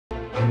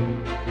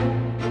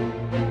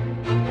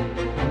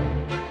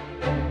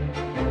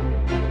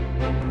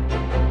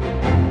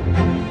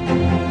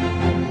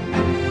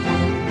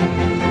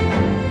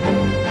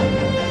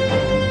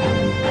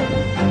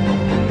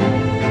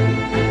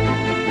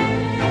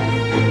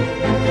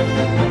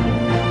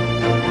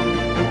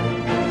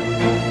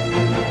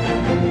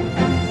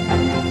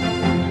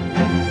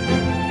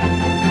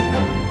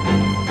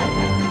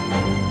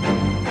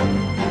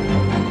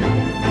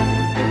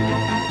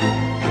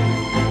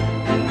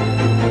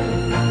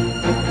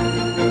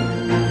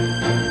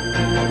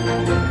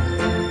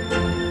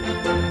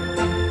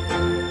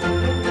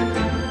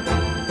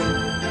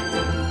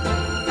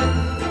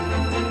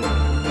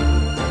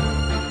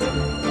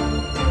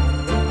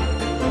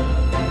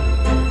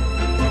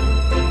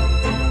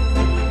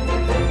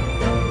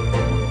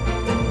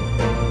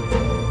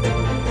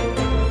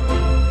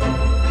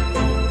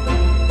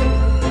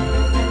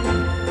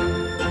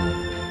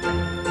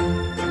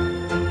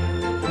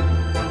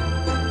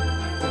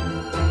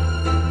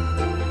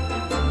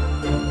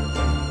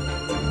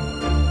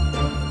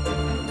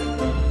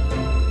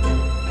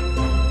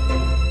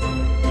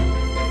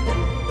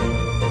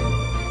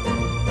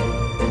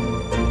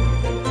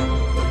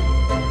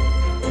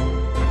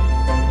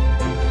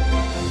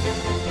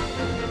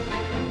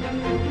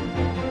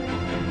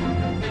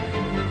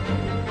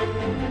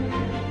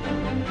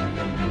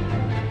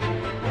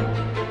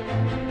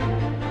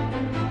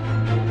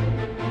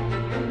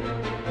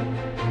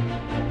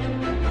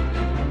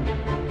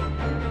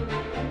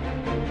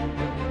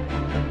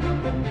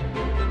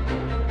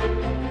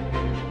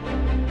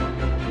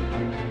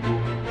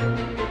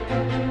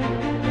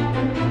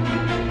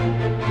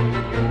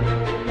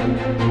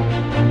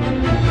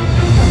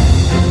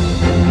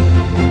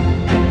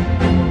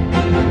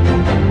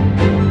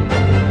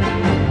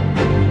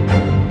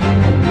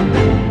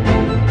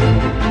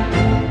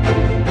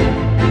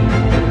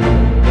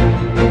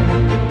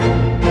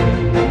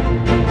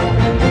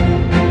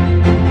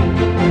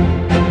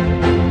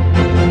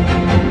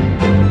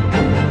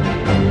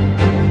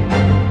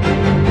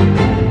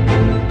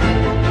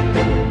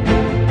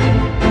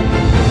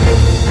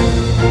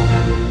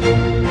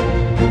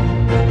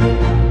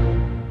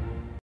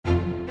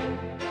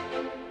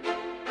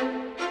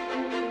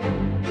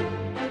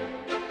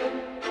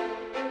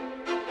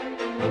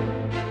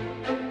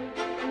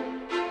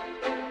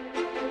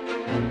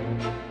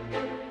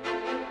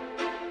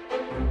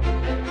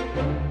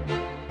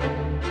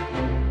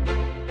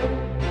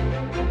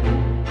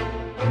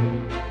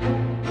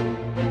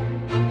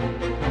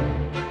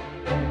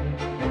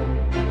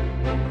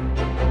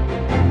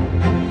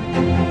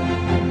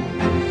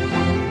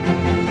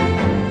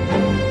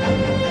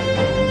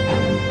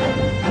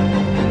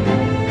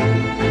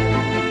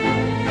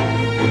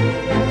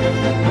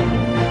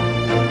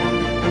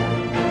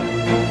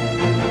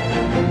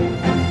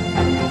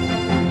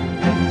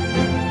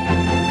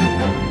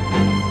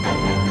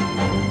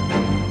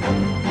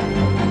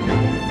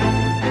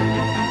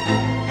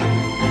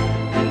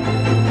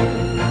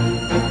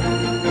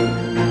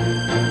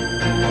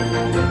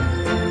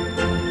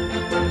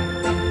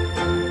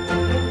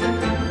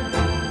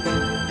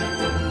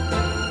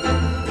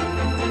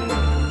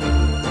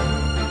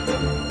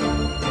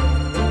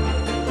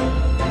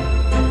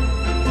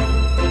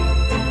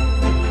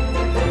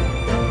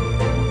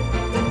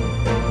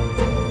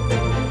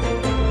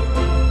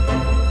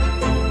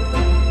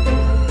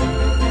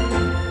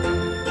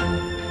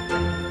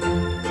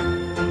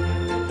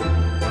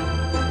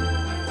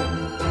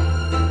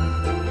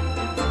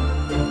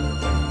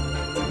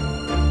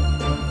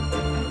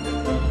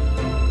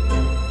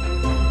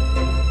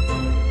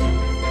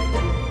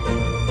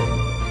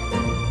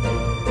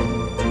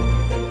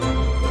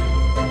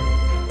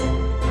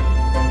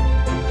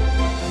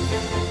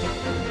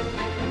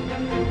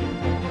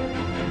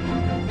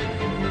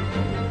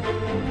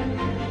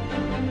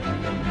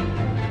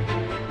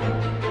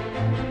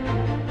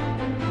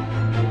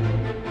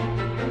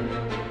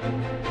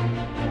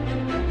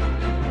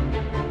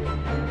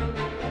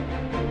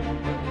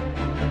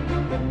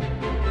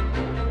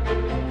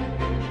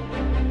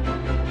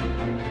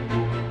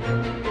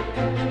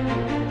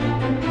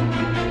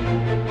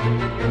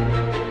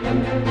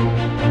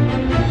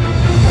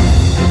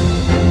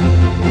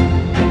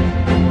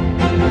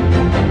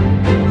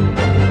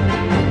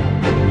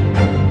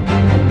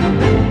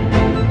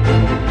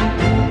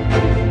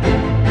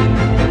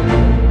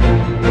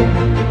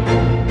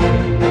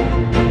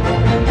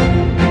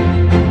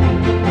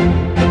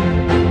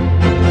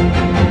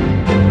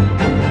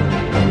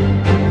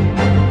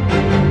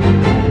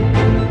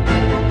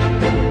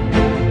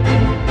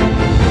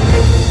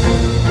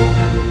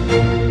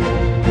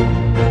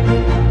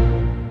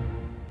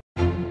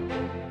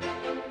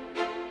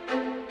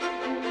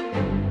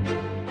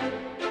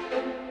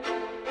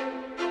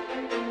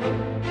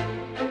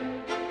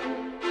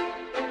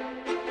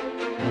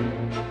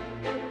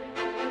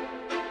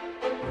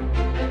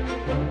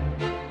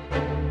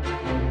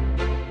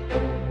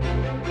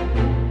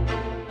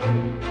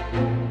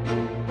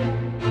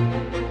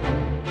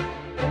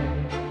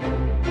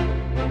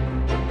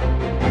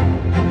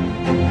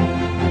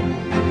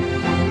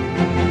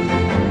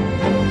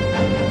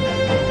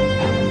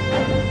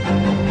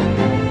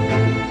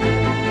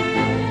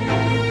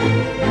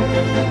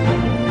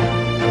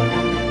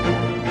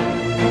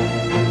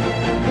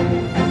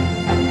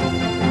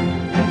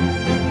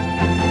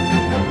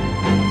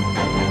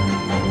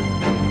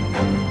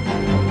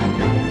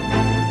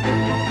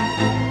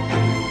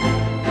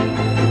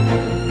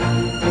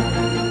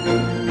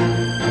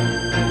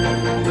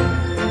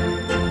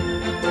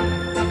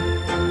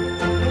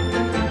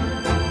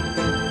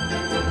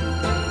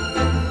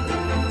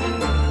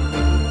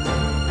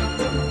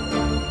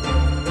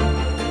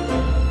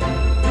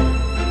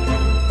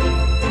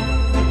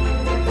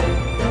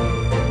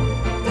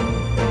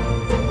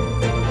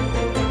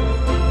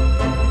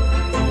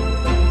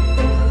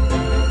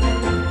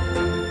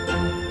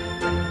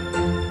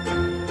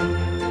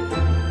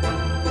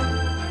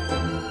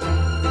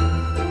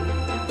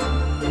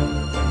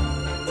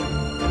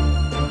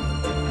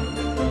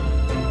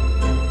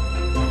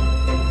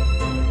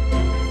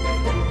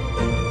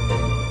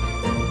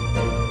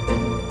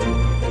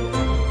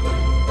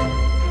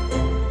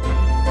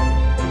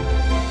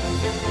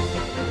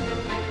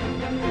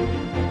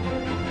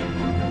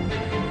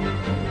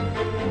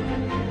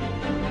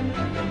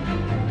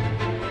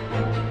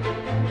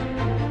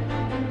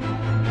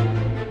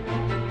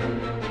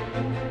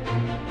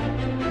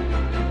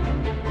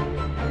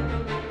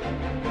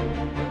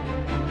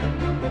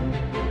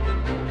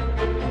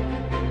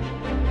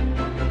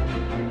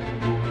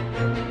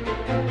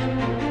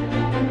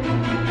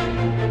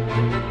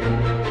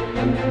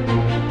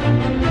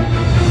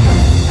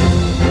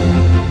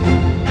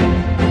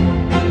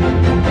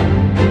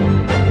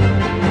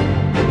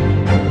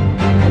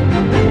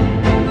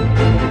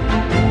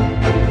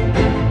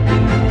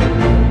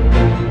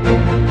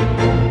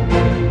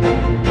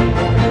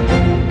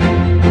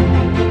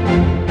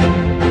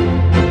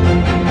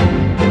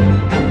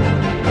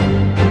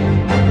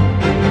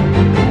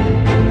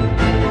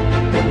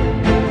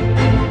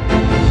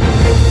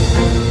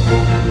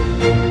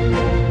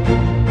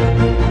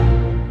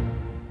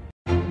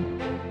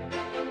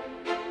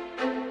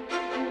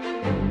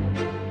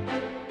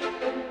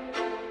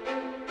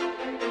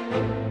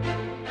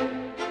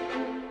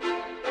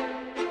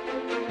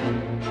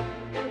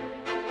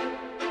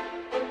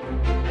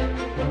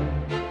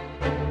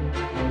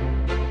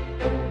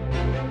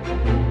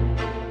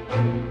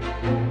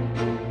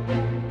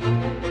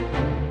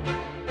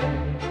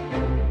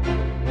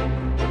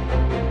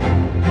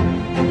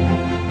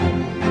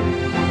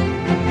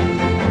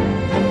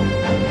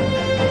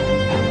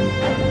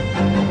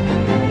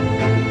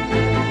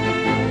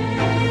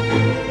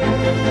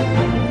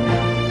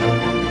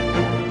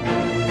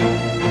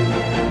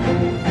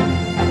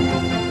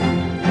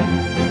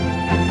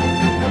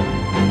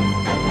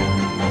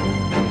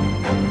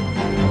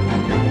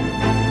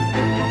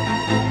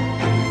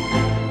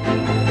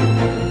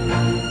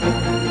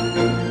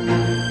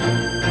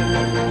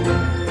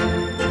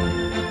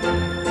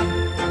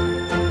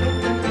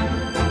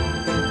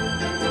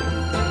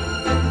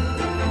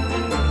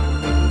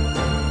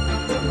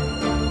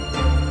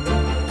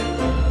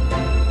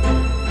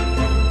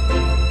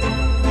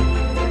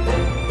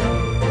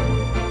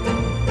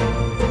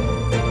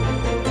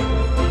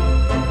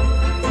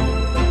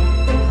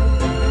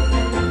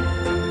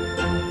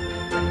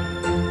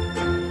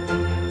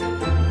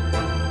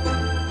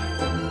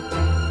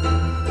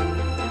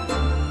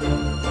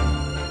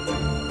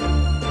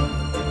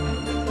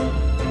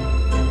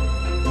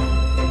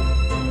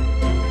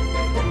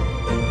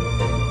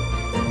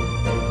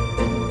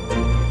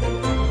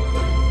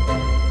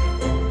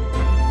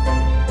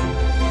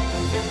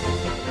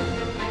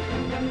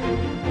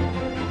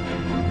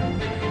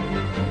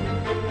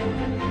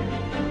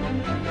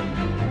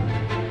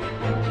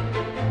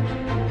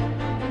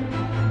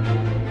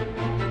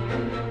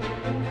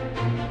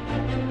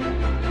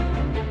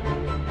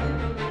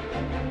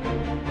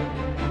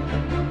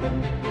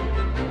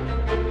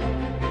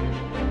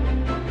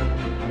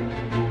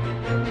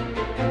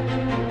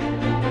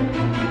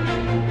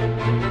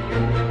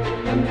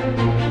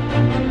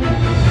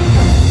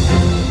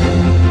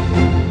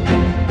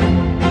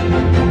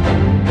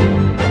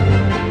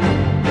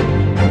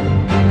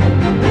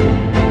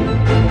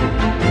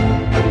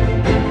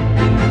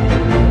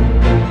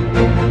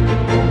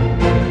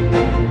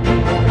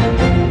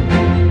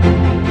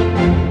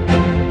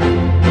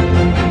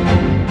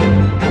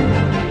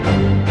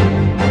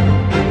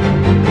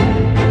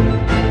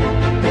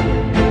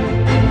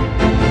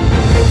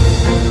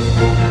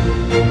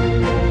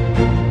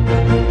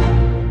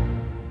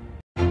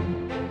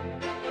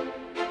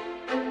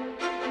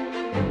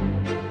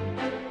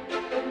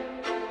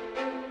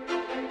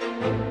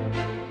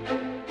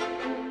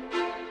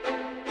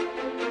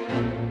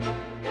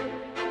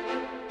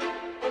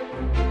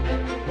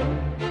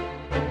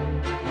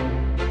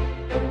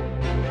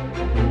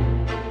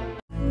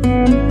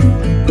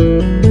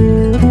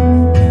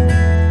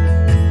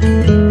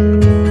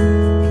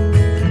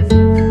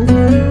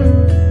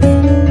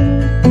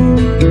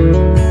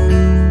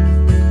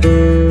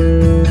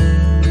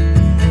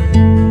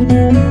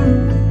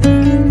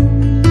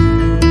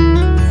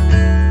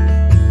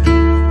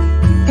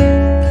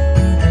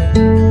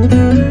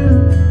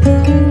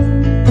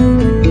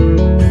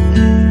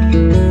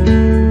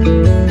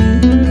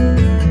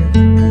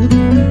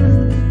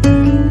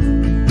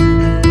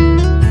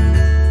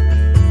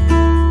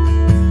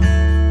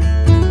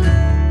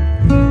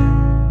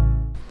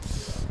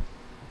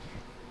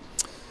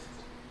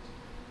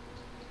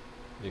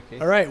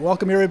right,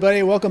 welcome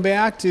everybody. Welcome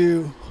back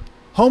to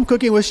Home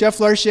Cooking with Chef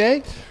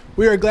Larcher.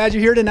 We are glad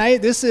you're here tonight.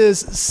 This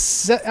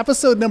is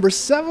episode number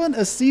 7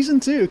 of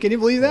season 2. Can you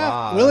believe that?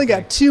 Wow, we only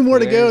got 2 more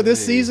to go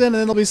this season, and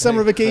then it'll be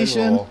summer Incredible.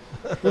 vacation.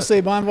 We'll say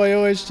bon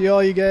voyage to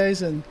all you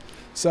guys. And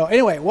so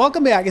anyway,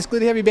 welcome back. It's good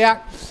to have you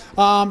back.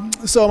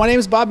 So my name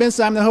is Bob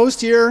Benson. I'm the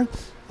host here.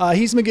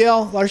 He's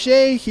Miguel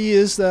Larcher. He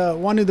is the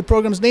one who the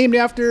program's named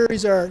after.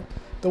 He's the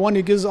one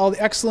who gives all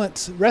the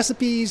excellent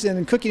recipes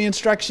and cooking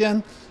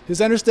instruction. His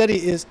understudy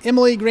is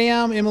Emily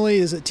Graham. Emily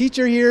is a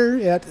teacher here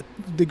at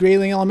the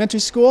Grayling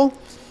Elementary School.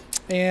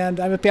 And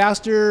I'm a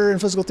pastor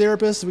and physical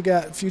therapist. We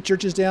got a few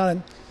churches down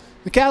in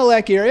the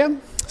Cadillac area.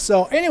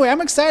 So anyway,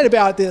 I'm excited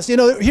about this. You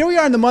know, here we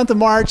are in the month of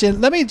March, and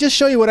let me just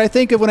show you what I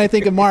think of when I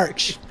think of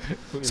March.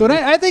 So when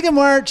I think of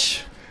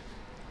March,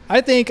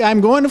 I think I'm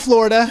going to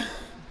Florida.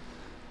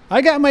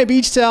 I got my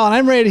beach towel, and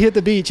I'm ready to hit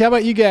the beach. How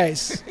about you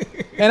guys?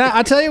 And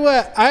I tell you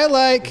what,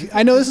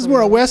 I know this is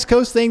more a West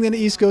Coast thing than an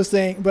East Coast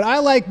thing, but I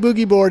like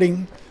boogie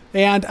boarding,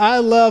 and I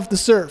love the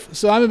surf.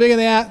 So I'm a big in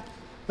that.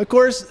 Of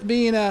course,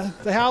 being the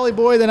Halle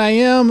boy that I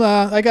am,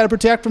 I got to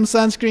protect from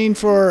sunscreen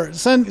for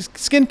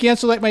skin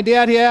cancer like my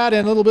dad had,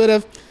 and a little bit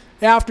of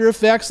after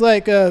effects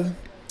like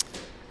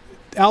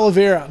aloe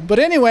vera. But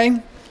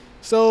anyway,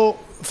 so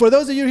for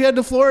those of you who head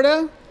to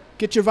Florida,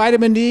 get your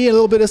vitamin D, a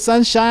little bit of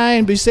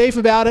sunshine, be safe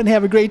about it, and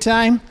have a great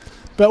time.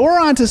 But we're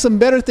on to some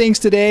better things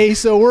today,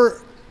 so we're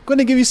going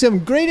to give you some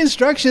great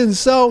instructions.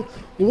 So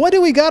what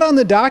do we got on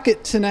the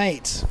docket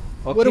tonight?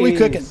 Okay, what are we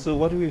cooking? So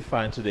what do we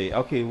find today?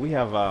 Okay, we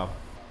have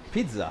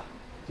pizza.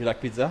 Do you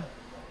like pizza?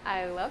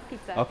 I love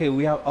pizza. Okay,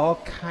 we have all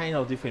kind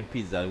of different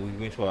pizza. We're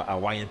going to have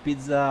Hawaiian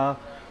pizza.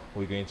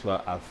 We're going to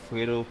have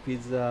Alfredo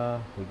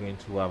pizza. We're going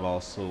to have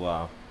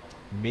also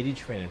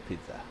Mediterranean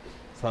pizza.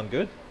 Sound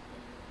good?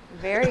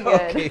 Very good.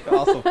 Okay,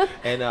 awesome.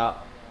 And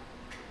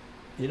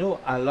you know,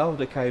 I love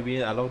the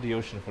Caribbean. I love the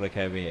ocean for the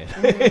Caribbean.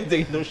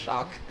 There's no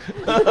shark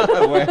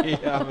where you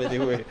have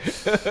anyway.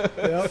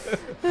 Yep.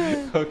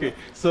 Okay,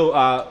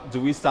 so do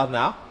we start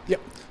now?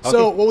 Yep. Okay.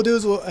 So what we'll do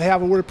is we'll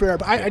have a word of prayer.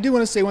 But I do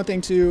want to say one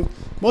thing too.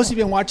 Most of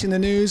you have been watching the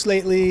news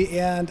lately,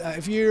 and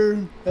if you're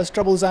as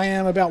troubled as I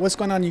am about what's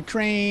going on in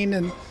Ukraine,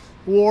 and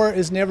war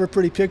is never a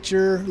pretty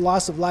picture,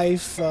 loss of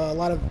life, a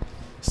lot of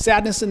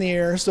sadness in the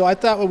air. So I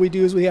thought what we'd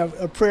do is we have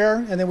a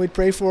prayer, and then we'd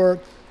pray for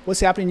what's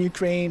happening in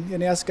Ukraine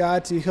and ask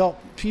God to help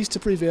peace to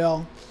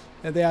prevail,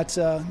 and that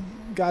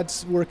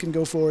God's work can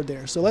go forward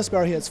there. So let's bow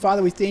our heads.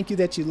 Father, we thank you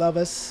that you love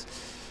us.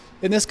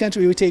 In this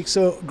country, we take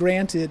for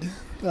granted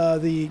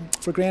the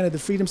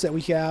freedoms that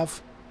we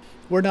have.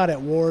 We're not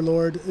at war,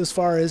 Lord, as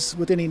far as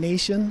with any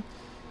nation,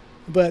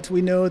 but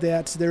we know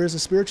that there is a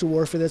spiritual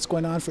warfare that's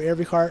going on for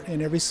every heart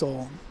and every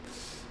soul.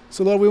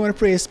 So Lord, we want to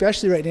pray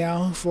especially right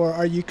now for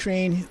our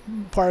Ukraine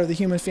part of the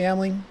human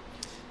family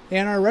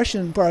and our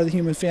Russian part of the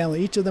human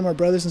family. Each of them are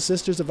brothers and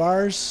sisters of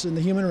ours in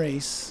the human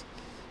race.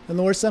 And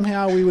Lord,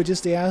 somehow we would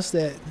just ask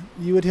that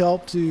you would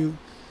help to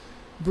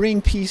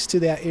bring peace to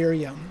that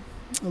area.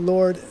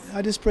 Lord,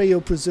 I just pray you'll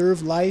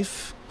preserve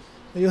life,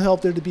 and you'll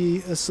help there to be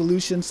a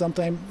solution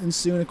sometime and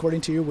soon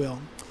according to your will.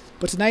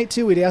 But tonight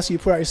too, we'd ask you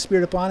to pour out your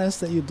spirit upon us,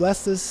 that you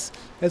bless us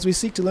as we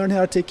seek to learn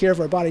how to take care of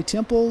our body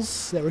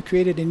temples that were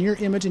created in your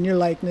image and your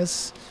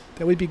likeness,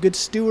 that we'd be good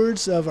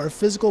stewards of our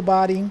physical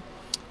body,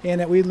 and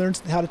that we learn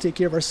how to take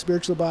care of our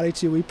spiritual body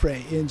too, we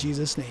pray in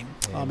Jesus' name.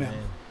 Amen.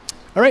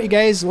 All right, you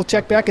guys, we'll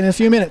check back in a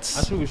few minutes.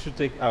 Actually, we should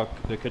take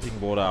the cutting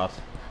board out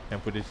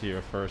and put it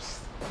here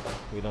first.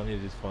 We don't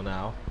need it for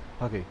now.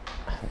 Okay,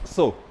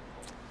 so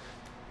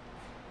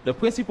the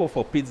principle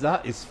for pizza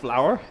is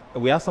flour.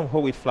 We have some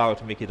whole wheat flour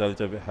to make it a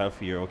little bit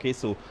healthier. Okay,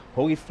 so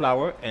whole wheat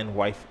flour and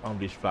white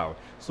unbleached flour.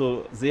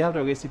 So they have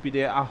the recipe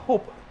there. I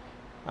hope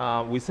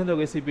we send the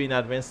recipe in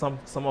advance.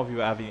 Some of you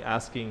have been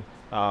asking,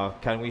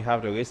 can we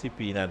have the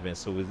recipe in advance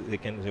so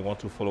they want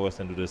to follow us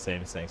and do the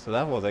same thing. So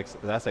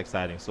that's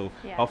exciting. So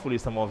yeah. Hopefully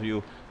some of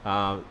you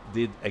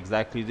did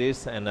exactly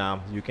this,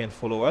 and you can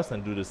follow us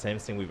and do the same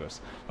thing with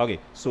us. Okay,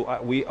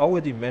 so we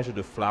already measured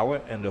the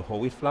flour and the whole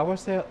wheat flour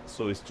there.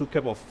 So it's 2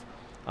 cups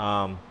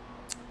of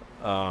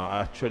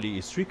actually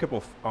it's 3 cups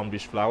of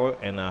unbleached flour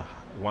and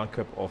 1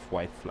 cup of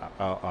white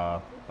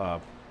flour,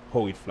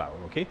 whole wheat flour.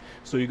 Okay,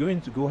 so you're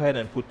going to go ahead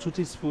and put 2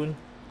 teaspoons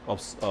of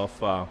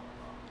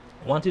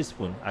 1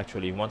 teaspoon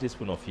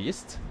of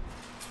yeast.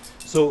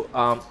 So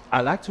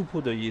I like to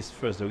put the yeast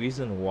first. The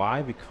reason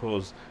why,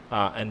 because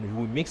and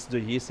we mix the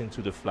yeast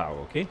into the flour.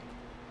 Okay,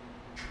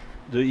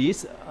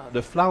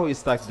 the flour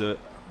is like the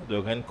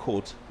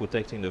raincoat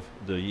protecting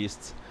the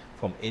yeast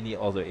from any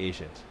other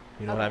agent.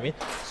 You know what I mean?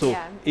 So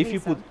yeah,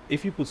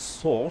 if you put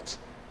salt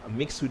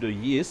mixed with the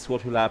yeast,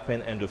 what will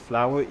happen? And the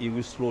flour, it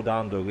will slow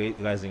down the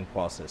rising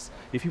process.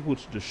 If you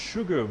put the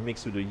sugar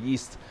mixed with the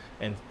yeast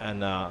and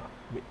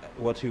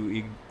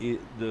it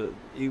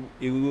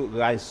will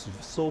rise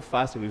so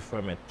fast, it will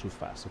ferment too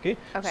fast. Okay?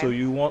 So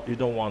you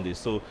don't want this.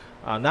 So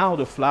now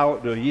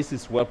the yeast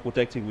is well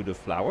protected with the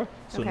flour.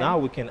 So now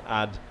we can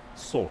add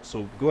salt.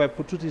 So go ahead,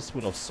 put 2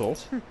 teaspoons of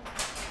salt.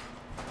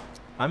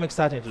 I'm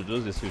excited to do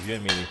this with you,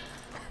 Emily.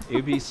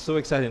 It'll be so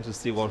exciting to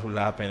see what will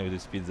happen with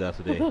this pizza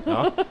today.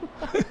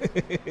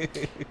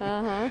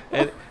 Huh?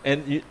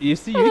 And you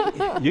see,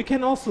 you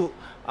can also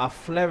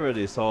flavor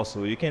this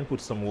also. You can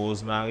put some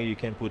rosemary, you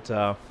can put,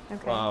 I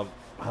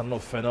don't know,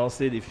 fennel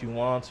seed if you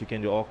want. You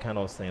can do all kind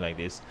of things like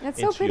this That's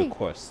into so pretty. your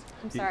course.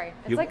 I'm sorry.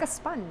 It's like a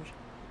sponge.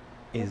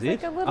 Is It's it?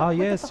 like a little- Oh look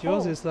at yes, the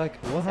yours hole. is like,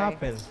 what Sorry.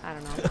 happened? I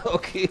don't know.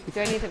 Okay.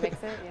 Do I need to mix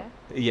it?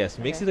 Yeah. Yes,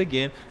 mix Okay. it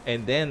again,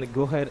 and then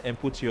go ahead and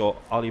put your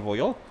olive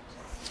oil.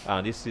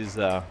 This is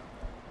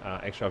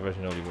extra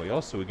virgin olive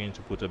oil, so we're going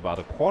to put about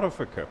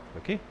 1/4 cup,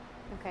 okay?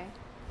 Okay.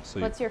 So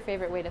What's your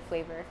favorite way to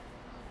flavor?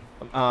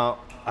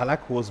 I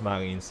like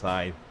rosemary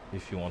inside.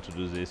 If you want to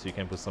do this, you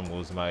can put some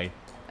rosemary.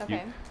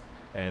 Okay.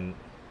 And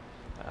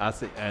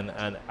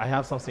and I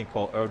have something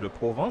called herbe de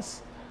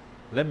Provence.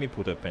 Let me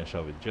put a pinch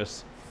of it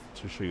just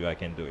to show you I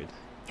can do it.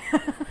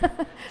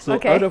 So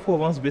Okay. herbe de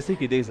Provence,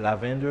 basically there is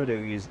lavender,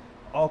 there is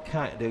all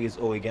kind, there is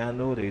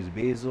oregano, there is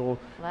basil,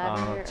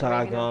 Lavender,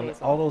 tarragon, oregano,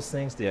 basil. all those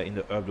things they are in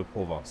the herbe de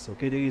Provence.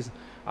 Okay, there is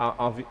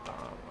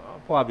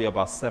probably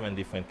about 7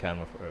 different kind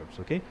of herbs.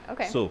 Okay.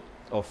 Okay. So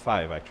or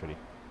 5 actually.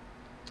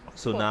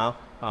 So Cool. now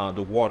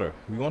the water.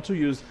 We want to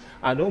use.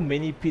 I know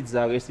many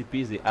pizza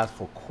recipes they ask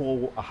for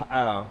cold,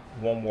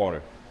 warm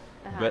water,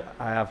 but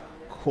I have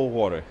cold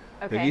water.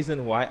 The Okay.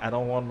 reason why I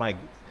don't want my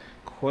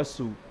crust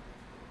to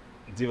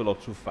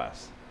develop too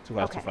fast, too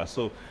Okay. fast.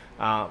 So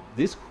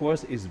this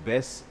crust is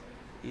best.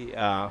 It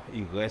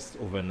rests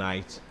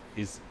overnight.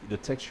 Is the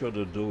texture of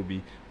the dough will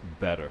be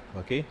better.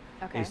 Okay.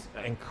 Okay. It's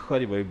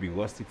incredible. It'll be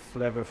rustic,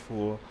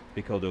 flavorful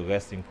because of the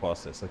resting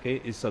process.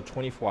 Okay. It's a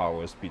 24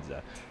 hours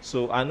pizza.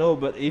 So I know,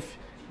 but if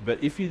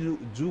you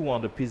do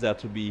want the pizza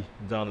to be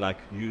done like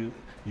you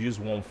use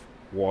warm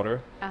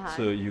water,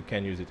 so you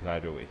can use it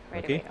right away.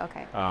 Right okay. away,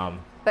 okay.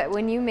 But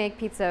when you make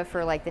pizza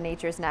for like the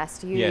Nature's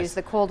Nest, you Yes. use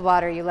the cold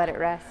water, you let it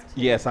rest.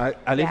 Yes, I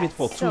leave Yeah, it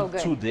for so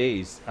good. 2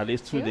 days, at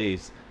least 2 2?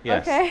 days.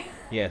 Yes. Okay.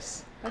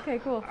 Yes. Okay,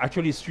 cool.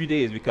 Actually, it's 3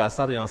 days because I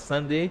started on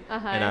Sunday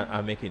and Uh-huh.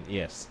 I make it.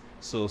 Yes.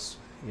 So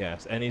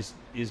yes, and it's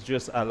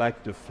just I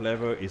like the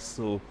flavor.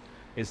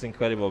 It's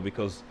incredible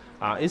because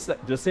it's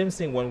like the same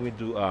thing when we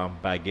do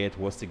baguette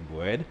roasted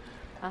bread.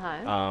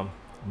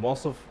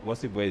 Most of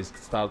roasted bread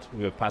start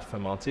with a pâte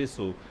fermentée,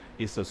 so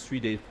it's a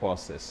 3-day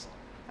process.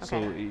 So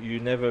Okay. you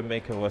never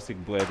make a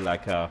roasted bread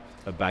like a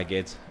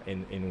baguette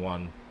in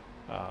one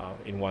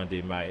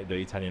day. The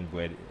Italian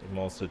bread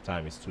most of the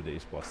time is 2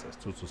 days process,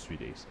 2 to 3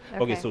 days.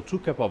 Okay, Okay. so 2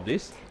 cup of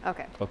this.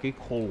 Okay. Okay,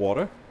 cold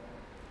water.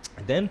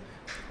 Then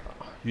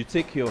you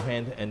take your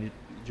hand and you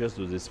just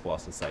do this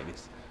process like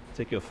this.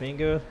 Take your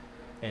finger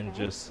and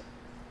Okay. just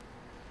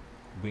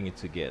bring it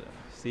together.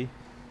 See?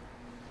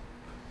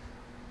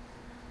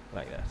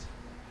 Like that.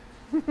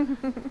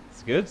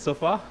 It's good so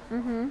far?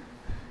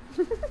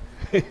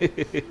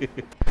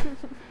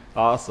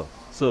 Awesome.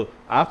 So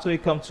after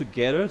it comes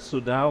together, so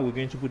now we're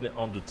going to put it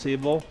on the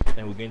table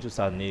and we're going to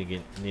start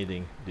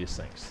kneading these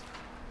things.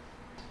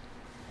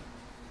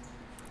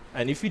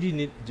 And if you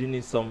do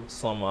need some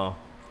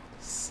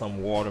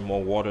water,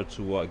 more water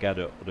to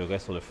gather the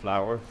rest of the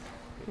flour,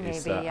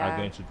 it's, Maybe, yeah. I'm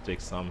going to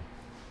take some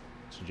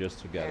to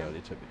gather Here. a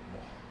little bit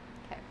more.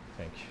 Okay.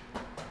 Thank you.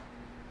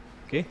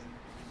 Okay.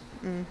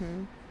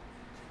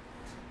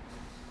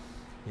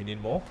 You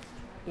need more?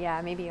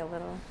 Yeah, maybe a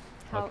little.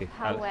 How, Okay,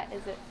 how wet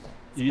is it?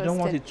 You don't supposed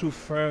want to- it too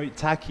firm,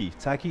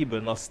 tacky,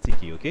 but not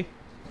sticky. Okay.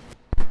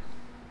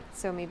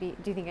 So maybe,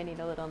 do you think I need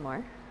a little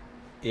more?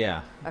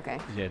 Yeah. Okay.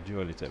 Yeah,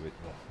 do a little bit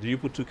more. Do you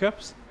put 2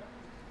 cups?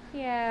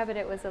 Yeah, but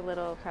it was a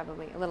little,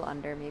 probably a little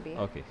under maybe.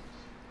 Okay.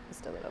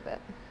 Just a little bit.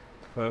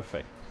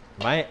 Perfect.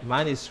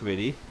 Mine is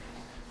ready.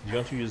 Do you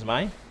want to use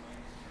mine?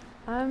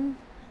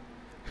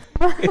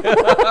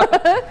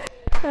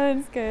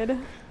 That's good.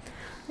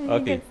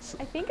 Okay,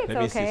 I think it's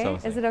let me see okay.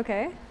 something. Is it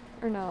okay?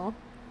 Or no?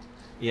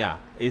 Yeah,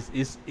 it's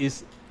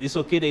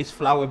okay. There's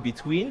flour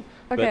between,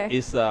 Okay. but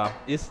it's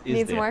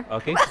Needs there. more.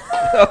 Okay,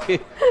 okay,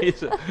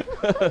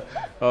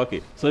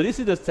 okay. So this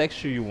is the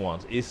texture you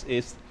want.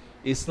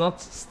 It's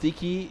not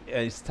sticky.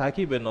 It's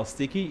tacky, but not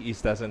sticky.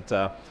 It doesn't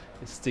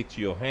stick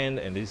to your hand,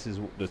 and this is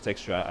the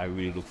texture I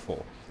really look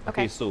for.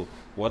 Okay. So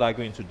what I'm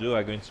going to do,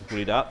 I'm going to put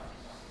it up,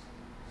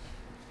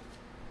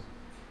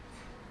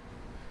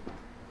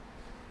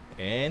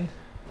 and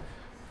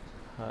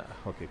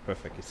okay,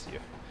 perfect. It's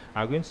here.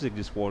 I'm going to take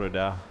this water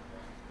down.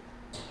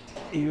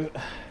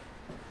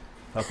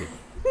 Okay,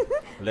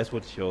 let's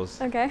put yours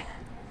Okay.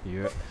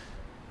 here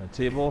on the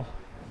table.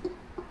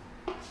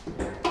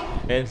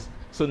 And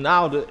so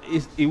now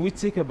it will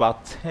take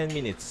about 10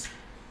 minutes,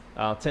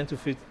 10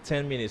 to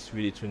 10 minutes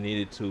really to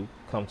knead it to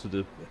come to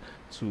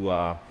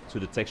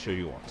the texture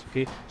you want.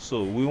 Okay,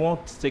 so we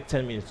won't take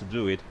 10 minutes to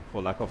do it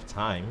for lack of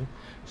time.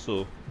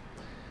 So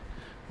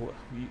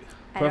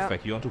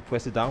perfect. You want to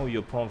press it down with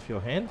your palm of your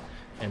hand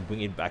and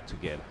bring it back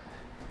together.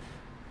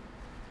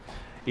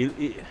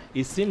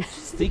 It seems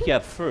sticky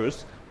at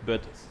first,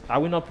 but I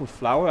will not put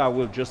flour. I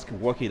will just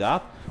work it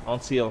out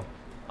until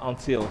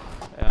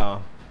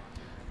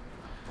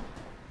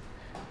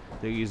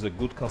there is a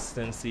good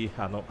consistency.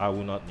 I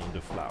will not need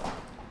the flour.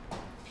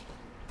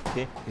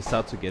 Okay, it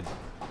starts to get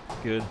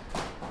good.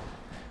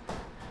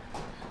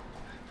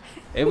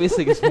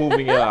 Everything is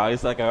moving around.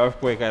 It's like an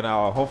earthquake right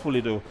now.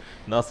 Hopefully,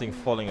 nothing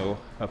falling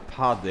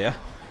apart there.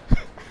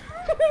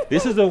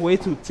 This is a way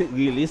to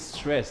release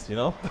stress, you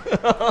know.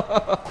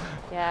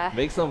 Yeah.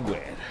 Make some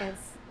bread.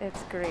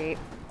 It's great.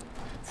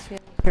 It's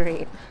really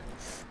great.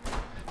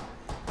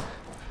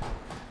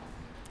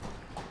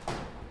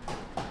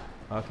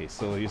 Okay,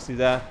 so you see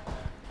that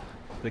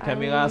the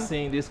camera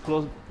seeing this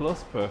close,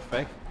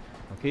 perfect.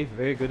 Okay,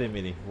 very good,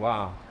 Emily.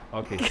 Wow.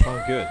 Okay,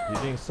 sounds good.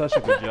 You're doing such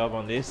a good job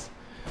on this.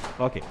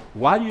 Okay,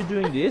 while you're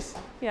doing this,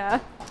 Yeah.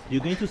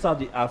 you're going to start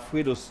the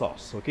Alfredo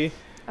sauce. Okay.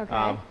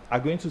 Okay.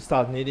 I'm going to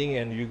start kneading,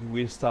 and you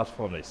will start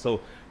from this.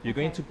 So you're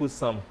going to put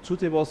some 2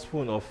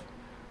 tablespoons of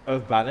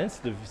Earth Balance,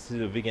 the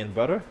vegan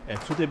butter, and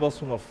 2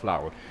 tablespoons of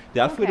flour. The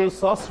Alfredo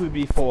sauce will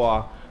be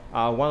for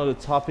one of the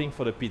toppings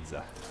for the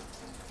pizza.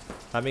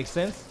 That makes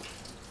sense?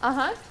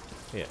 Uh-huh.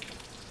 Yeah.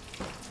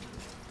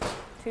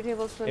 2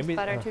 tablespoons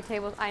butter, 2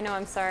 tablespoons. I know,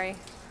 I'm sorry.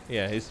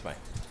 Yeah, it's fine.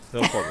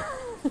 No problem.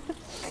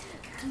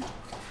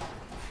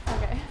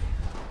 Okay.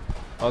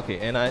 Okay,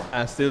 and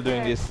I'm still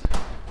doing this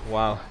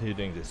while you're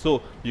doing this.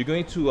 So you're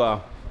going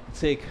to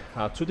take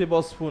 2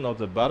 tablespoons of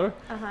the butter,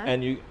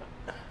 and you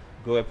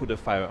go and put the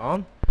fire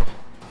on.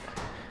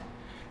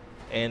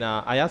 And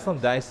I have some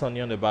diced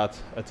onion, about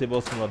a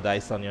tablespoon of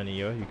diced onion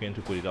here. You're going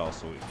to put it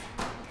also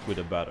with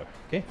the butter,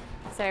 okay?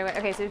 Sorry,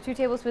 okay, so 2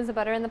 tablespoons of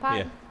butter in the pot?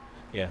 Yeah,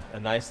 yeah, a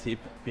nice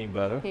heaping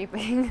butter.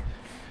 Heaping.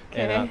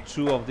 Okay. And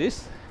 2 of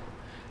this.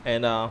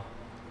 And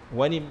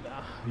when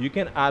you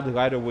can add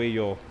right away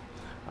your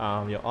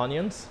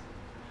onions.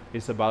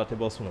 It's about a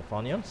tablespoon of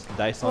onions,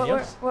 diced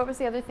onions. What was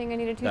the other thing I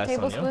needed 2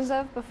 tablespoons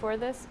of before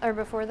this, or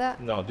before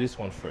that? No, this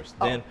one first.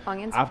 Oh, then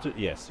onions? after,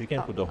 yes, you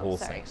can put the whole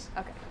things.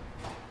 Okay.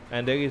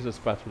 And there is a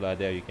spatula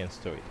there, you can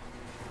stir it.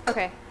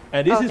 Okay.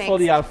 And this is for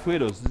the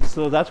Alfredos.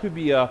 So that will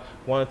be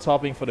one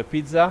topping for the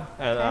pizza.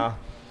 And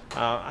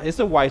it's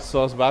a white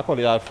sauce, but I call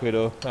it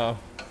Alfredo.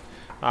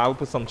 I will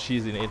put some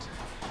cheese in it.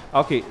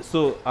 Okay,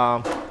 so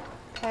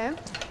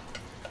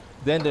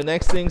then the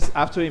next things,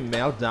 after it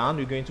melts down,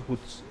 you're going to put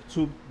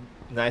 2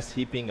 nice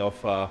heaping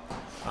of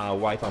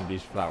white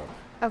unbleached flour.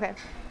 Okay.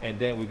 And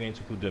then we're going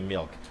to put the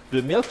milk.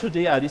 The milk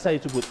today, I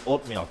decided to put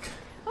oat milk.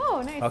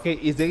 Oh, nice.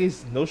 Okay, there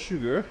is no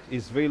sugar.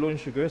 It's very low in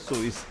sugar, so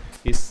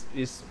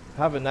it's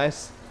have a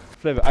nice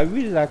flavor. I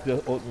really like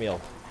the oat milk.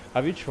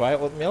 Have you tried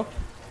oat milk?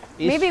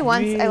 Maybe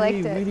once. Really, I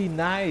liked it. Really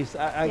nice.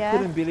 I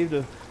couldn't believe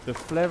the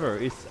flavor.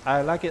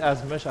 I like it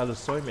as much as the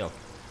soy milk.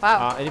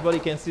 Wow. Anybody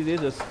can see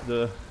this,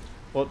 the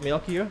oat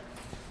milk here?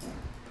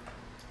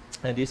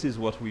 And this is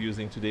what we're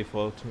using today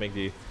to make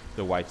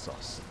the white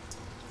sauce.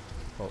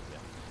 Oh,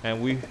 yeah.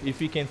 And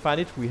if you can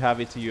find it, we have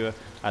it here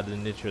at the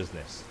Nature's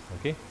Nest.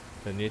 Okay,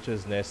 the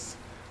Nature's Nest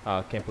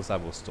Campus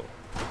Avo store.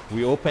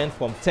 We open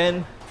from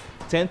 10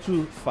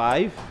 to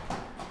 5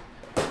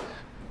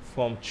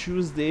 from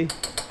Tuesday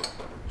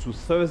to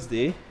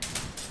Thursday.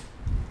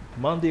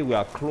 Monday we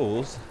are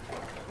closed.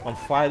 On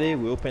Friday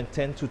we open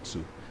 10 to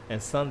 2,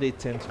 and Sunday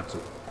 10 to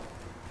 2.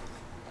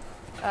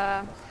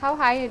 How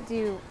high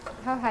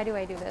do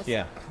I do this?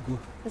 Yeah.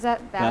 Is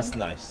that bad? That's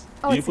nice.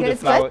 Oh, did you put the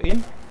flour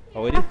in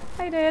already?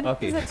 I did.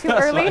 Okay. Is it too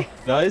early? Fine.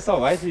 No, it's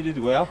all right. You did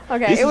well.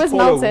 Okay, this it was is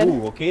melted. A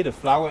roux, okay, the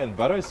flour and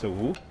butter is a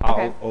roux.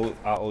 Okay.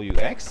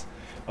 R-O-U-X.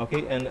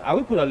 Okay, and I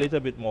will put a little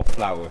bit more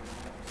flour.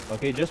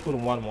 Okay, just put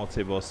 1 more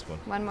tablespoon.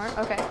 1 more?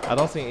 Okay. I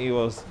don't think it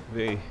was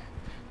very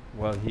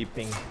well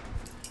heaping.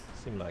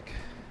 Seemed like.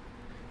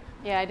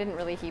 Yeah, I didn't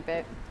really heap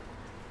it.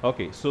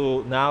 Okay,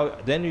 so now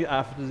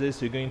after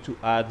this you're going to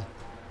add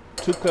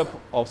 2 cups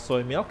of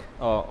soy milk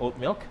or oat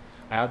milk.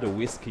 I have the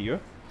whisk here,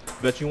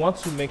 but you want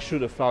to make sure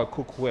the flour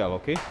cook well,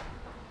 okay?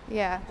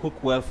 Yeah.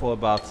 Cook well for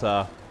about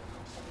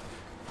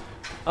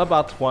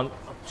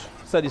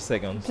 30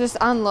 seconds. Just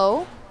on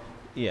low?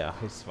 Yeah,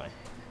 it's fine.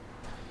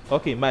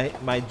 Okay,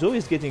 my dough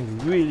is getting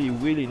really,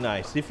 really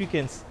nice. If you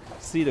can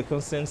see the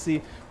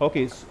consistency.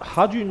 Okay, so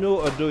how do you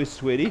know a dough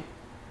is ready?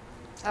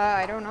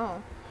 I don't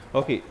know.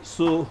 Okay,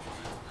 so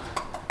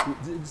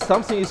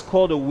something is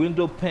called a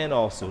window pan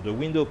also. The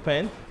window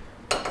pan,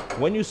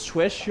 when you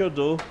stretch your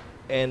dough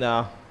and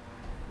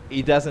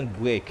it doesn't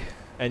break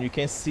and you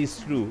can see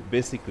through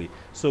basically.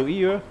 So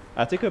here,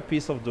 I take a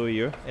piece of dough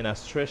here and I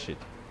stretch it.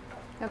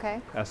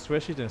 Okay. I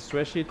stretch it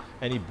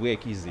and it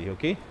break easy,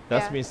 okay?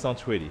 That means it's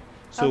not ready.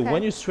 So Okay.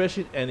 when you stretch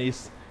it and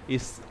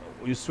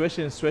you stretch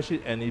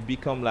it and it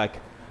become like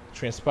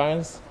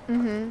transparent,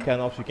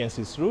 kind of you can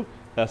see through,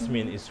 that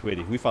means it's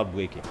ready without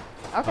breaking.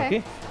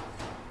 Okay?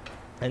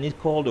 And it's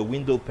called a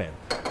window pan.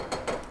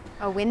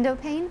 A window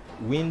pane?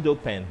 Window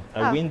pan.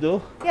 A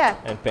window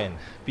and pan.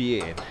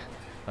 P-A-N.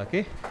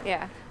 Okay?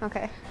 Yeah,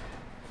 okay.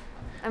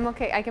 I'm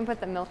okay. I can put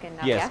the milk in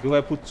now, Yes, yeah? go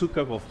ahead, put 2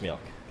 cups of milk.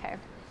 Okay.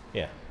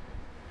 Yeah.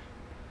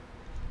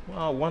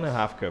 Well,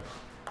 1.5 cup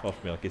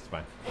of milk is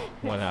fine.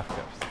 1.5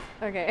 cups.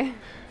 Okay.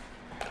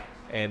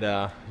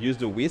 And use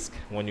the whisk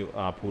when you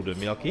put the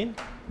milk in.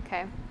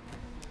 Okay.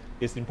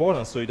 It's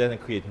important so it doesn't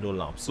create no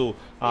lumps. So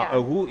Yeah. a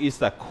roux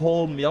is like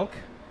cold milk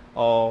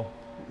or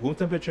room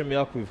temperature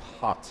milk with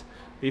hot.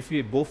 if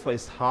you both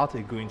is hot,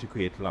 it's going to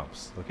create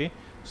lumps. Okay,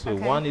 so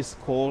Okay. one is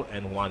cold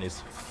and one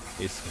is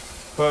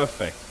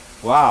perfect.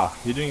 Wow,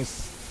 you're doing.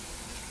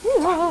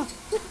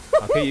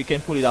 Okay, you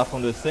can pull it out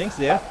from the sinks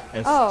there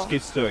and Oh.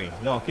 keep stirring.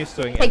 No, keep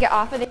stirring. Take it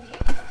off of the heat.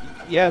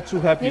 Yeah, to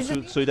help you Is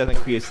it- so it doesn't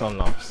create some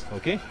lumps.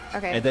 Okay.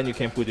 Okay. And then you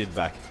can put it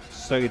back.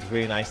 Stir it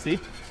very nicely.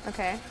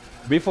 Okay.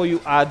 Before you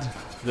add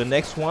the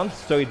next one,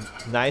 stir it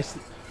nice.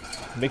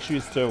 Make sure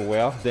you stir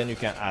well. Then you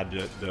can add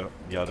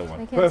the other one.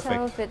 I can't Perfect.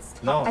 tell if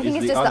it's. No, I think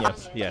it's it's the just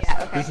onions. the onion. Yes.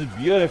 Yeah, okay. This is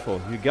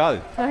beautiful. You got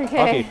it.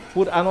 Okay.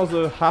 Put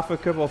another half a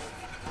cup of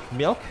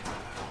milk.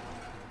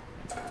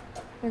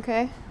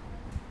 Okay.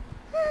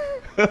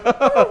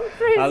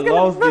 I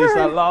love this.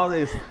 I love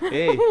this.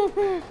 Hey,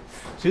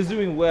 she's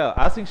doing well.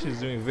 I think she's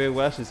doing very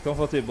well. She's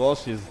comfortable.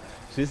 She's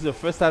the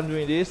first time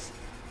doing this,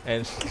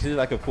 and she's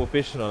like a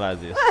professional at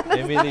this.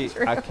 Emily,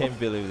 I can't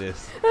believe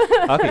this.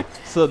 Okay,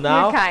 so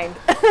now You're kind.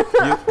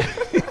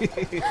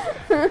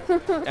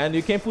 and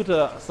you can put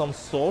some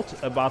salt,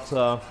 about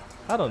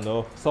I don't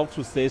know, salt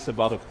to taste,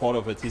 about a quarter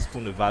of a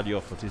teaspoon, the value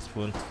of a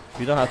teaspoon.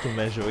 You don't have to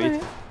measure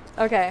it.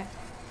 Okay.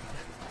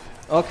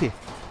 Okay,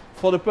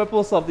 for the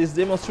purpose of this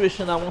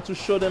demonstration, I want to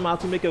show them how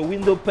to make a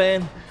window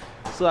pane.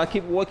 So I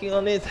keep working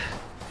on it.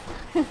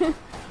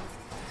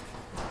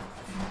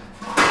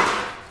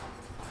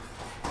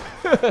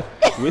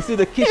 We see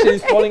the kitchen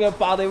is falling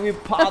apart, every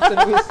part and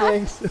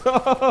everything.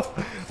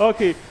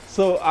 Okay,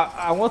 so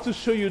I want to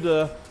show you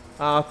the,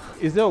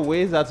 is there a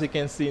way that you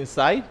can see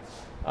inside?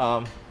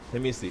 Let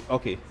me see,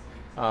 okay.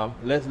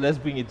 Let's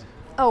bring it.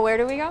 Oh, where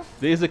do we go?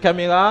 There is the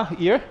camera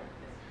here.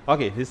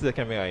 Okay, this is the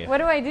camera here. What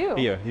do I do?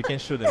 Here, you can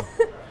show them.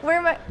 Where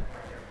am I?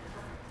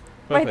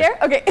 Right there?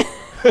 Perfect.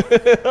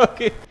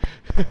 Okay.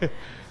 Okay.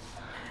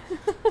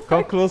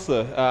 Come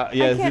closer.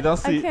 Yes, you don't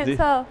see. I can't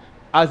tell.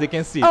 As they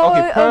can see. Oh,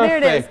 Okay, perfect. oh, there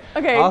it is.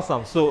 Okay.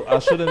 Awesome. So I'll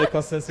show them the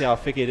consistency, how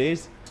thick it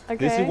is.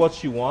 This is Okay.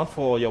 what you want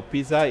for your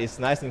pizza. It's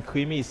nice and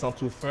creamy. It's not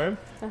too firm.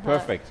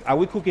 Perfect. I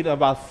will cook it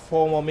about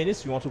 4 more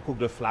minutes. You want to cook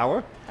the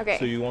flour. Okay.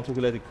 So you want to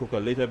let it cook a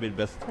little bit,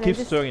 but I keep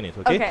just- stirring it,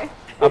 okay? Okay.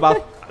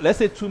 About, let's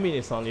say 2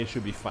 minutes only, it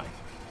should be fine.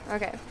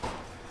 Okay.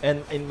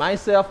 And in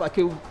myself, I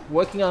keep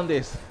working on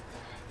this.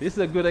 This is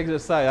a good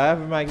exercise. I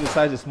have my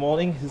exercise this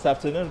morning, this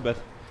afternoon, but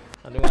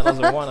I'm doing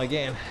another one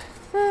again.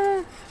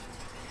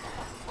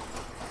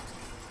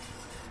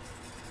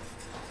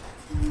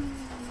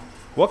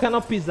 What kind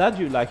of pizza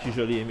do you like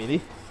usually,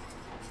 Emily?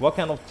 What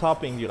kind of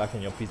topping do you like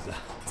in your pizza?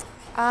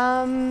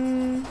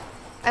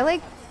 I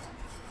like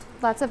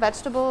lots of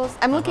vegetables.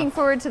 I'm looking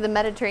forward to the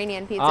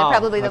Mediterranean pizza,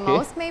 probably the okay.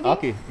 most, maybe.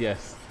 Okay,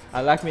 yes. I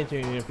like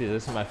Mediterranean pizza.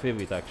 This is my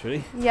favorite,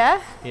 actually. Yeah.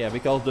 Yeah,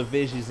 because the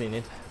veggies in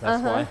it.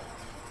 That's why.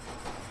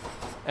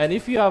 And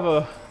if you have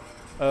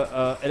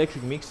a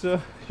electric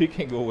mixer, you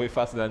can go way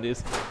faster than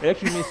this.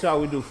 Electric mixer, I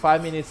will do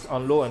 5 minutes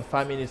on low and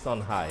 5 minutes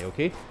on high.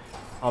 Okay,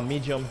 on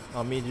medium,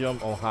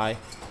 on high,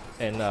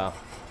 and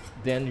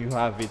then you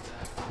have it.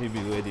 It'll be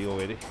ready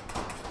already.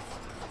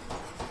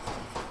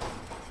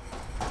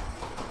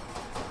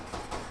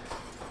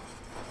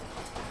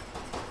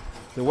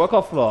 The work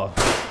of love.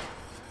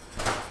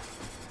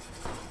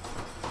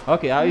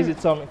 Okay, how is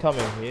it coming?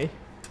 Yeah?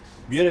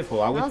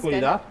 Beautiful. I will Smells pull it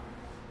good. out.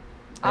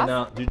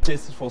 And do you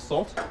taste it for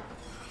salt?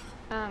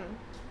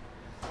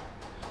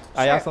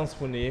 I have some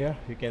spoon here.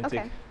 You can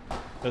Okay.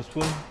 take a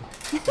spoon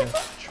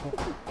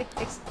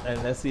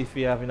and let's see if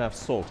we have enough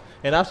salt.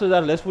 And after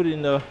that, let's put it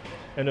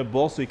in a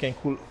bowl so it can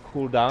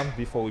cool down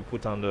before we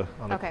put on the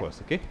Okay.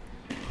 crust. Okay.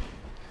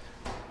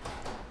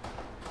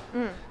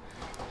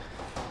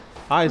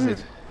 How is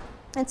it?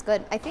 It's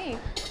good, I think.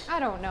 I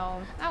don't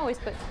know.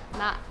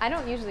 I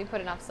don't usually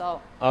put enough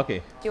salt. Okay.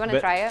 Do you want to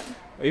But try it?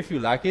 If you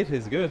like it,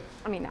 it's good.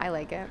 I mean, I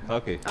like it.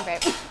 Okay. Okay.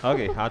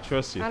 Okay, I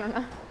trust you. I don't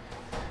know.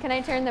 Can I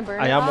turn the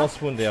burner I have one off?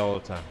 spoon there all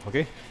the time.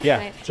 Okay. Yeah.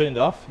 Right. Turn it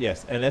off.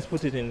 Yes. And let's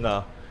put it in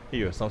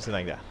here, something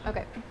like that.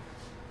 Okay.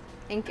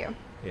 Thank you.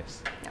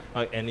 Yes.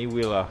 Yep. And he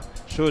will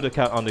show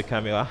on the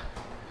camera.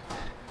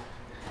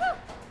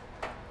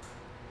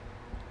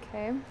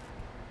 Okay.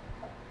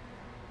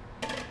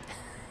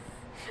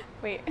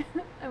 Wait,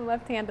 I'm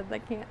left-handed. I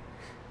can't.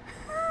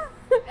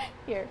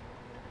 Here.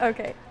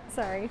 Okay.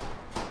 Sorry.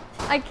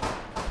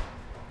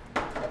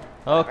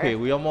 Okay,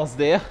 we're almost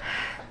there.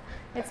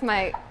 It's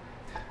my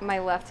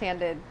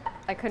left-handed.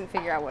 I couldn't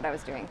figure out what I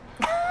was doing.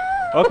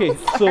 Okay,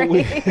 so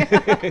we.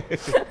 Sorry.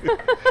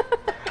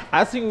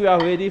 I think we are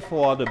ready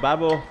for the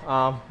Bible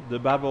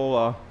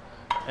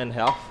and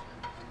health.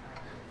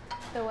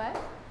 The what?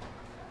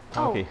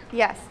 Okay. Oh,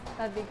 yes.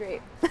 That'd be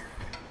great.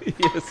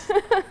 Yes.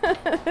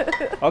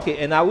 Okay,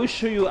 and I will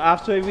show you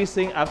after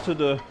everything, after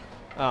the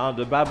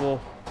Bible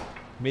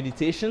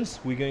meditations,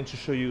 we're going to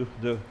show you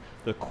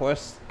the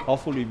course.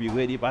 Hopefully, be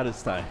ready by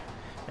this time.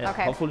 And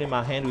Okay. hopefully,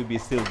 my hand will be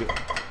still good.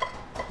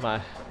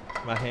 My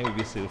hand will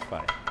be still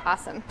fine.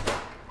 Awesome.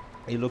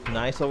 It looks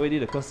nice already.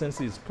 The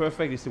consistency is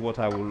perfect. This is what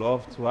I would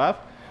love to have,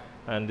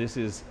 and this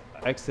is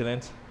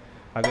excellent.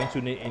 I'm going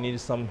to need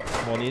some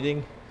more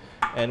kneading.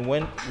 And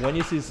when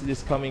you see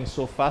this coming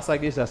so fast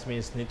like this, that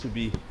means it needs to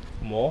be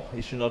more.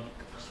 It should not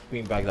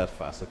spring back that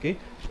fast, okay?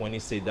 When you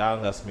say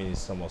down, that means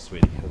it's almost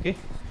ready, okay?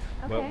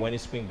 But Okay. when you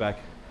spring back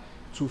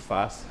too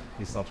fast,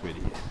 it's not ready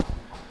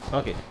yet.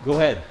 Okay, go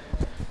ahead.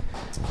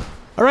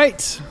 All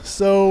right,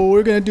 so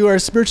we're going to do our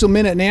spiritual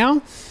minute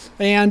now.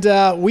 And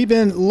we've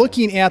been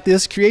looking at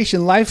this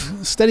Creation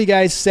Life Study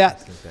Guide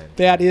set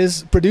that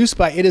is produced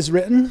by It Is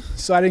Written.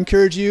 So I'd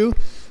encourage you,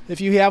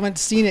 if you haven't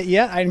seen it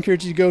yet, I'd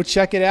encourage you to go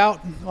check it out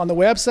on the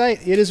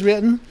website. It Is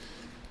Written,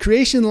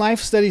 Creation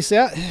Life Study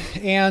Set.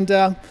 And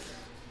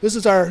this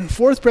is our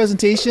fourth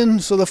presentation.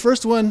 So the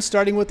first one,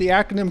 starting with the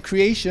acronym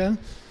CREATION,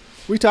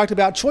 we talked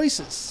about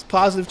choices.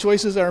 Positive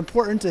choices are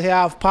important to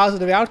have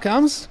positive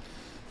outcomes.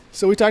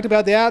 So we talked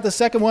about that. The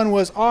second one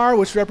was R,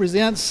 which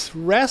represents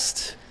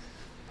rest.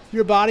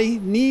 Your body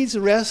needs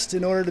rest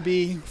in order to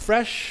be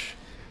fresh,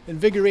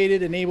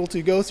 invigorated, and able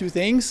to go through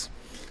things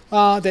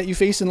that you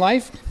face in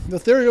life. The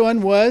third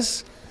one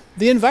was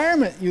the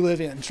environment you live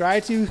in. Try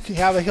to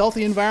have a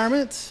healthy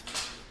environment,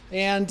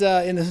 and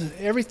in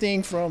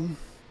everything from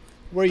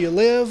where you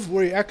live,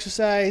 where you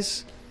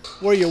exercise,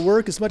 where you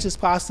work as much as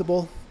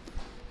possible,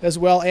 as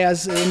well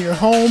as in your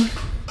home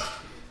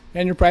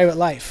and your private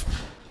life.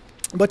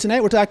 But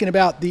tonight we're talking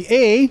about the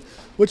A,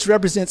 which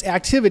represents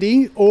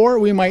activity, or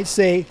we might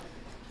say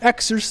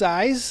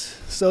exercise.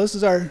 So this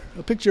is a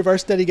picture of our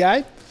study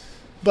guide.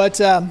 But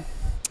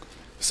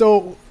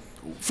so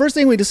first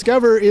thing we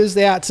discover is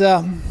that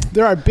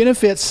there are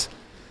benefits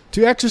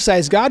to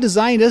exercise. God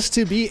designed us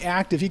to be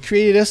active. He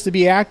created us to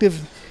be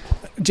active.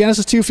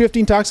 Genesis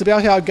 2:15 talks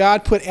about how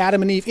God put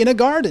Adam and Eve in a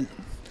garden,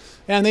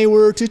 and they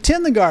were to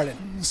tend the garden.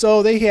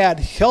 So they had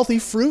healthy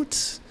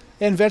fruits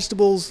and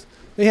vegetables.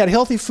 They had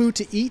healthy food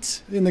to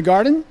eat in the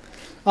garden,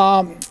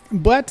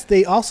 but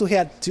they also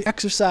had to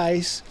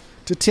exercise,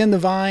 to tend the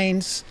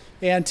vines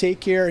and take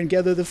care and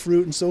gather the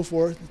fruit and so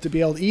forth to be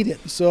able to eat it.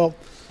 So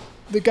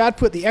God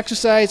put the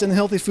exercise and the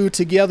healthy food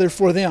together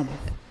for them.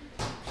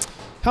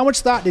 How much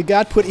thought did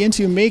God put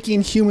into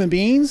making human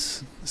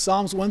beings?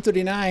 Psalms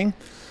 139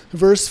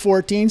 verse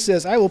 14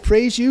 says, "I will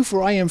praise you,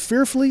 for I am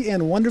fearfully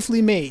and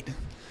wonderfully made."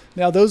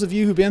 Now, those of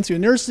you who've been through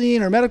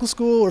nursing or medical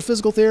school or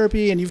physical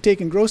therapy, and you've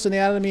taken gross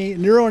anatomy,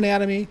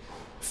 neuroanatomy,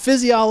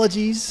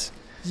 physiologies,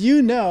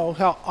 you know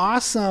how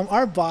awesome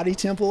our body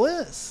temple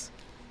is.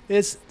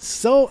 It's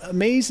so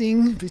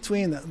amazing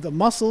between the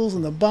muscles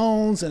and the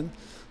bones and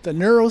the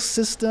neural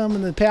system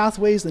and the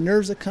pathways, the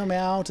nerves that come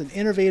out and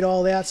innervate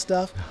all that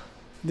stuff.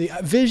 The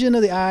vision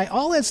of the eye,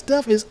 all that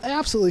stuff is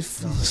absolutely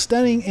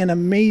stunning and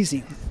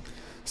amazing.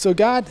 So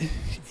God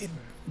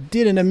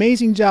did an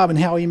amazing job in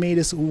how he made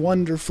us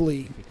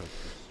wonderfully.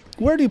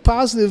 Where do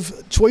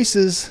positive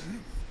choices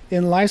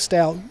in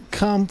lifestyle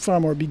come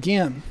from or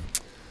begin?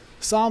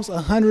 Psalms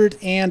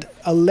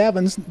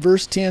 111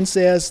 verse 10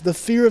 says, "The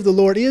fear of the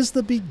Lord is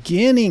the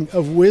beginning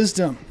of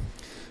wisdom.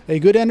 A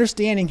good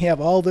understanding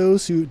have all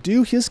those who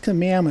do his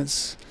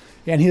commandments,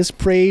 and his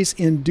praise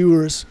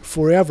endures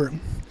forever."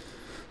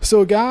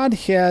 So God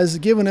has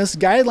given us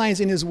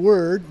guidelines in his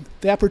word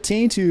that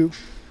pertain to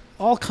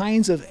all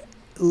kinds of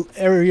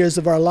areas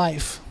of our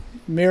life.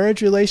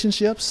 Marriage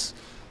relationships,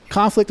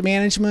 conflict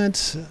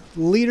management,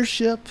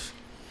 leadership.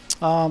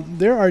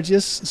 There are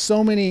just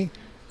so many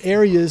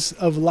areas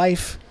of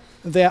life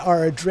that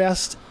are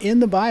addressed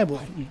in the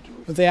Bible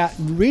that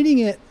reading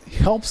it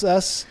helps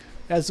us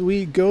as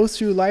we go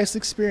through life's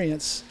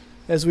experience.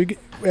 As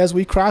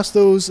we cross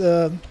those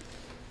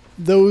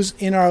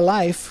in our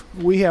life,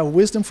 we have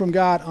wisdom from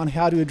God on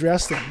how to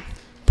address them,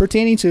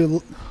 pertaining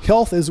to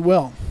health as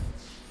well.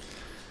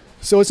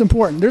 So it's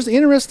important. There's an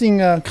interesting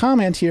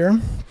comment here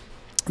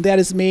that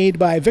is made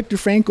by Viktor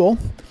Frankl,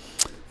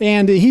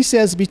 and he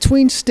says,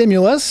 between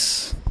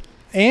stimulus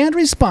and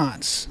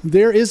response,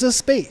 there is a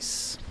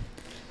space.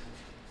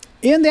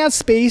 In that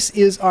space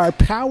is our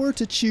power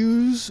to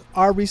choose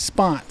our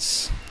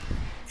response.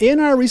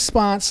 In our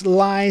response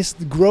lies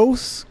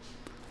growth,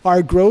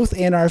 our growth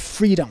and our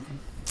freedom.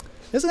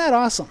 Isn't that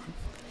awesome?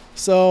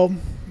 So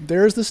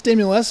there's the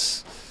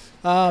stimulus.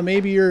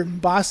 Maybe your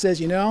boss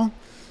says,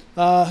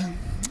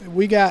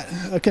 we got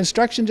a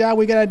construction job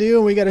we got to do,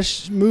 and we got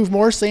to move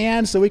more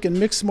sand so we can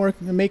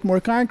make more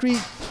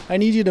concrete. I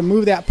need you to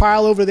move that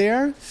pile over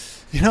there.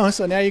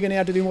 So now you're going to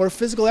have to do more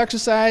physical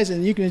exercise,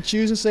 and you can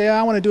choose and say,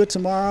 I want to do it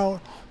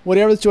tomorrow.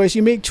 Whatever the choice,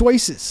 you make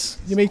choices.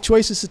 You make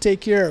choices to take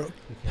care of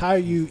how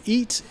you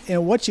eat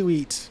and what you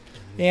eat,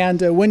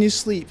 and when you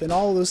sleep, and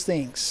all of those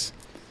things.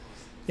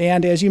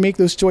 And as you make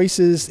those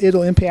choices,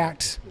 it'll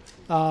impact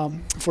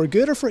for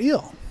good or for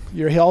ill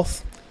your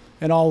health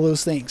and all of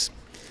those things.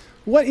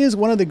 What is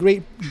one of the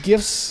great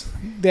gifts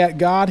that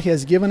God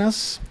has given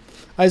us?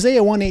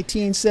 Isaiah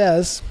 1:18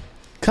 says,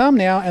 "Come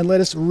now and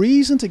let us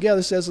reason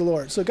together, says the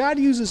Lord." So God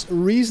uses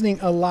reasoning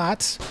a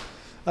lot.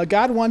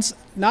 God wants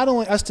not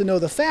only us to know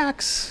the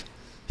facts,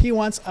 he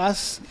wants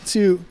us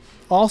to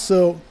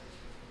also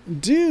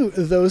do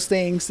those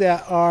things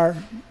that are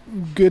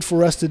good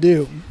for us to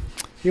do.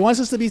 He wants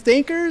us to be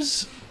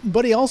thinkers,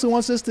 but he also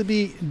wants us to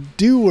be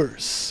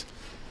doers,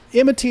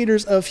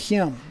 imitators of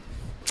him.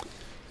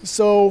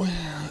 So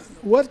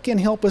what can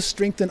help us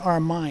strengthen our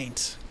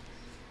mind?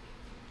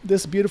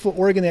 this beautiful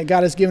organ that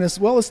God has given us.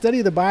 Well, the study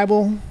of the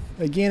Bible,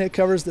 again, it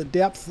covers the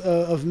depth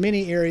of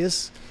many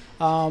areas.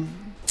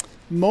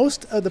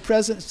 Most of the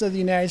presidents of the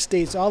United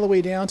States, all the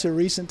way down to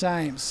recent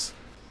times,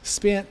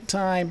 spent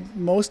time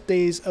most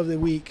days of the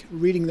week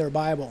reading their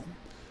Bible,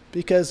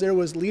 because there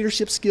was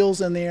leadership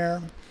skills in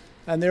there,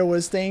 and there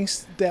was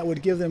things that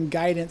would give them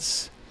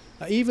guidance.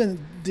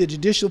 Even the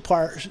judicial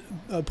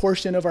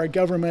portion of our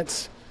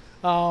government,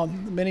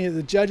 many of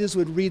the judges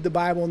would read the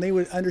Bible and they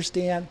would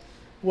understand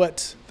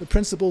what the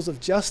principles of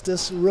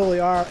justice really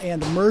are,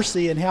 and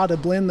mercy, and how to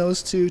blend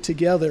those two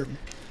together.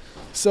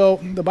 So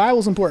the Bible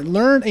is important.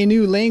 Learn a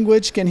new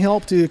language can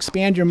help to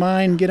expand your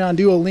mind. Get on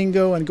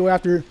Duolingo and go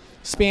after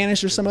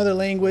Spanish or some other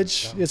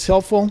language. It's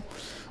helpful.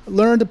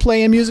 Learn to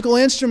play a musical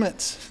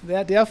instrument.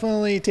 That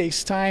definitely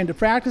takes time to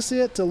practice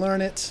it, to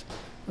learn it.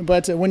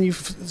 But when you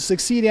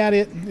succeed at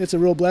it, it's a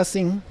real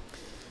blessing.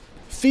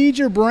 Feed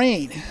your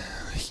brain.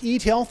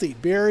 Eat healthy.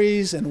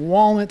 Berries and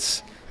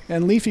walnuts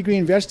and leafy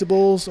green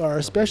vegetables are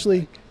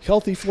especially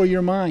healthy for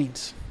your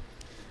mind.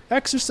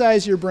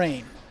 Exercise your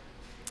brain.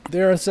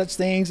 There are such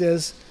things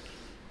as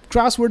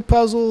crossword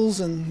puzzles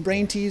and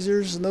brain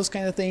teasers and those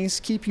kind of things.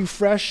 Keep you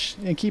fresh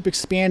and keep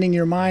expanding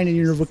your mind and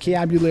your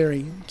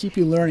vocabulary. Keep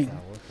you learning.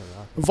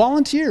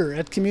 Volunteer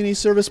at community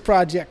service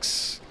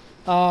projects.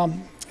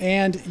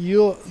 And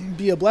you'll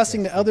be a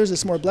blessing to others.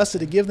 It's more blessed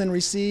to give than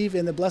receive,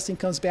 and the blessing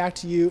comes back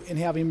to you in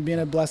having been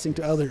a blessing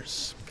to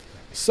others.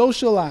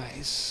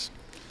 Socialize.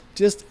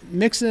 Just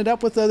mixing it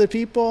up with other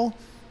people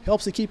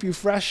helps to keep you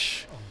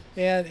fresh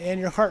and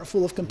your heart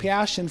full of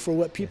compassion for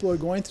what people are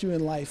going through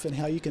in life and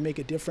how you can make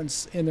a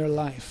difference in their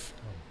life.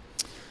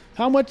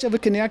 How much of a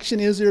connection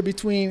is there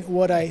between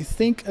what I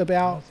think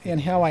about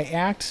and how I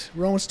act?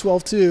 Romans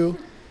 12:2,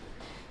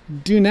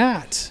 do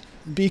not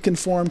be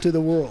conformed to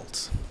the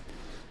world,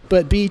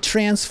 but be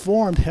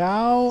transformed.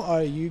 How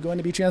are you going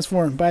to be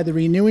transformed? By the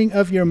renewing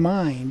of your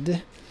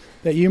mind,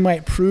 that you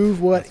might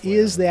prove what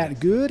is that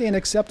good and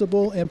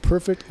acceptable and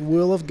perfect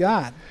will of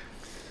God.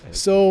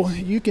 So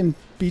you can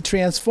be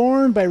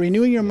transformed by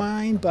renewing your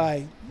mind,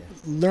 by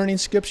learning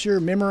Scripture,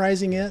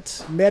 memorizing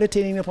it,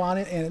 meditating upon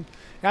it, and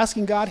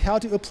asking God how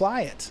to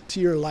apply it to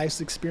your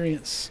life's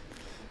experience.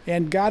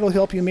 And God will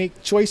help you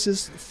make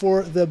choices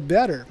for the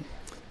better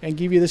and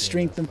give you the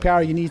strength and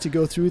power you need to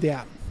go through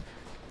that.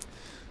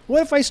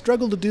 What if I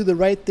struggle to do the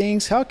right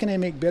things? How can I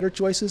make better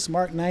choices?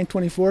 Mark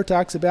 9:24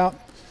 talks about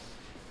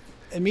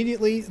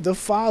immediately the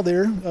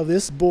father of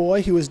this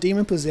boy who was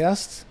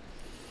demon-possessed.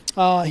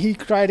 He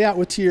cried out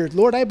with tears,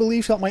 Lord, I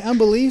believe, help my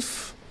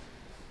unbelief.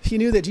 He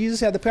knew that Jesus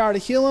had the power to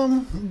heal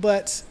him,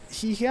 but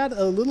he had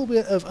a little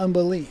bit of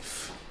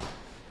unbelief.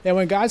 And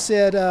when God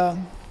said,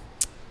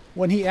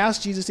 when he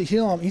asked Jesus to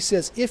heal him, he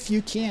says, if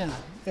you can.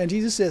 And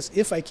Jesus says,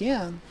 if I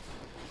can.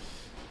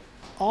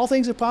 All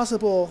things are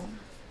possible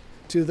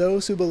to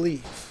those who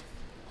believe.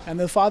 And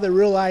the father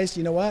realized,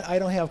 you know what, I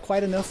don't have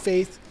quite enough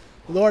faith.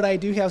 Lord, I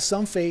do have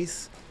some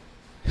faith.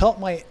 Help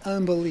my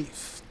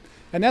unbelief.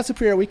 And that's a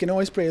prayer we can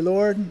always pray.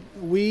 Lord,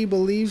 we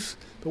believe,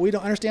 but we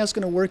don't understand how it's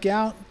going to work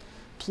out.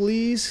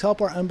 Please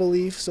help our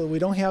unbelief so we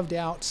don't have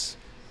doubts,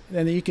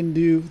 and that you can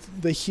do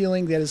the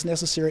healing that is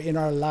necessary in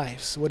our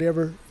lives,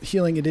 whatever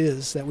healing it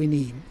is that we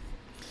need.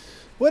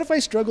 What if I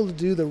struggle to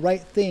do the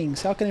right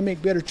things? How can I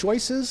make better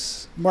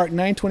choices? Mark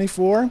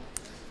 9:24.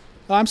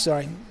 Oh, I'm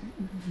sorry.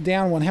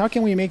 Down one. How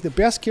can we make the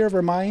best care of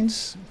our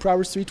minds?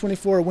 Proverbs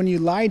 3:24. When you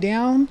lie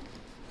down,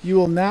 you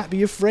will not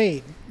be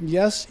afraid.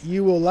 Yes,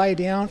 you will lie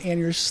down and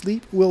your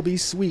sleep will be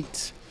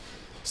sweet.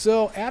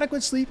 So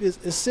adequate sleep is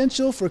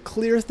essential for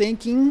clear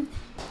thinking.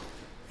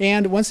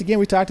 And once again,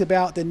 we talked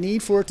about the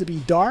need for it to be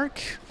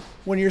dark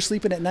when you're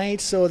sleeping at night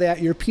so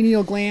that your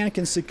pineal gland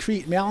can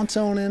secrete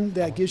melatonin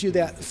that gives you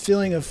that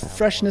feeling of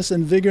freshness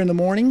and vigor in the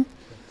morning.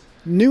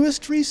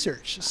 Newest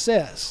research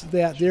says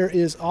that there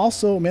is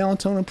also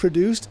melatonin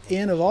produced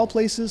in, of all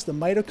places, the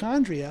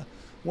mitochondria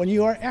when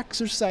you are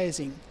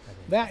exercising.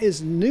 That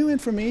is new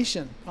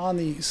information on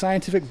the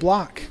scientific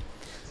block.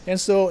 And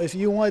so if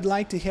you would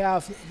like to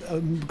have a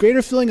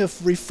greater feeling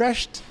of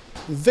refreshed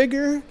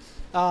vigor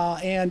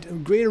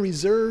and greater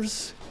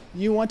reserves,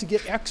 you want to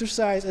get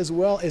exercise as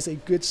well as a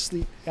good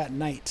sleep at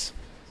night.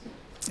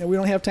 And we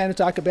don't have time to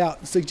talk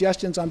about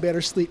suggestions on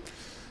better sleep.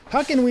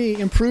 How can we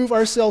improve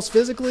ourselves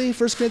physically?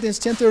 1 Corinthians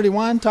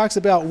 10:31 talks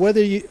about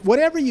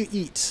whatever you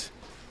eat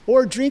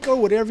or drink or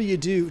whatever you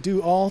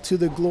do all to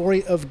the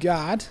glory of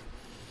God.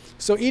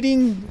 So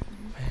eating,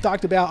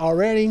 talked about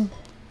already,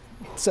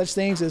 such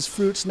things as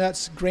fruits,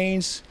 nuts,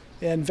 grains,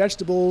 and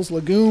vegetables,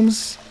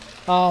 legumes.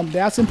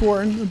 That's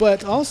important,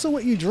 but also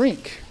what you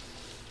drink.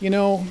 You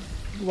know,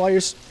 while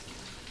you're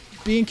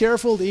being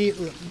careful to eat,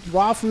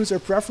 raw foods are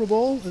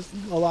preferable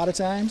a lot of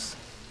times.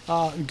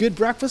 Good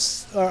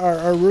breakfasts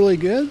are really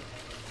good.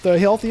 The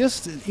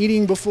healthiest,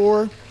 eating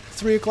before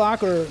 3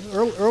 o'clock or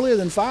earlier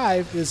than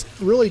 5 is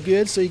really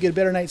good, so you get a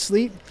better night's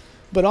sleep.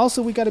 But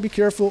also we got to be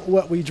careful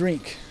what we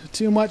drink.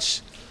 Too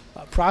much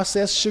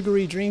processed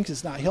sugary drinks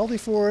is not healthy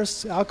for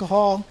us.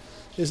 Alcohol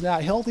is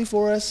not healthy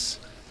for us.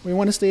 We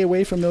want to stay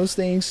away from those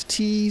things.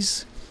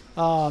 Teas,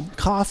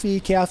 coffee,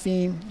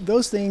 caffeine,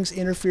 those things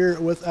interfere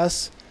with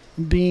us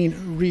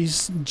being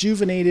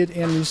rejuvenated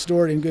and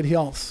restored in good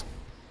health.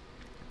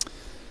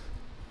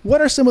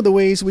 What are some of the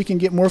ways we can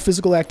get more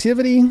physical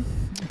activity?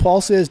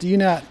 Paul says, do you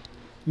not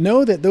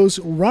know that those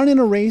who run in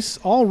a race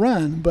all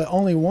run, but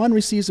only one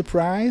receives a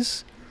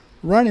prize?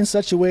 Run in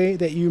such a way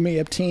that you may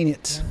obtain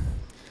it.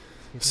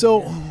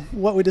 So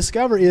what we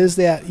discover is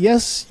that,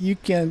 yes, you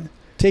can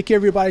take care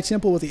of your body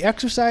temple with the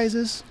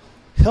exercises,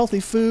 healthy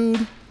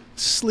food,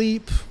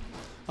 sleep.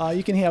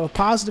 You can have a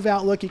positive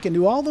outlook. You can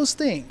do all those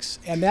things,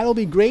 and that'll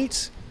be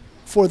great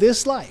for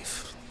this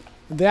life.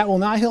 That will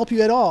not help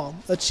you at all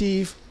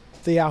achieve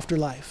the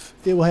afterlife.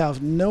 It will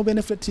have no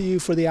benefit to you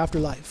for the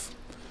afterlife.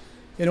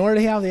 In order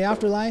to have the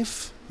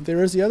afterlife,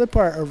 there is the other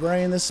part of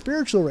running the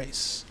spiritual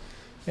race.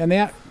 And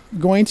that,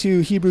 going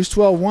to Hebrews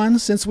 12:1,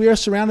 since we are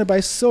surrounded by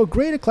so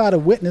great a cloud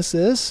of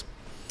witnesses,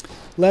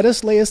 let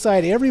us lay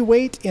aside every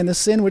weight and the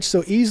sin which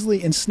so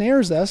easily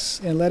ensnares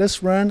us, and let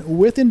us run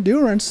with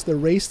endurance the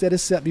race that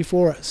is set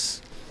before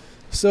us.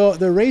 So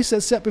the race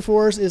that's set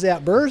before us is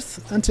at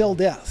birth until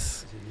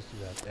death.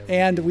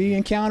 And we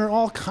encounter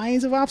all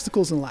kinds of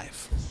obstacles in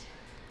life.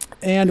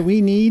 And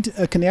we need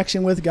a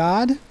connection with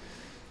God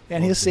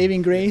and His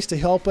saving grace to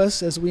help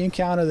us as we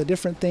encounter the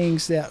different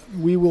things that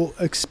we will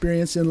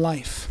experience in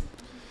life.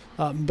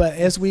 But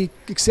as we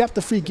accept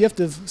the free gift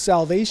of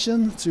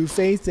salvation through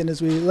faith, and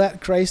as we let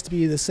Christ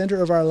be the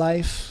center of our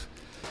life,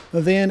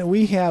 then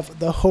we have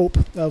the hope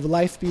of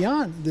life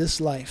beyond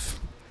this life.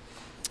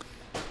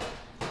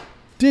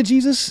 Did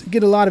Jesus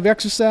get a lot of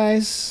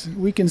exercise?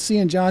 We can see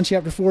in John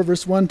chapter 4,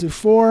 verse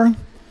 1-4,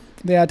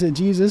 that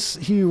Jesus,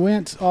 he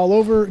went all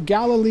over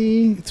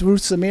Galilee, through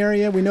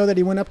Samaria. We know that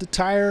he went up to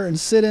Tyre and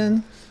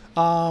Sidon.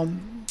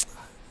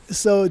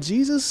 So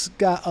Jesus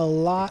got a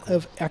lot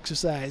of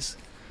exercise.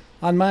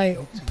 On my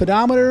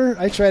pedometer,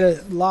 I try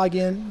to log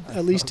in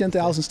at least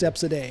 10,000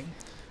 steps a day.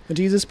 And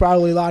Jesus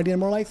probably logged in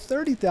more like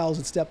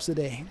 30,000 steps a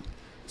day.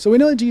 So we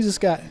know that Jesus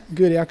got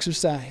good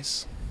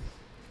exercise.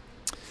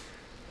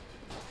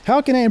 How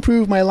can I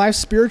improve my life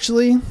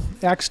spiritually?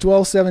 Acts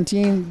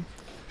 12:17.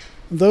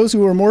 Those who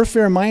were more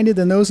fair-minded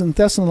than those in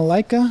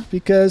Thessalonica,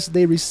 because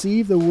they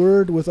received the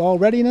word with all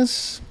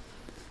readiness,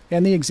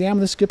 and they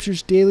examined the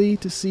scriptures daily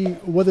to see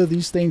whether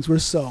these things were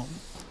so.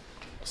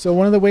 So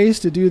one of the ways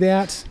to do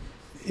that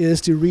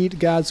is to read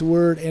God's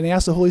word and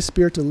ask the Holy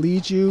Spirit to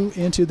lead you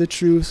into the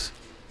truth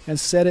and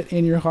set it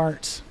in your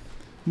heart.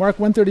 Mark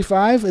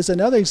 1:35 is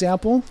another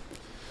example.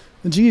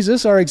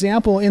 Jesus, our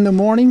example, in the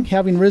morning,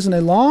 having risen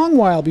a long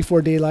while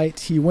before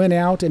daylight, he went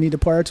out and he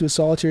departed to a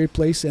solitary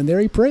place, and there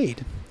he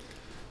prayed.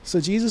 So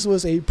Jesus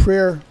was a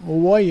prayer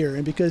warrior,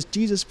 and because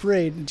Jesus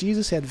prayed,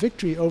 Jesus had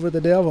victory over the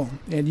devil,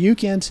 and you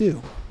can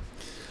too.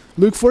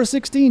 Luke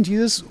 4:16,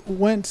 Jesus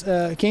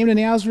came to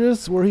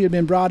Nazareth where he had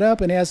been brought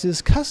up, and as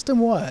his custom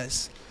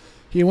was,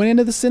 he went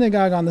into the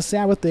synagogue on the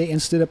Sabbath day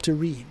and stood up to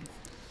read.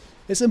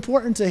 It's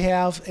important to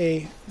have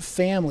a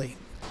family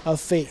of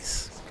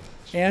faith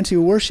and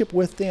to worship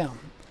with them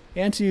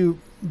and to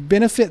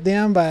benefit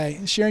them by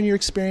sharing your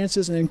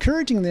experiences and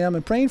encouraging them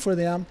and praying for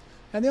them,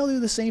 and they'll do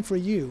the same for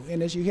you.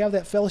 And as you have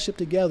that fellowship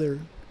together,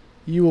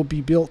 you will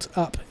be built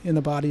up in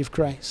the body of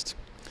Christ.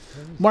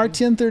 Mark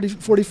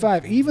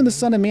 10:45, even the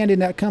Son of Man did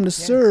not come to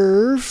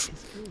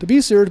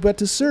be served, but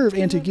to serve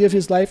and to give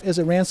his life as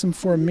a ransom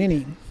for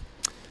many.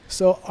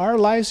 So our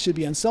lives should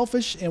be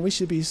unselfish, and we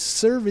should be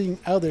serving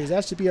others.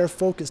 That should be our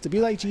focus, to be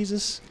like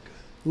Jesus,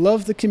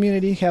 love the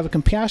community, have a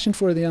compassion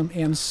for them,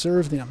 and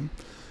serve them.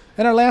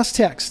 And our last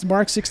text,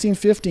 Mark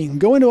 16:15,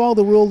 go into all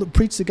the world and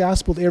preach the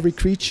gospel to every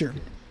creature.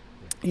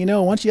 You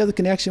know, once you have the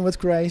connection with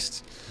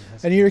Christ,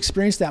 and you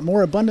experience that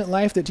more abundant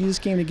life that Jesus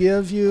came to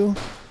give you,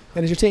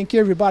 and as you're taking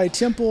care of your body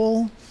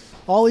temple,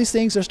 all these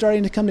things are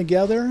starting to come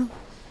together.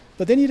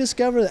 But then you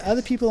discover that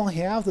other people don't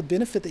have the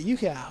benefit that you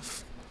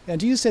have. And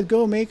Jesus said,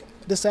 go make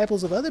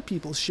disciples of other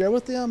people. Share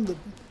with them the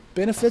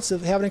benefits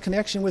of having a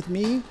connection with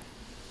me,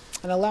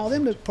 and allow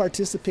them to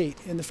participate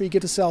in the free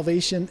gift of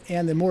salvation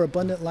and the more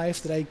abundant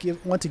life that I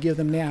want to give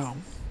them now.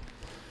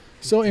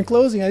 So in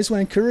closing, I just want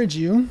to encourage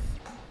you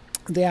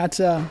that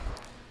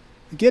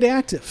get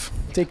active.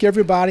 Take care of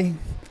your body.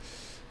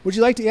 Would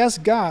you like to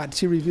ask God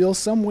to reveal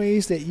some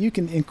ways that you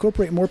can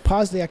incorporate more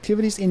positive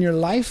activities in your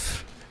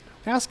life?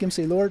 Ask him,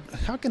 say, Lord,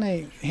 how can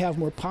I have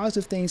more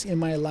positive things in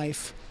my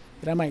life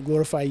that I might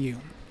glorify you?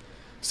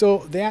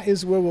 So that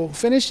is where we'll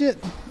finish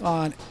it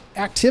on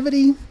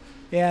activity,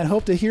 and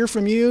hope to hear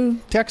from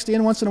you. Text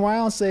in once in a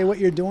while and say what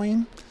you're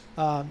doing.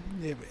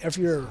 If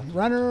you're a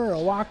runner or a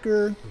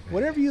walker,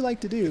 whatever you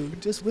like to do,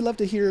 we'd love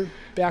to hear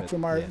back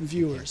from our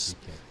viewers.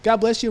 God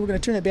bless you. We're going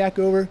to turn it back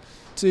over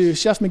to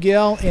Chef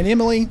Miguel and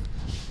Emily.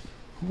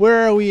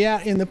 Where are we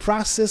at in the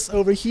process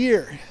over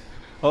here?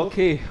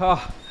 Okay,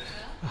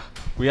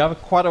 we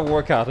have quite a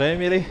workout, eh,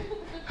 Emily?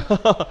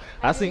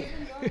 I think.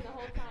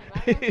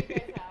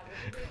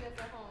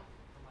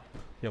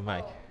 Your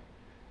mic.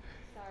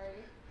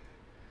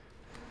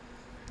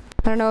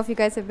 I don't know if you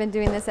guys have been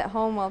doing this at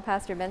home while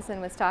Pastor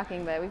Benson was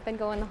talking, but we've been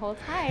going the whole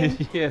time.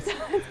 Yes. So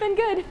it's been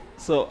good.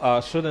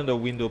 So show them the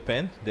window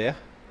pane there.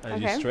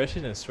 and you Okay.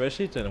 stretch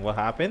it, and what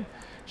happened?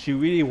 She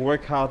really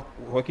work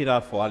it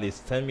out for at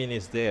least 10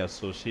 minutes there,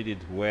 so she did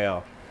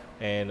well,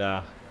 and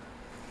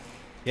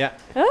yeah.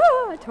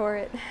 Oh, I tore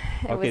it.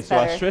 It Okay, was so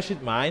I better. stretch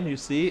it mine, you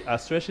see, I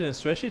stretch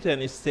it,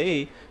 and it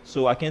stay,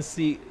 so I can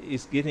see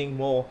it's getting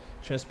more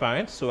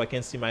transparent, so I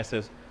can see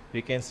myself,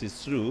 you can see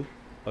through.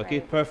 Okay,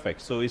 Right.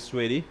 perfect, so it's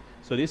ready.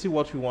 So this is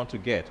what we want to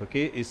get,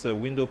 okay? It's a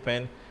window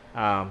pane.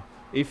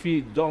 If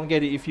you don't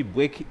get it, if you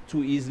break it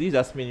too easily,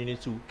 that means you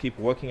need to keep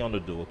working on the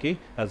dough, okay?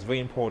 That's very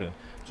important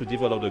to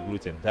develop the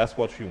gluten. That's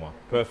what we want,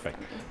 perfect.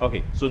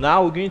 Okay, so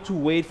now we're going to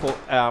wait for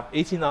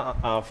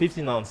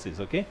 15 ounces,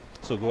 okay?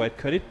 So go ahead,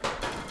 cut it.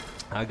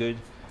 Good.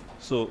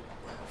 So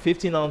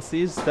 15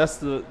 ounces, that's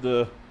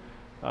the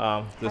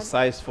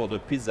size for the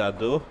pizza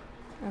dough.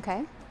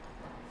 Okay.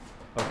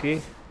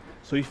 Okay.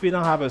 So if you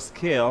don't have a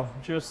scale,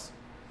 just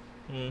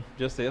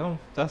say, oh,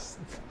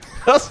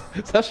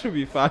 that should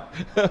be fine.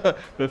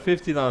 But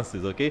 15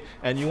 ounces, okay?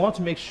 And you want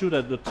to make sure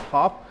that the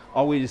top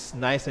always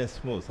nice and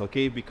smooth,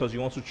 okay? Because you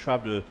want to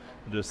trap the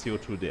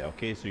CO2 there,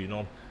 okay? So you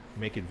don't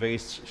make it very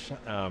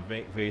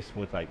very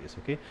smooth like this,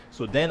 okay?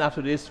 So then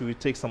after this, we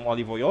take some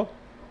olive oil,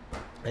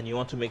 and you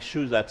want to make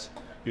sure that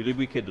you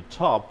lubricate the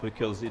top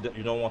because you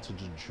don't want it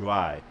to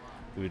dry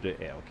with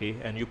the air, okay?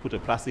 And you put a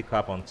plastic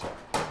wrap on top.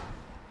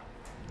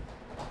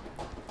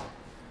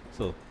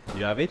 So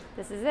you have it?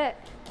 This is it.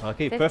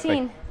 Okay,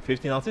 15. perfect.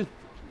 15 ounces,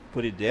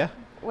 put it there.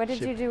 What did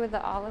Ship- you do with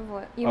the olive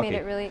oil? You made Okay.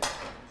 it really.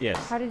 Yes.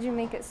 How did you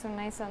make it so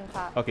nice on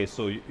top? Okay,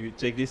 so you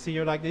take this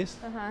here like this,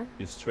 Uh-huh.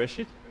 you stretch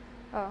it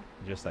Oh.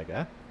 just like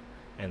that,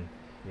 and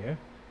here,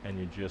 and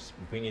you just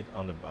bring it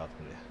on the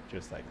bottom there,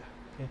 just like that,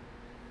 okay?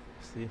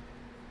 See?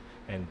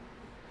 And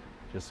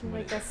just move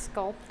Like it. a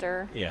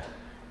sculptor. Yeah.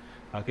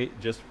 Okay,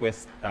 just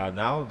press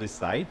now this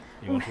side.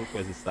 You want to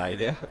press this side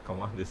there.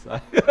 Come on, this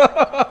side.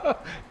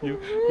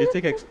 you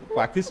take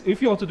practice. If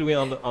you want to do it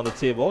on the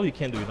table, you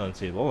can do it on the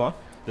table. Huh?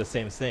 The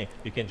same thing.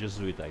 You can just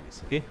do it like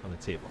this, okay, on the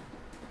table.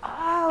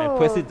 Oh. And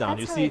press it down.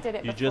 That's You how see, we did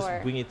it you just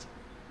before. bring it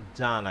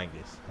down like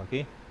this,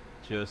 okay?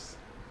 Just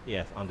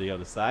yes, on the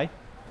other side.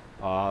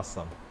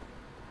 Awesome.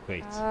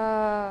 Great.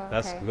 Oh.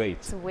 That's okay. great.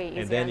 It's way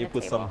easier And then on you the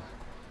put table. some.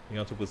 You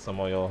want to put some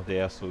oil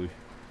there, so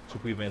to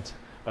prevent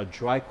a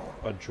dry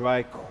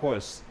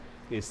course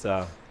is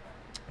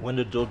when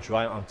the dough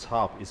dry on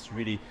top. It's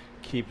really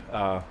keep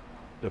the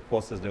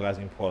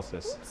rising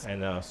process,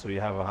 and so you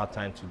have a hard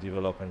time to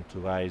develop and to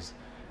rise,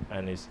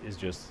 and it's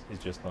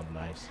just not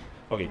nice.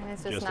 Okay, And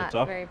it's just the not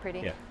top. very pretty.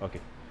 Yeah.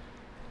 Okay.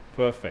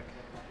 Perfect.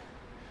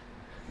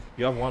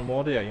 You have one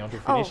more there. You want to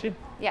finish Oh. it?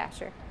 Yeah,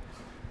 sure.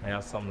 I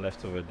have some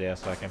left over there,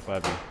 so I can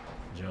probably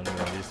join you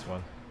on this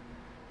one.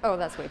 Oh,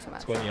 that's way too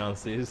much. 20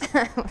 ounces.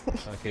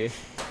 Okay.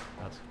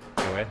 That's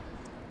go ahead.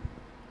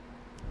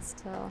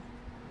 Still.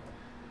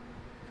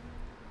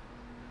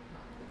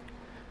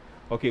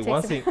 Okay,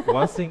 Takes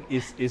one thing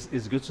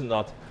is good to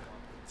not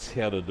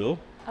tear the dough.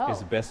 Oh.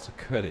 It's best to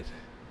cut it.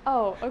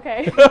 Oh,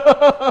 okay.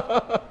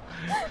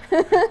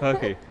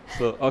 Okay,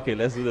 so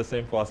let's do the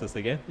same process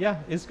again. Yeah,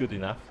 it's good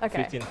enough.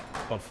 Okay.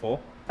 15.4.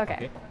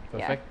 Okay,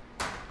 yeah. perfect.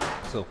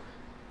 So,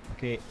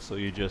 okay, so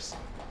you just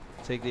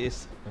take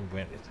this and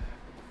blend it.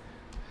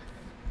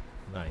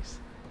 Nice.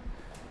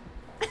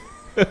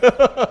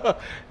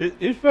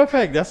 It's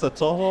perfect. That's a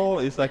total.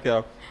 It's like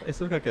a.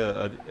 It's like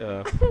a.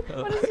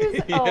 What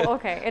is yours? Oh,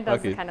 okay. It does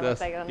Okay, kind of look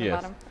that's- like it on the yes,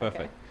 bottom.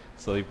 perfect. Okay.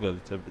 So you put a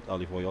little bit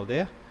olive oil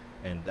there,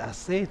 and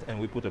that's it. And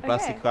we put a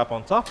plastic Okay. wrap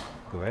on top.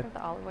 Go ahead. With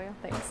the olive oil,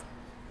 thanks.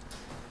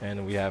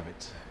 And we have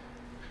it.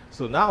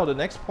 So now the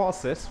next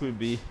process will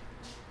be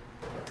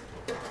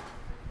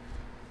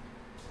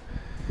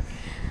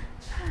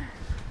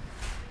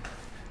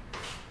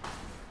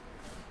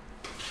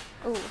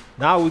Ooh.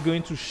 now we're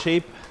going to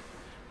shape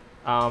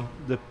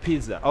the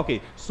pizza.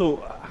 Okay,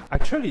 so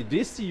actually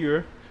this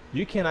year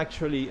you can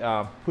actually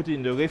put it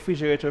in the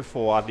refrigerator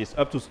for at least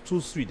up to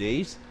 2-3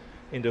 days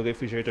in the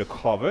refrigerator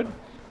covered.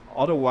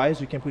 Otherwise,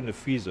 you can put in the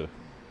freezer.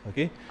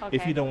 Okay?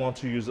 If Okay. you don't want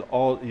to use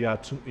all,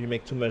 you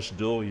make too much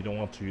dough, you don't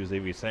want to use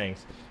everything.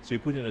 So you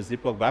put in a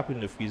Ziploc bag, put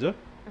in the freezer,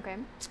 Okay.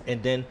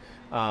 and then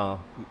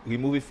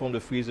remove it from the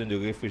freezer in the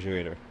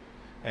refrigerator,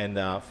 and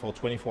for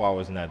 24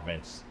 hours in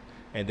advance.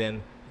 And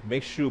then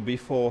make sure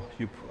before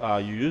you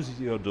use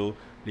your dough,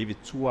 leave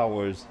it 2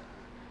 hours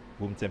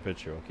room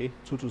temperature. Okay,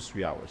 2 to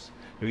 3 hours.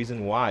 The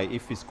reason why,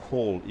 if it's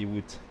cold,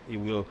 it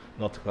will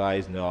not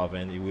rise in the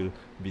oven. It will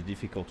be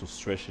difficult to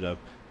stretch it up.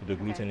 The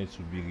gluten needs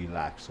to be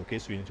relaxed. Okay,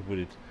 so you need to put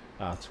it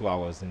 2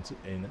 hours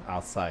in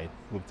outside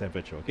room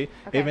temperature. Okay?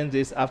 Even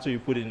this, after you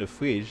put it in the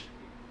fridge,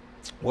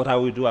 what I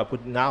will do, I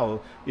put now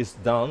it's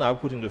done. I'll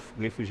put in the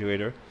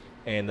refrigerator,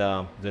 and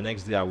the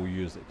next day I will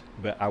use it.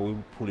 But I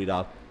will pull it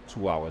out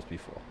 2 hours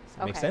before. Does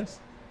that make Okay. sense?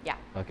 Yeah.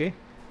 Okay.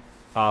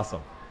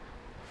 Awesome.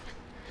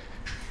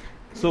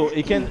 So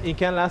it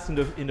can last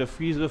in the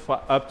freezer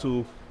for up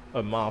to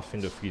a month in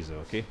the freezer.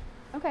 Okay.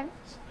 Okay.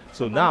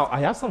 So now I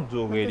have some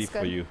dough ready is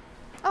for good. you.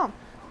 Oh.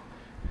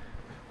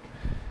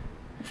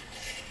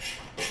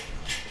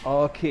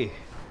 Okay.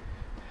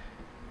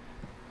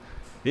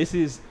 This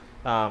is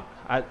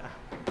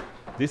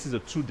this is a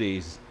 2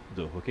 days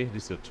dough. Okay,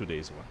 this is a 2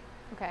 days one.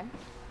 Okay.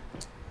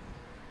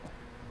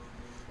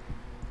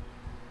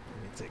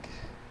 Let me take.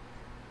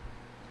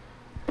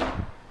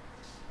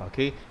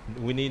 Okay,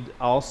 we need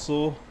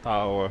also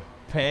our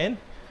pan,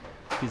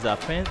 pizza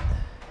pan.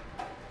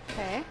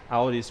 Okay. I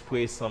already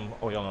spray some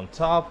oil on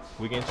top.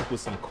 We're going to put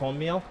some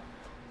cornmeal.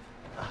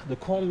 The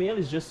cornmeal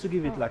is just to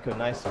give it like a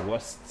nice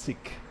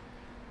rustic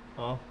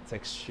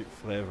texture,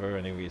 flavor,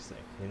 and everything.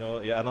 You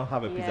know, yeah, I don't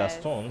have a pizza Yes.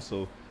 stone,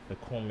 so the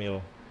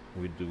cornmeal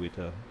we do it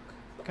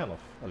kind of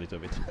a little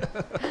bit.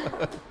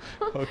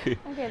 Okay.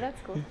 Okay, that's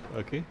cool.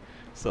 Okay.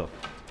 So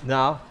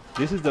now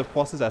this is the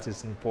process that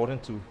is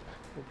important to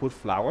put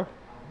flour.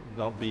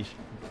 Don't be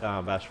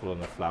bashful on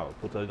the flour.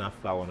 Put enough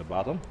flour on the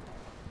bottom.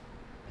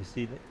 You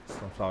see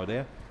some flour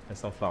there and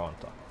some flour on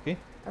top. Okay.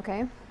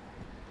 Okay.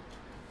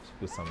 Just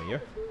put some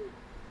here.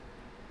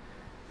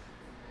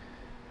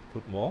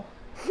 Put more.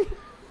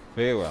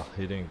 Very well.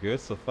 You're doing good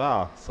so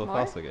far. So More?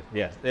 far, so good.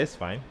 Yes, that's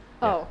fine.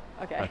 Oh,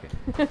 okay.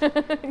 Okay.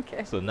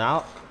 Okay. So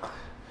now,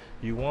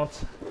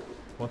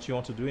 what you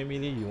want to do,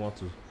 Emily, you want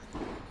to,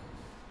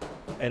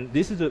 and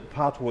this is the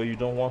part where you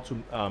don't want to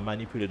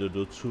manipulate the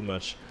dough too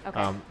much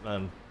Okay.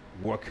 and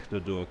work the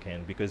dough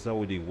again because it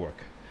already work.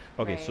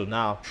 Okay, so Right.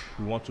 now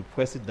we want to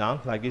press it down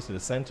like this in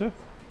the center,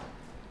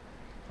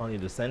 only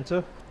the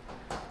center,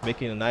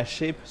 making a nice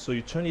shape. So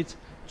you turn it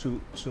to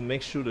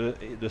make sure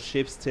the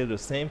shape stay the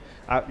same.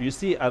 You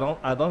see, I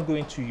don't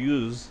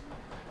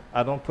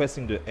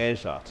pressing the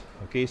edge out.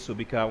 Okay, so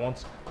because I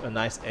want a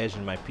nice edge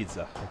in my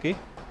pizza. Okay,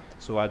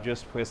 so I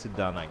just press it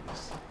down like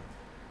this.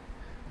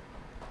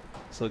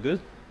 So good?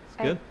 It's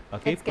good?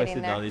 Okay, it's press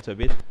getting it down a there. little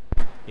bit.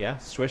 Yeah,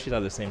 stretch it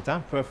at the same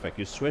time. Perfect.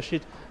 You stretch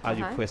it as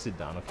you Uh-huh. press it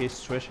down. Okay,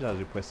 stretch it as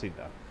you press it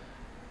down.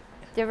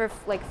 Do you ever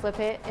like flip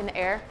it in the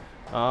air?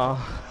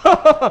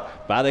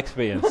 Bad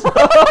experience.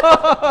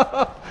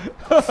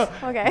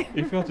 Okay.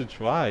 If you want to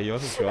try, you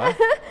want to try?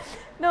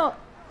 No,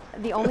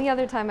 the only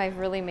other time I've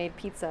really made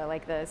pizza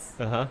like this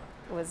Uh-huh.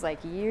 was like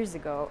years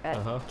ago at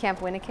Uh-huh.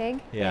 Camp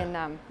Winnipeg Yeah.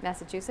 in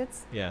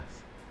Massachusetts. Yes.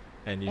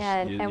 And you,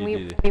 And you we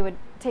did it. we would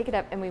take it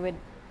up and we would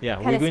Yeah,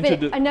 kind we're of going spin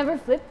to it. do. I never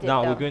flipped it.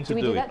 Now though. we're going to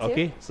we do it. that too?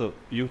 Okay, so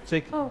you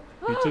take Oh.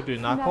 you took the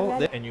I'm not knuckle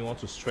bad. there and you want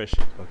to stretch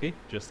it. Okay,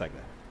 just like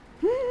that.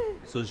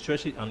 So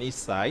stretch it on each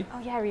side. Oh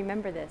yeah, I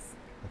remember this.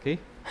 Okay.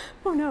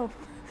 Oh no.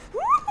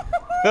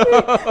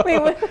 Wait,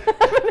 what?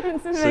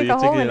 So you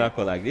take the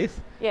knuckle like this.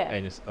 Yeah.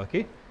 And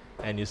okay,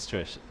 and you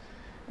stretch it.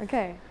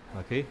 Okay.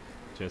 Okay,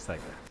 just like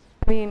that.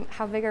 I mean,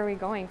 how big are we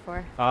going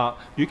for?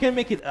 You can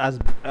make it as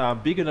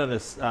bigger than the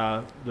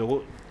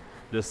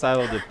side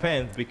of the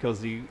pan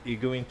because you're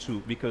going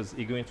to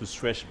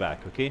stretch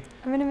back. Okay.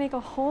 I'm gonna make a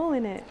hole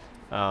in it.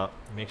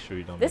 Make sure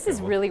you don't. This make a is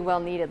hole. really well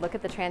needed. Look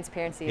at the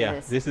transparency Yeah, of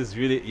this. this is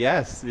really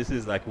this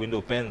is like window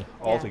pane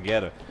all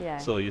together. Yeah.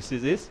 So you see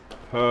this?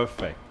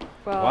 Perfect.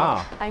 Well,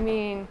 Wow. I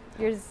mean,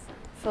 yours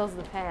fills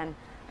the pan.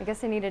 I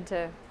guess I needed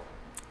to.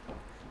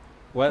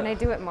 Well, Can I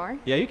do it more?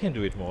 yeah, you can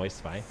do it more.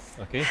 It's fine.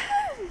 Okay.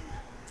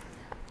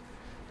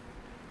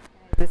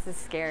 This is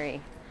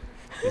scary.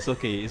 It's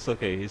okay. It's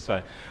okay. It's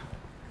fine.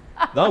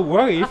 Don't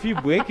worry. If you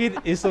break it,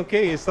 it's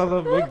okay. It's not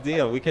a big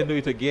deal. We can do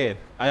it again.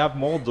 I have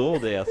more dough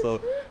there,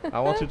 so I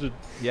want you to.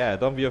 Yeah,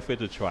 don't be afraid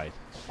to try it.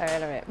 All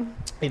right, all right.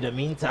 In the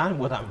meantime,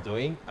 what I'm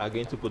doing, I'm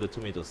going to put the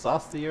tomato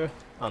sauce here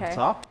on Okay.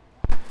 top.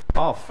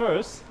 Oh,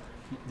 first,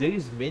 there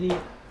is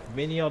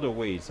many other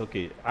ways.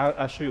 Okay,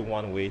 I'll show you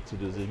one way to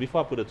do this.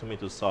 Before I put the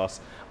tomato sauce,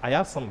 I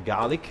have some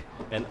garlic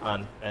and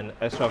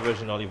extra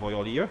virgin olive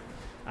oil here.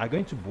 I'm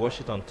going to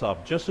brush it on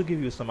top just to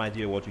give you some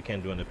idea what you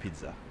can do on the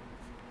pizza.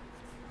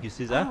 You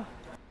see that?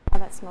 Oh,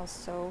 that smells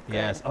so good.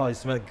 Yes. Oh, it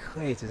smells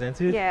great, isn't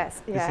it?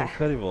 Yes. It's Yeah.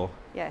 incredible.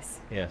 Yes.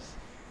 Yes.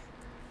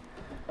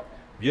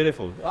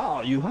 Beautiful.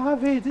 Oh, you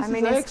have it. This I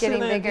mean, is it's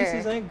getting excellent. This bigger.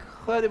 is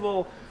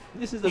incredible.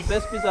 This is the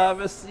best pizza I've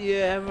ever seen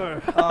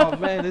ever. Oh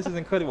man, this is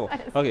incredible.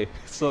 Okay,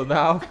 so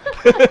now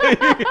you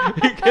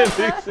can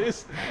fix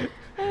this.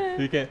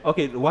 You can.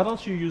 Okay, why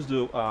don't you use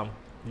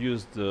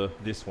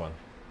this one?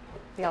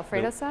 The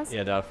Alfredo sauce?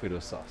 Yeah, the Alfredo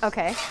sauce.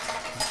 Okay.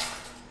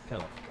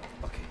 Kind of.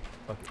 Okay.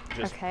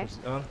 Okay. Just Okay.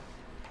 put it on.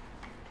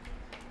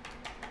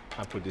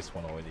 I put this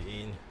one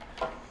already in.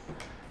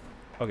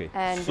 Okay.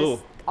 And so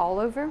just all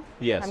over?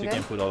 yes, I'm you good?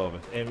 can put all of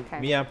it. And Okay.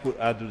 me,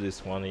 I do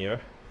this one here.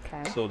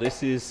 Okay. So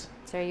this is.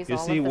 So I use You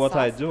all see of the what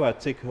I sauce? do? I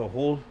take a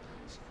whole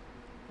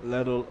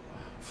little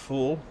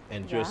full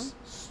and Yeah. just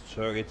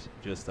stir it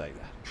just like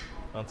that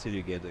until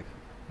you get a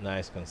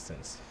nice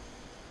consistency.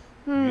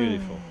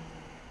 Beautiful.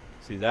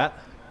 See that?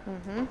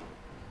 Mm-hmm.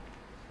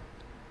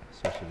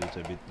 Switch a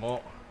little bit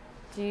more.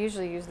 Do you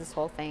usually use this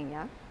whole thing,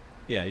 yeah?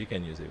 Yeah, you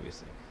can use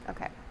everything.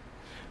 Okay.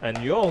 And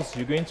yours,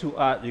 you're going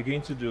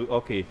to do,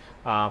 okay,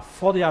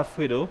 for the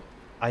Alfredo,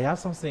 I have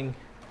something,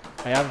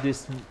 I have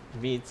this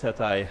meat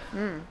that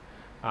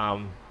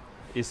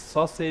is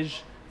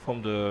sausage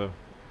from the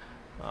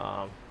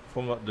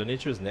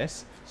nature's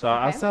nest. So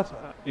I Okay.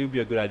 thought it would be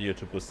a good idea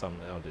to put some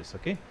on this,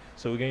 okay?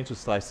 So we're going to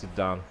slice it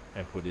down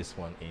and put this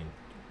one in.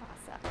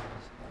 Awesome.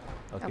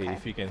 Okay, Okay.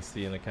 if you can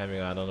see in the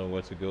camera, I don't know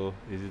where to go.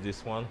 Is it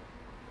this one?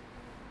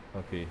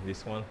 Okay,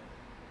 this one.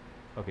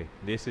 Okay,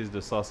 this is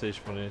the sausage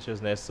for the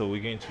nature's nest. So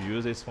we're going to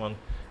use this one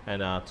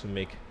and to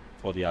make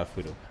for the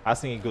Alfredo. I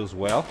think it goes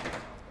well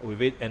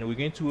with it, and we're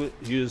going to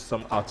use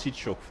some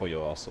artichoke for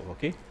you also.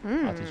 Okay,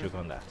 artichoke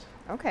on that.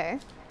 Okay.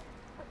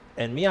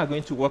 And me are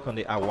going to work on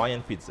the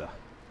Hawaiian pizza.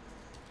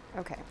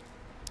 Okay.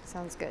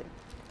 Sounds good.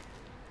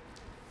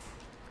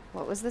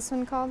 What was this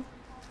one called?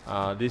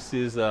 This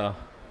is a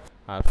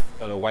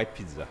white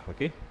pizza.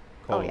 Okay.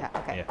 Oh, yeah,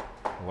 okay. Yeah,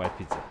 a white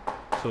pizza.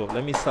 So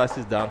let me slice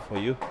this down for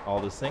you. All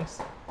those things.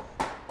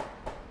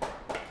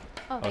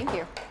 Oh, thank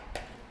you.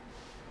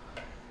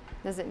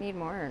 Does it need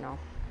more or no?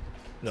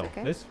 No,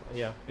 okay?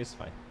 yeah, it's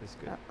fine. It's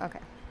good. Oh, okay.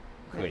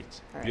 Great.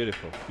 All right.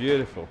 Beautiful.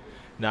 Beautiful.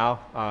 Now,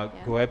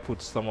 go ahead,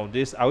 put some of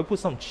this. I will put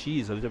some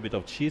cheese, a little bit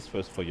of cheese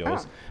first for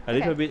yours. A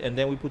little bit, and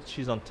then we put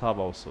cheese on top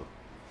also.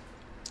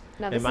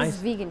 Now, this is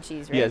vegan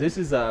cheese, right? Yeah, this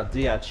is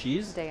Dea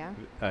cheese. Dea?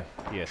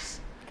 Yes.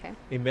 Okay.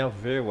 It melts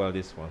very well,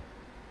 this one.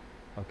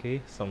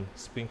 Okay, some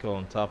sprinkle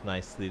on top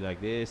nicely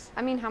like this.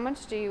 I mean, how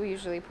much do you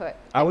usually put?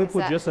 I will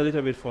put just a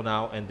little bit for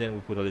now, and then we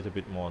put a little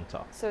bit more on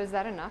top. So is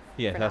that enough?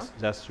 Yeah, for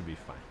that should be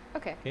fine.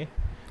 Okay. Okay.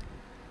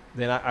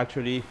 Then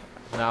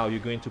now you're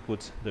going to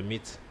put the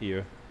meat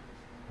here.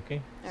 Okay.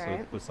 All so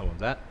right. put some of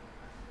that.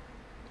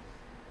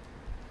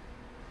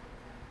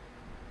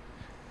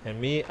 And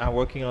me, I'm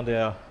working on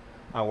the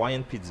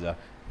Hawaiian pizza.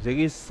 There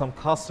is some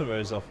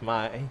customers of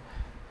mine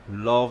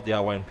love the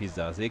Hawaiian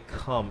pizza. They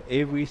come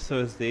every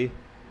Thursday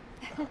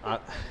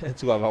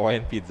to have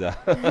Hawaiian pizza.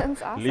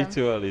 That's awesome.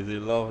 Literally, they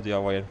love the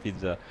Hawaiian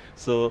pizza.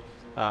 So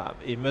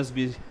we must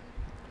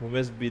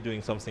be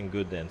doing something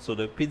good then. So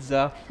the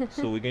pizza,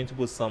 so we're going to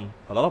put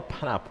a lot of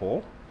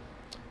pineapple,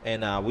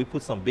 and we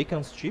put some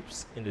bacon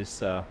strips in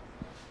this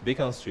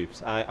bacon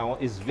strips. I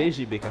want it's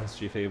veggie bacon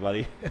strip,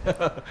 everybody.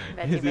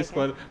 This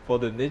one for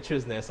the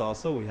nature's nest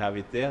also. We have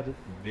it there, the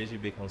veggie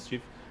bacon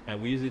strip,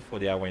 and we use it for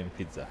the Hawaiian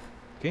pizza.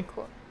 Okay.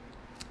 Cool.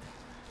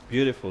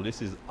 Beautiful.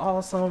 This is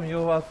awesome.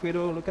 Yo,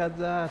 Alfredo, look at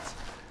that.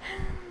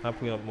 I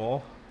put up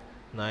more.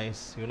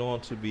 Nice. You don't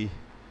want to be.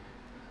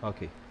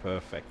 Okay,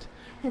 perfect.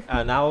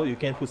 And now you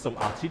can put some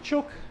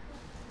artichoke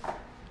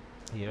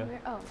here.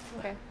 Oh,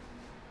 okay.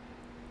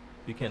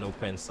 You can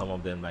open some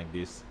of them like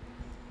this.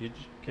 You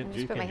can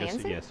just put my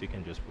hands in? Yes, you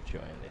can just put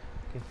your hand there.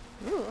 Okay.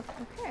 Ooh,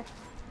 okay.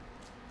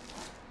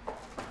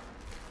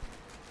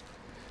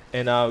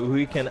 And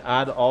we can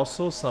add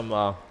also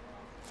some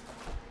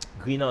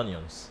green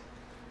onions,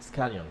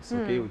 scallions.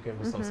 Okay, we can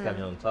put some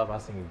scallion on top. I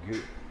think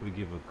we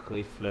give a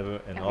great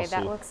flavor and also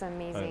that looks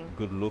amazing. a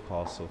good look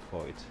also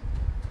for it.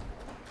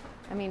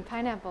 I mean,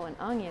 pineapple and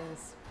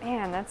onions.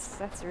 Man,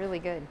 that's really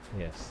good.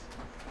 Yes.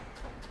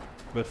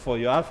 But for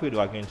your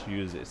Alfredo, I'm going to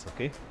use this.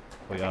 Okay.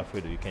 For your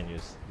Alfredo, you can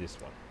use this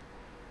one.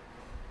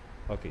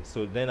 Okay,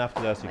 so then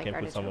after that, you can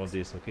put some of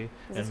this, okay?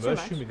 And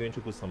mushroom, you're going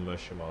to put some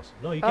mushroom also.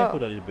 No, you can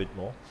put a little bit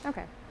more.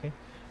 Okay. Okay.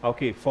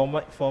 Okay,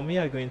 for me,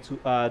 I'm going to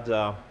add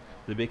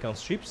the bacon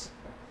strips.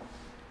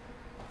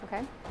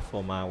 Okay.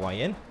 For my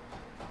Hawaiian.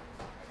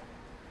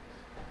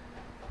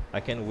 I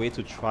can't wait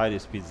to try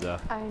this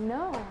pizza. I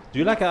know. Do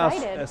you like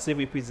a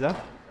savory pizza?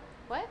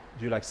 What?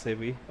 Do you like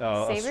savory?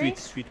 Savory? A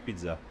sweet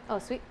pizza. Oh,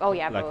 sweet. Oh,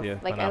 yeah, like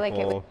both. Like I like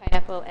it with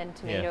pineapple and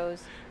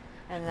tomatoes,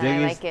 and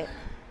then I like it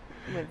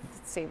with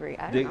savory.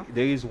 I don't know.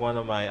 There is one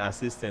of my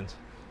assistants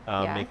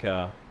make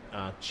a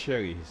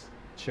cherry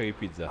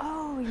pizza.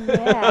 Oh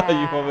yeah.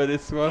 You remember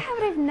this one? Yeah,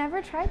 but I've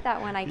never tried that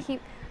one. I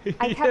kept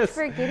Yes.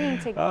 forgetting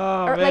to.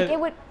 Oh, or man. like it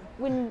would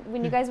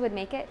when you guys would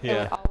make it, it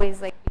would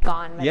always like be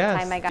gone by the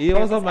time I got it there.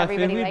 wasn't my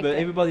Everybody favorite, liked but it.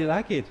 everybody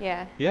like it.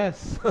 Yeah.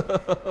 Yes.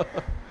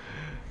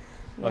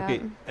 Okay,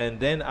 Yeah. and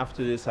then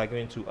after this, I'm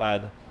going to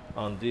add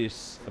on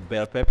this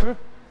bell pepper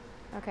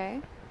Okay.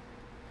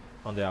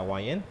 on the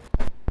Hawaiian.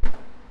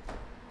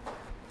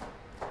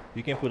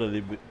 You can put a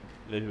little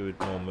bit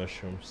more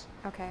mushrooms.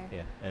 Okay.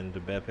 Yeah, and the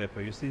bell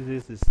pepper. You see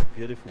this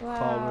beautiful Wow,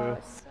 color.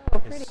 it's so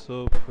pretty. It's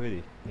so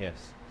pretty.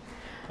 Yes,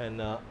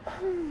 and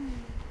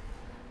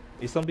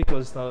it's not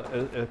because it's not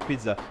a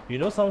pizza. You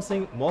know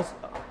something?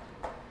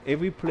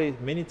 Every place,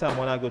 many times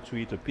when I go to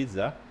eat a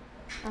pizza,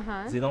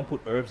 they don't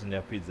put herbs in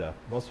their pizza.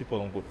 Most people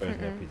don't put herbs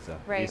in their pizza.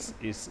 Right.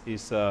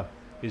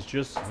 It's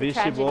just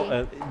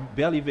vegetable,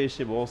 barely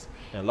vegetables,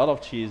 and a lot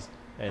of cheese,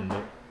 and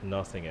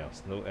nothing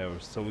else, no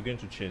herbs. So we're going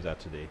to change that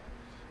today.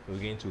 We're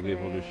going to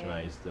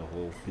revolutionize the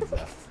whole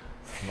pizza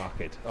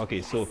market.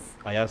 Okay, so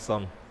I have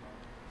some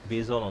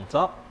basil on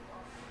top.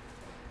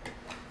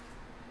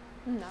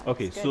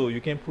 Okay, so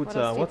you can put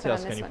what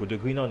else can you put? The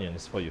green onion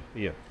is for you.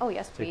 Here. Oh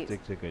yes, please.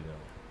 Take the green onion.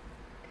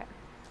 Okay.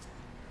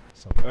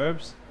 Some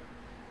herbs,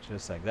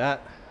 just like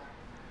that.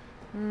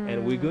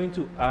 And we're going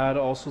to add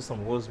also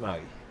some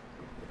rosemary.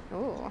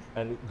 Ooh.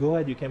 And go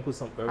ahead, you can put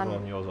some herbs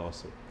on yours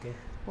also. Okay.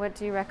 What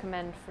do you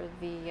recommend for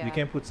the? You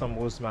can put some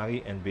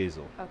rosemary and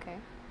basil. Okay.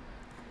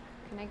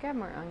 Can I grab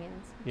more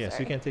onions? Yes,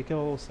 Sorry. you can take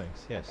all those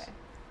things. Yes. Okay.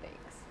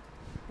 Thanks.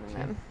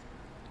 Okay. And then-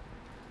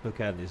 Look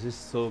at this. This is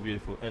so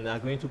beautiful. And I'm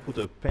going to put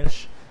a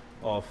pinch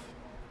of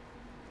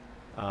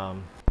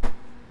Eau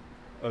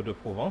de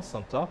Provence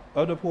on top.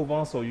 Eau de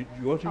Provence, or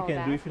what you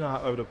can do if you don't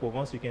have Eau de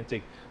Provence, you can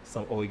take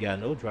some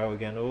oregano,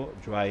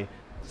 dry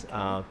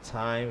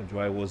thyme,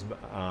 dry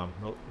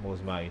not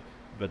rosemary,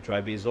 but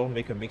dry basil.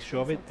 Make a mixture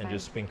of it and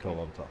just sprinkle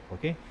on top.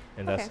 Okay,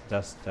 and that's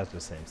the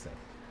same thing.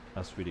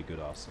 That's really good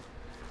also.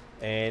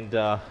 And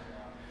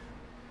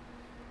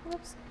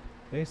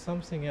there's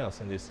something else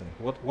in this thing.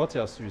 What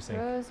else do you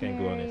think can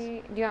go on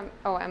it? Do you want,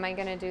 oh, am I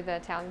gonna do the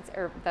Italian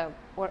or the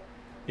what?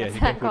 Yeah, what's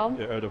you that can called?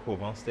 put the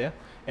Provence there,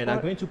 and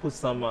I'm going to put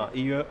some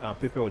here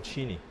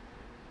pepperoncini.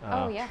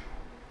 Oh yeah.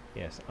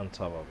 Yes, on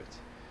top of it.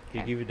 Okay.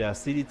 You give it the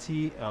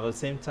acidity, at the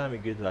same time you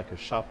get like a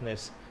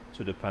sharpness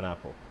to the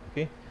pineapple.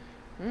 Okay,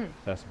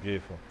 that's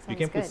beautiful. You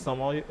can put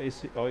some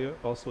oil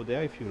also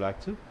there if you like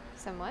to.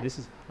 Some what? This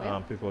is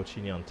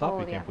pepperoncini on top. Oh,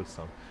 You can put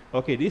some.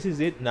 Okay, this is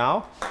it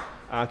now.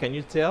 Can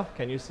you tell?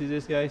 Can you see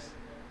this, guys?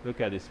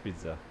 Look at this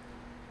pizza.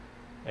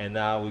 And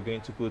now we're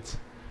going to put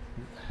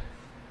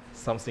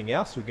something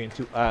else. We're going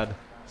to add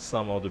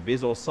some of the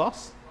basil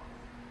sauce.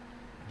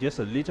 Just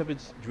a little bit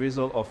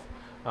drizzle of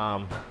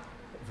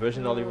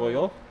virgin olive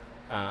oil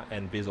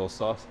and basil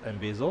sauce and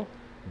basil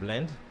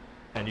blend.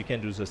 And you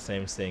can do the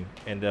same thing.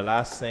 And the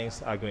last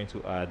things I'm going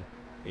to add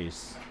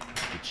is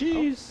the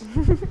cheese.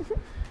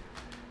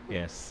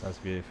 Yes, that's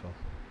beautiful.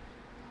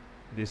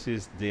 This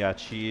is their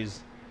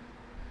cheese,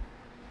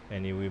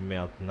 and it will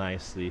melt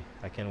nicely.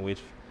 I can't wait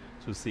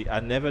to see. I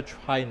never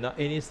tried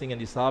anything in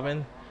this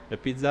oven, the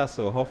pizza,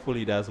 so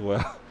hopefully that's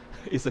well.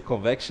 It's a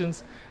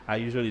convections. I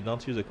usually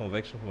don't use a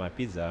convection for my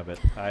pizza, but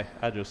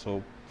I just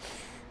hope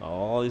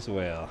all is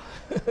well.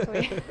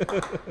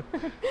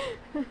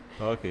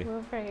 Okay.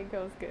 We'll pray it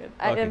goes good.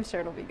 Okay. I'm sure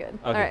it'll be good.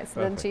 Okay, All right,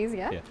 so then perfect. cheese,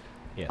 yeah?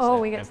 Yes. Oh,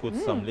 and, we get and put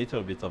some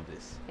little bit of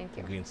this. Thank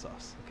you. Green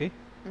sauce. Okay.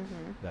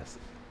 That's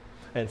it.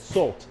 And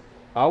salt.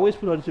 I always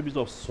put a little bit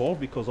of salt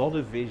because all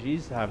the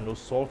veggies have no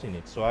salt in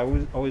it. So I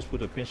will always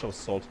put a pinch of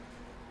salt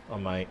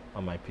on my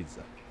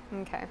pizza.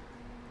 Okay.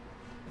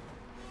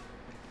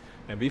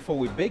 And before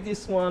we bake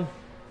this one,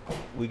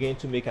 we're going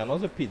to make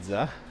another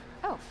pizza.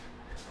 Oh.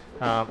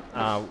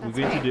 We're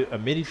going to do a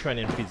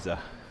Mediterranean pizza.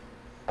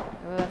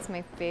 Oh, that's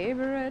my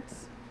favorite.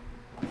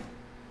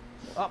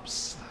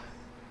 Oops.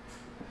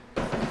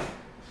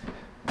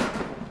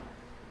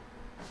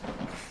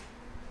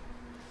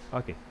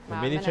 Okay, the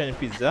Wow, Mediterranean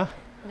pizza.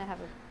 I'm gonna have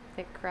a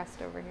thick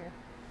crust over here.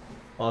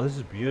 Oh, this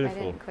is I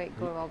beautiful. didn't quite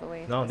go all the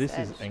way. No, to this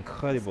edge. is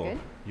incredible. Good?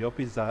 Your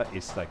pizza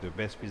is like the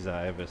best pizza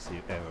I ever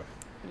see ever.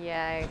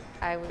 Yeah,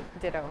 I would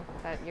ditto.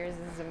 That yours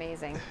is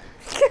amazing.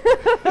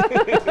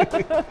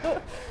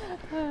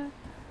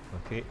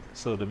 Okay,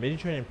 so the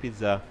Mediterranean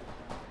pizza,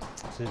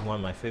 this is one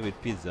of my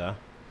favorite pizza.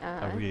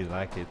 I really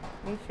like it.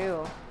 Me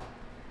too.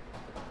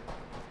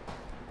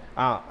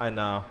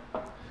 And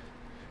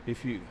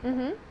if you,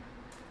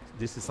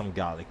 this is some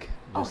garlic.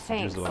 Oh, Just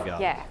thanks. drizzle of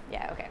garlic.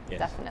 Yeah, okay, Yes,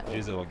 definitely.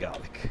 drizzle of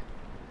garlic.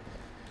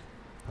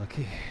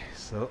 Okay,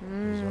 so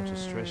I just want to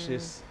stretch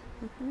this.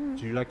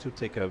 Do you like to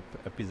take a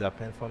pizza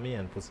pan for me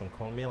and put some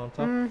cornmeal on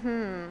top?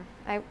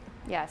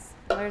 Yes.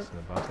 Where's To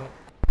the bottom.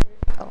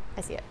 Oh,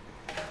 I see it.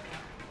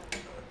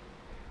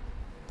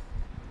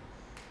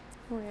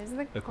 Where's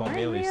the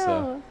cornmeal is,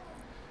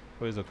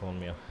 where's the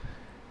cornmeal?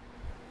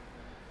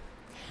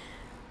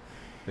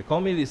 The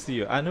cornmeal is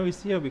here. I know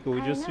it's here because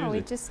we just used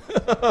it. Just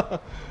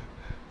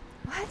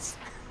What?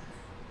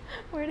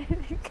 Where did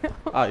it go?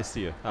 Ah, it's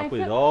here. I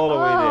put it all the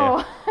way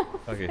there.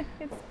 Okay.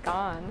 It's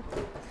gone.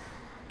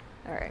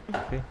 All right.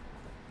 Okay.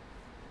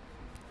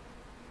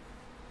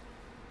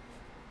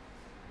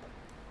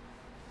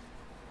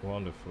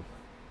 Wonderful.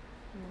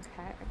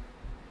 Okay.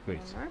 Great.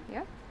 One more.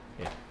 Yeah.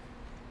 Yeah.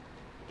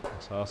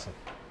 That's awesome.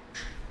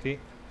 Okay.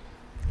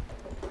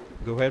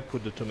 Go ahead,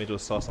 put the tomato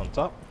sauce on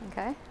top.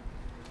 Okay.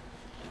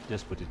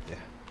 Just put it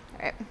there.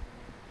 All right.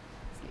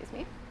 Excuse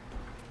me.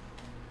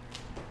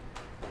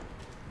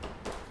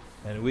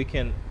 And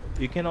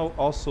you can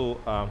also,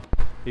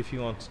 if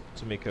you want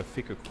to make a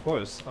thicker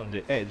crust on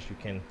the edge, you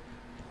can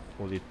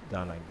hold it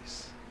down like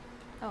this.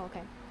 Oh,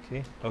 okay.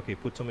 Okay. Okay.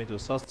 Put tomato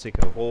sauce. Take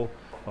a whole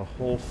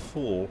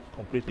full,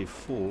 completely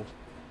full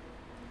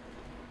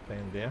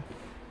pan there.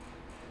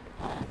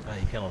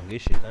 You cannot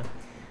reach it, huh?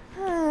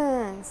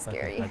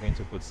 Scary. Okay, I'm going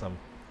to put some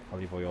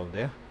olive oil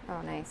there.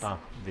 Oh, nice.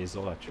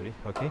 Basil actually.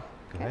 Okay.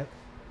 Go ahead.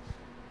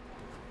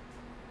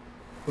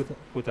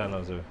 Put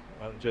another,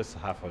 just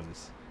half of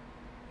this.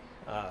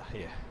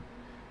 Here.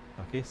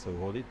 Okay. So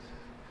hold it.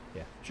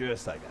 Yeah.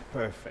 Just like that.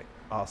 Perfect.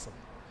 Awesome.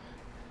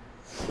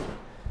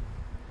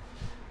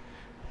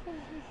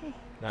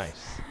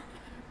 Nice.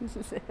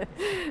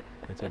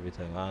 Little bit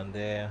around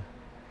there.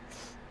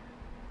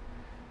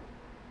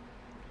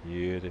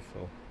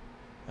 Beautiful.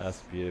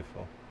 That's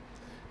beautiful.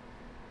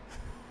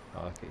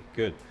 Okay,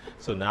 good.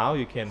 So now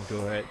you can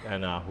go ahead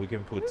and we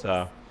can put,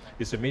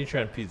 it's a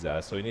Mediterranean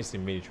pizza, so it needs to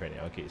be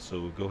Mediterranean. Okay,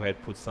 so go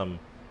ahead, put some,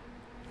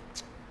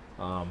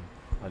 how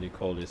do you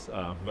call this,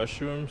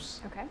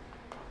 mushrooms. Okay.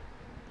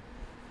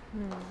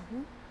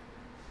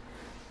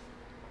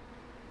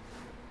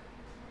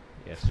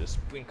 Yes, just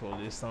sprinkle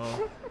this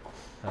on.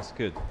 That's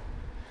good.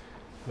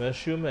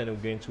 Mushroom, and we're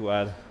going to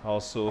add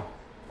also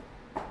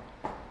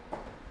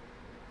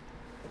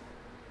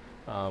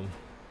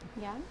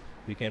Yeah.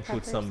 we can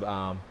Peppers. put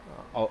some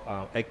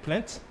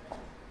eggplant.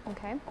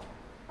 Okay.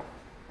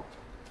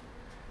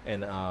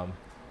 And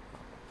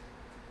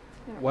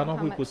why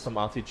don't we put some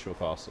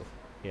artichoke also?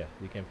 Yeah,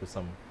 you can put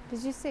some.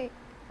 Did you say?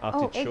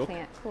 Artichoke. Oh,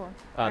 eggplant. Cool.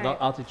 Not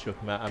artichoke.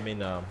 I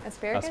mean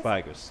asparagus.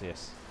 Asparagus.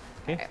 Yes.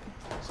 Okay. Okay.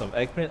 Some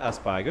eggplant,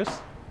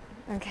 asparagus.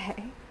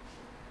 Okay.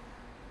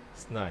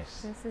 It's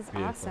nice. This is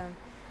beautiful. awesome.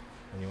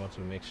 And you want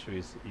to make sure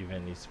it's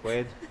evenly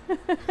spread.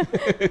 Can't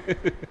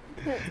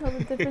tell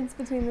the difference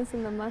between this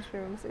and the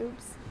mushrooms.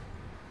 Oops.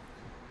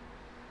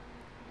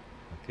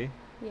 Okay.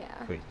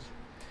 Yeah. Great.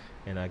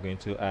 And I'm going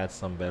to add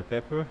some bell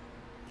pepper.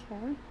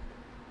 Okay.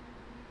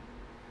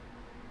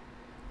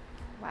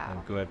 Wow.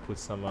 And go ahead and put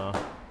some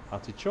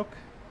artichoke.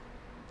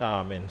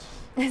 Asparagus.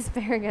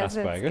 Asparagus.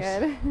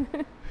 That's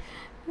good.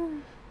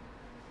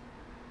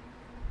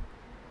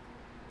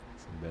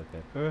 Some bell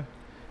pepper.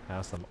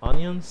 Have some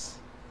onions.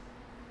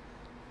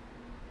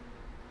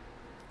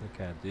 Look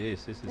at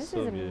this. This is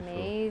so beautiful.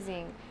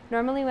 Amazing.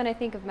 Normally when I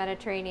think of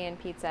Mediterranean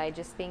pizza, I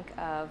just think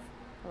of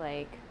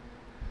like,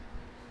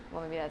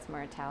 well, maybe that's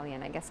more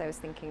Italian. I guess I was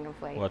thinking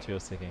of like. What you're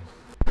thinking?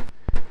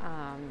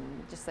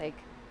 Just like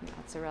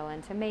mozzarella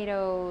and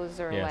tomatoes,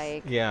 or yes.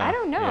 like, yeah, I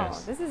don't know.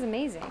 Yes. This is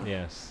amazing.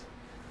 Yes.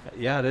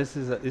 Yeah, this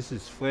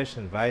is fresh,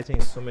 inviting,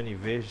 so many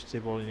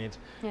vegetables in it.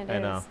 It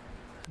and is.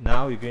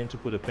 now you're going to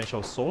put a pinch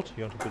of salt.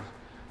 You want to put.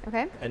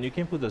 Okay. And you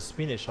can put the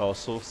spinach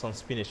also, some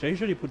spinach. I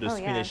usually put the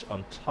spinach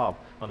on top,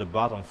 on the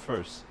bottom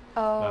first.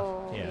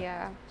 Oh,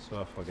 yeah.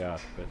 So I forgot,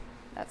 but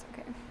That's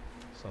okay.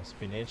 some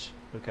spinach.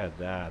 Look at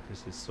that.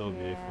 This is so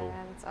beautiful.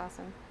 Yeah, that's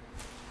awesome.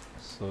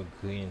 So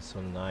green,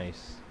 so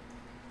nice.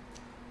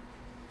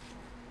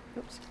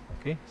 Oops.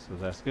 Okay, so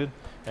that's good.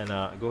 And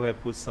go ahead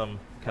and put some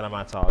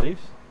Kalamata olive.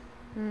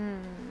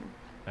 I'm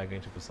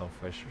going to put some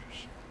fresh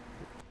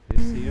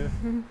this here.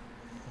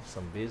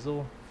 Some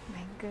basil.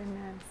 My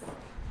goodness.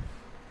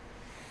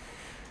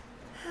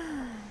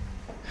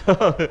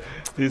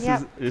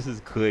 This is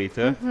great,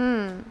 huh?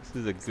 This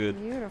is a good.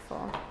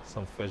 Beautiful.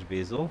 Some fresh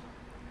basil,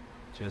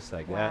 just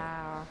like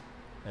Wow.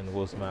 that, and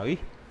rosemary.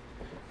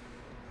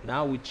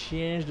 Now we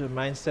change the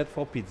mindset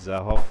for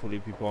pizza. Hopefully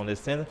people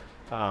understand.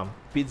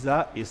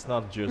 Pizza is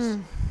not just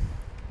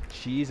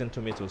cheese and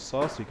tomato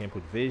sauce. You can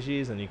put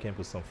veggies and you can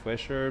put some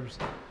fresh herbs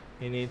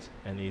in it,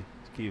 and it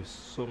gives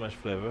so much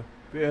flavor.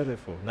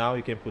 Beautiful. Now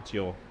you can put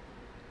your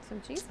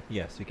cheese.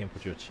 Yes, you can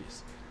put your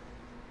cheese.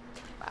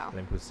 Wow. And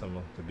then put some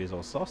of the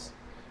basil sauce,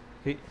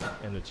 okay,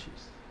 and the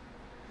cheese.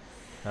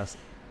 That's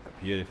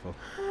beautiful.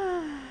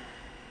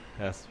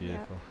 That's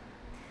beautiful.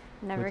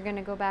 Yep. Never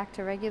gonna go back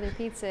to regular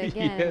pizza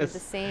again with the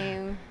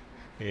same.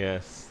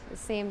 Yes. The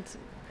same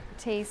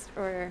taste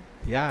or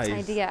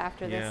idea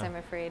after this, I'm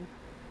afraid.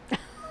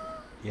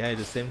 Yeah,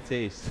 the same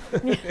taste.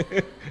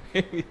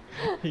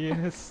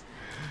 Yes.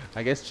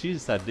 I guess cheese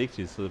is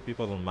addictive, so the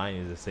people don't mind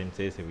it's the same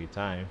taste every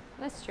time.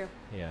 That's true.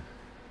 Yeah.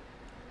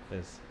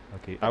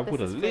 Okay, But I'll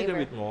put a little flavor.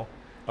 bit more.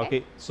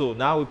 Okay, so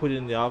now we put it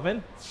in the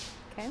oven.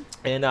 Okay.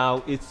 And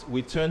now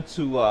we turn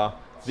to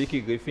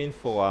Vicky Griffin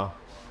for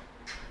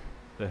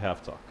the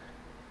health talk.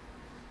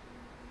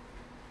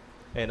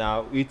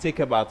 And we take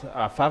about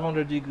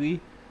 500 degree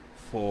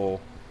for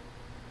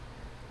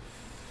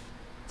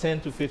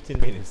 10 to 15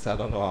 minutes. I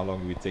don't know how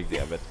long we take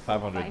there, but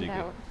 500 degree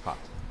hot.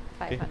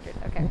 500,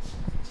 okay.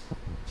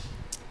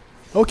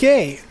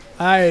 Okay,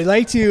 I'd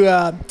like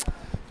to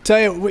tell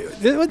you,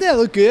 wouldn't that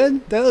look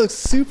good? That looks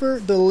super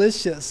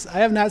delicious. I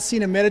have not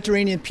seen a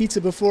Mediterranean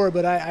pizza before,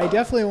 but I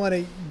definitely want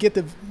to get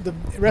the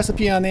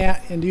recipe on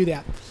that and do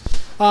that.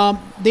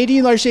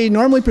 Nadine Larcher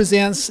normally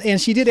presents, and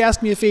she did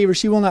ask me a favor.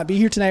 She will not be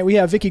here tonight. We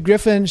have Vicky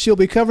Griffin. She'll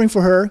be covering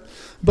for her.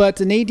 But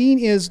Nadine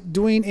is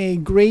doing a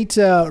great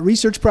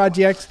research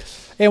project.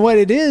 And what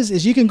it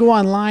is you can go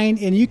online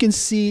and you can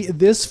see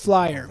this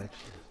flyer.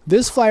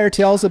 This flyer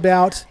tells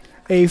about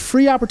a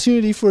free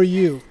opportunity for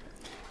you.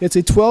 It's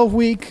a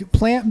 12-week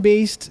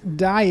plant-based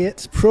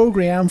diet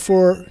program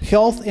for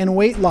health and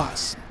weight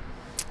loss.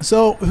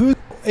 So who's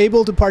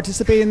able to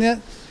participate in that?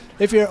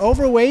 If you're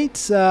overweight,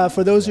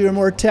 for those who are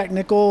more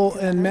technical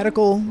and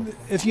medical,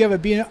 if you have a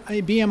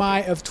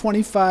BMI of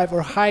 25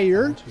 or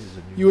higher,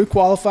 you would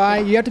qualify.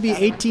 You have to be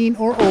 18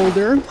 or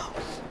older.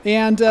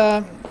 And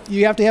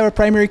you have to have a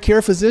primary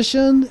care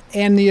physician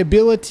and the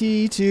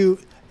ability to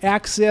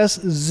access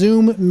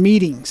Zoom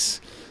meetings.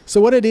 So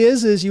what it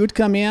is you would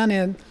come in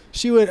and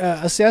she would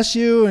assess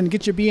you and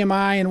get your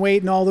BMI and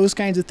weight and all those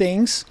kinds of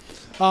things.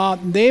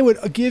 They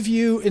would give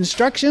you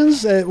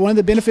instructions. One of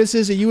the benefits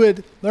is that you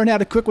would learn how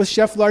to cook with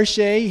Chef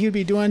Larcher. He would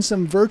be doing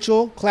some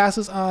virtual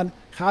classes on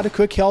how to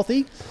cook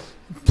healthy,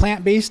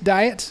 plant-based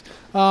diet,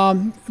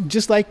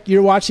 just like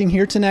you're watching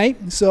here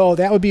tonight. So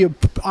that would be an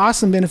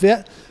awesome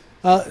benefit.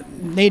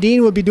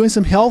 Nadine would be doing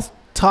some health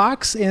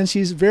talks, and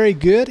she's very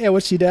good at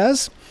what she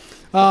does.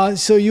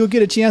 So you'll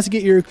get a chance to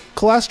get your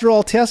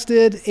cholesterol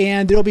tested,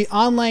 and there'll be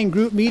online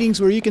group meetings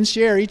where you can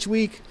share each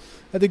week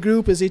at the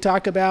group as they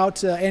talk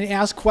about and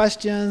ask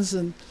questions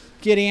and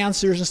get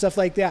answers and stuff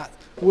like that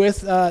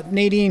with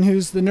Nadine,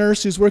 who's the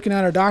nurse who's working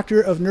on her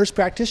Doctor of Nurse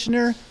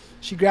Practitioner.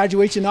 She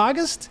graduates in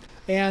August,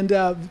 and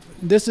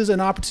this is an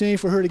opportunity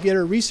for her to get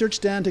her research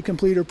done to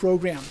complete her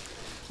program.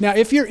 Now,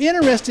 if you're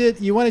interested,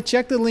 you want to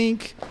check the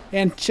link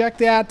and check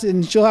that,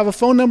 and she'll have a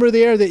phone number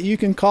there that you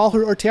can call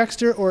her or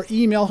text her or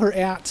email her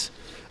at.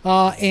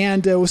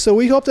 So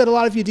we hope that a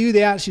lot of you do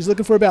that. She's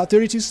looking for about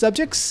 32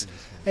 subjects,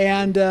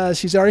 and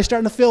she's already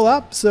starting to fill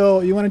up,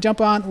 so you want to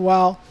jump on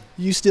while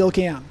you still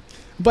can.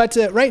 But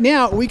right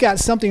now, we got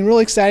something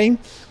really exciting.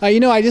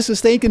 I just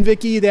was thinking,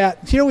 Vicki,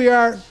 that here we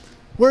are.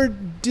 We're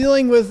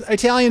dealing with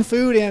Italian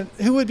food, and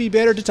who would be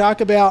better to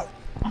talk about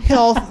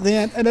health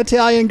than an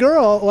Italian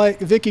girl like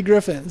Vicki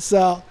Griffin?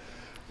 So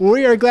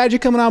we are glad you're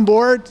coming on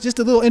board. Just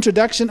a little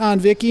introduction on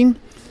Vicki.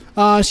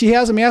 She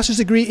has a master's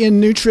degree in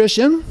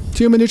nutrition,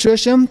 human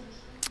nutrition,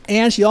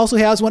 and she also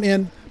has one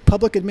in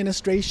public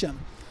administration.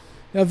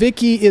 Now,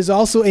 Vicki is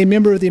also a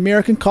member of the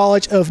American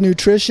College of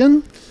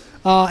Nutrition.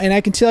 And I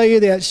can tell you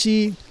that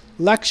she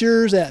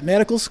lectures at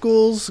medical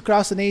schools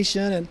across the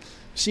nation, and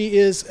she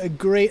is a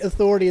great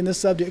authority in this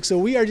subject. So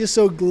we are just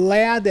so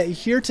glad that you're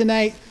here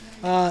tonight.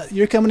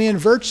 You're coming in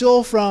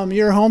virtual from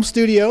your home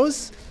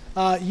studios.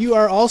 You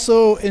are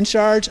also in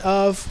charge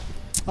of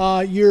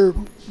your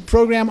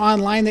program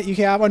online that you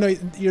have,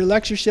 your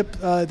lectureship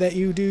that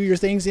you do your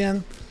things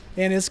in,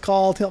 and it's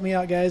called, help me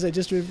out, guys.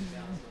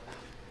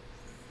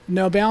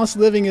 Balanced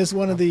Living is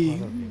one of the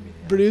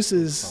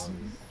produces.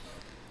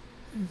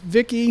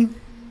 Vicki,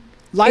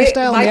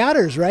 Lifestyle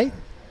Matters, right?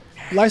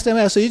 Lifestyle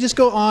Matters. So you just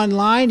go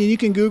online and you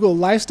can Google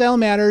Lifestyle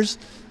Matters,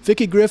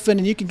 Vicki Griffin,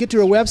 and you can get to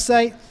her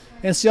website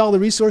and see all the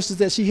resources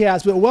that she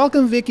has. But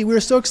welcome, Vicki.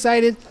 We're so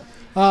excited.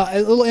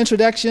 A little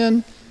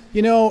introduction.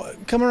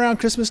 Coming around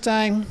Christmas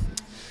time,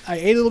 I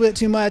ate a little bit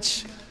too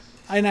much,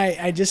 and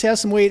I just have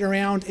some weight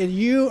around. And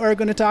you are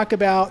going to talk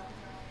about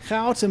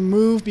how to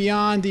move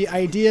beyond the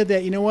idea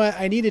that,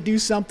 I need to do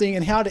something,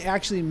 and how to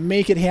actually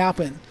make it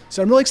happen.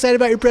 So I'm really excited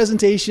about your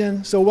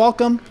presentation. So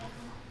welcome.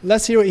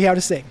 Let's hear what you have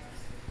to say.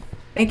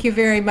 Thank you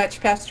very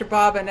much, Pastor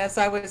Bob. And as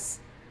I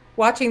was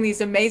watching these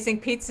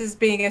amazing pizzas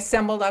being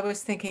assembled, I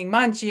was thinking,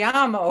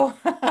 mangiamo,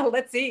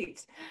 let's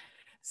eat.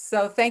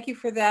 So thank you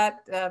for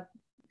that,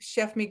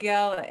 Chef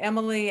Miguel,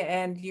 Emily,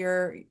 and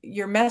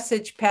your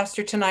message,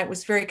 Pastor, tonight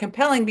was very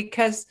compelling,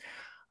 because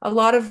a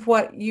lot of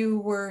what you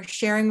were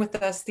sharing with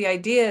us, the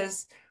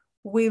ideas,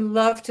 we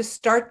love to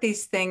start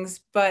these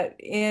things, but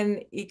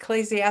in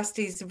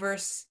Ecclesiastes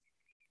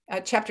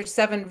chapter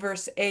 7,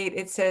 verse 8,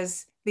 it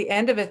says, the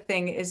end of a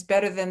thing is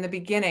better than the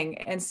beginning.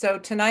 And so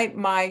tonight,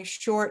 my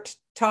short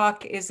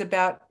talk is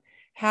about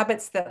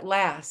habits that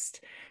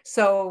last.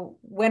 So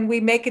when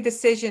we make a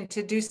decision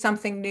to do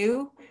something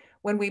new,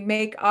 when we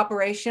make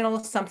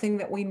operational something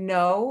that we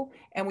know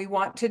and we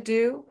want to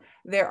do,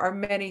 there are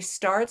many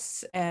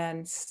starts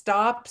and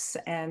stops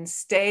and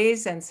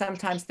stays, and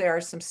sometimes there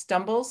are some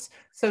stumbles.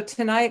 So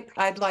tonight,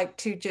 I'd like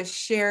to just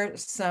share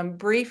some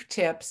brief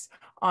tips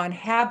on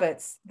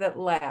habits that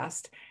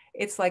last.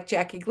 It's like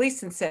Jackie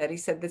Gleason said. He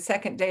said the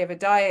second day of a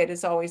diet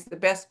is always the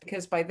best,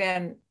 because by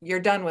then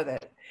you're done with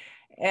it.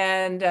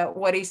 And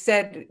what he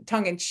said,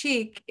 tongue in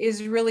cheek,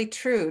 is really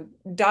true.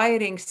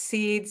 Dieting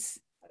sows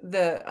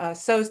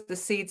the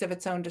seeds of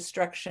its own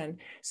destruction.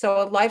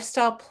 So a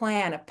lifestyle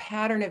plan, a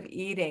pattern of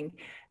eating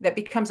that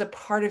becomes a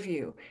part of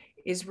you,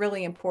 is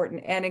really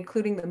important, and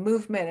including the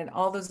movement and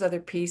all those other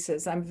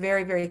pieces. I'm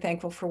very, very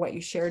thankful for what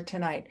you shared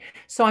tonight.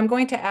 So I'm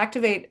going to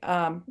activate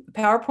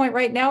PowerPoint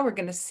right now. We're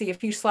going to see a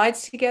few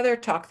slides together,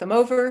 talk them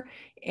over,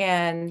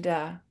 and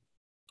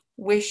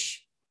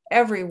wish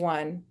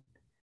everyone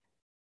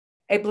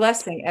a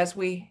blessing as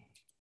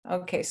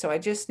okay, so I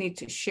just need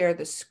to share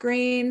the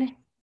screen.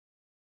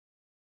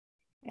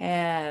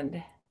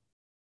 And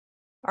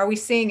are we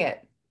seeing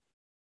it?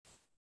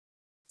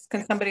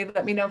 Can somebody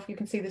let me know if you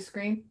can see the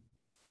screen?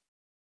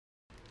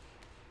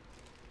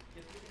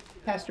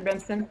 Pastor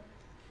Benson,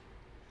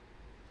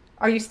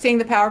 are you seeing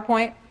the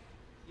PowerPoint?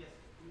 Yes,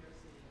 we are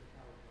seeing the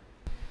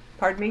PowerPoint.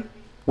 Pardon me?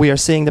 We are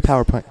seeing the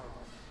PowerPoint.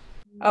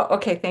 Oh,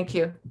 okay, thank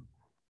you.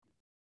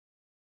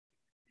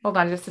 Hold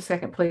on just a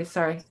second, please,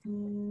 sorry.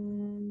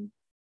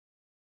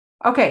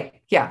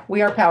 Okay, yeah,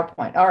 we are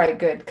PowerPoint. All right,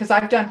 good, because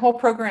I've done whole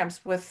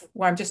programs where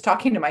I'm just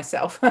talking to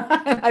myself.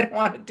 I don't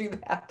want to do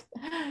that.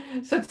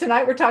 So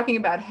tonight we're talking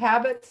about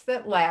habits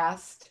that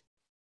last,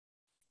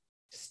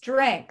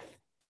 strength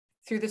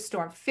through the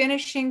storm,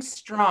 finishing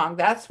strong.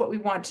 That's what we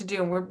want to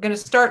do. And we're going to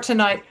start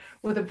tonight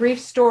with a brief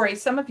story.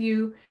 Some of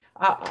you,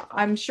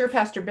 I'm sure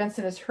Pastor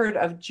Benson has heard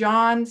of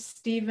John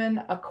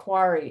Stephen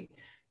Aquari.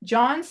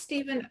 John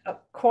Stephen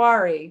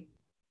Aquari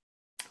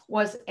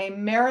was a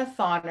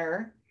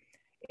marathoner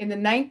in the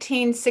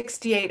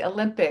 1968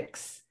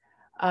 Olympics.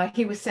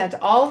 He was sent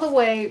all the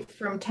way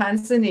from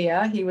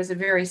Tanzania. He was a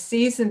very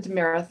seasoned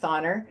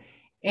marathoner,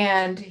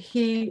 and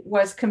he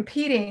was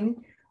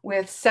competing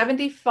with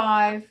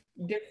 75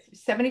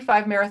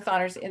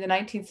 marathoners in the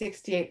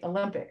 1968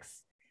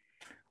 Olympics.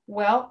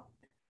 Well,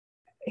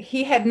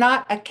 he had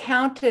not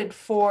accounted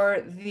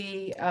for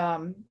the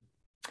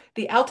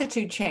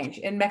altitude change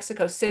in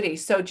Mexico City.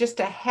 So just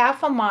a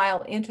half a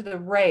mile into the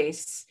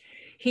race,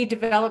 he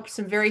developed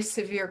some very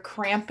severe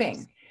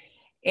cramping,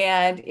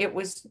 and it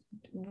was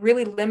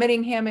really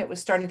limiting him. It was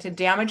starting to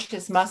damage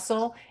his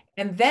muscle.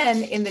 And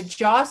then in the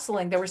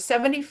jostling, there were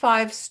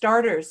 75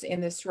 starters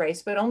in this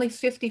race, but only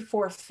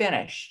 54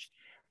 finished.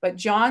 But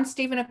John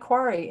Stephen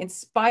Aquari, in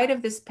spite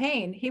of this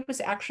pain, he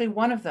was actually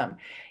one of them.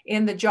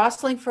 In the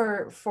jostling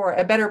for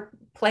a better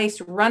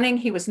place running,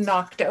 he was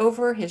knocked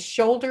over, his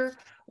shoulder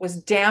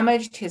was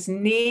damaged, his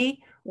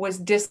knee was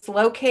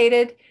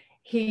dislocated.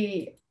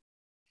 He,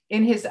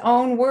 in his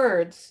own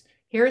words,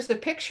 here's a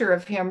picture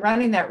of him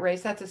running that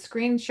race. That's a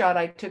screenshot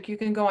I took. You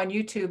can go on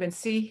YouTube and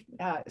see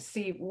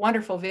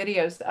wonderful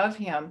videos of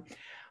him.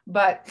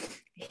 But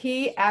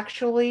he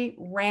actually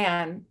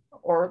ran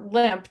or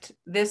limped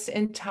this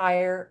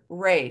entire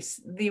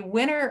race. The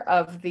winner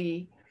of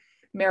the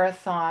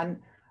marathon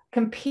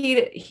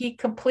he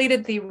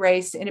completed the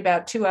race in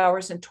about 2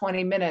 hours and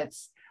 20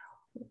 minutes.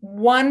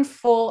 1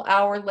 full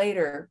hour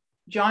later,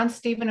 John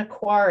Stephen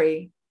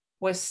Aquari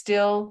was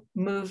still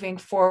moving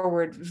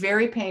forward,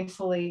 very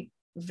painfully,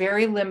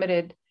 very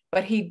limited,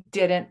 but he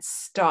didn't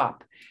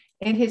stop.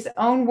 In his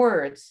own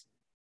words,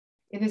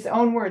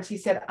 he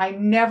said, "I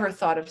never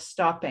thought of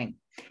stopping."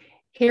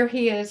 Here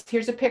he is.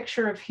 Here's a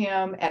picture of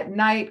him at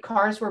night.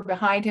 Cars were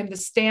behind him. The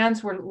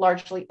stands were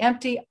largely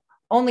empty.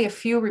 Only a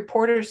few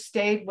reporters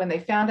stayed when they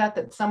found out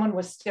that someone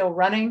was still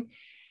running.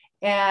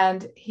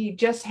 And he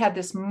just had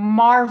this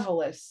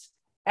marvelous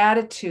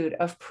attitude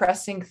of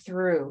pressing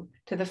through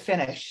to the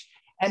finish.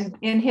 And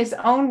in his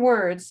own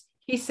words,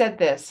 he said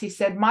this. He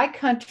said, "My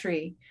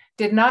country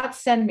did not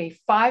send me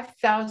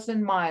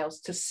 5,000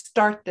 miles to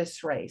start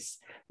this race.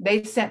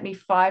 They sent me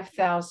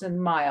 5,000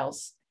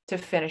 miles to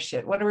finish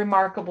it." What a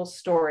remarkable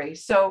story.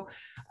 So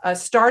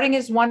starting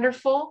is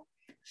wonderful.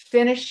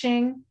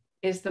 Finishing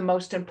is the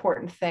most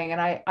important thing.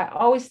 And I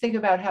always think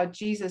about how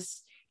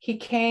Jesus, he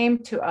came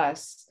to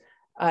us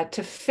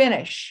to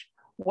finish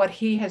what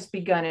he has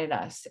begun in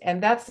us.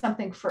 And that's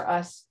something for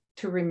us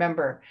to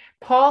remember.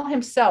 Paul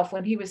himself,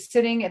 when he was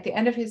sitting at the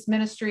end of his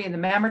ministry in the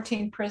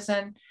Mamertine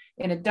prison,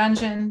 in a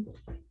dungeon,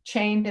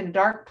 chained in a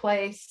dark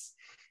place,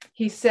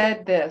 he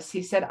said this.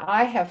 He said,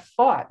 "I have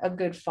fought a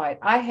good fight.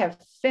 I have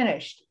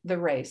finished the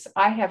race.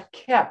 I have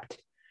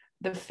kept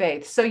the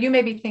faith." So you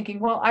may be thinking,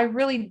 well, I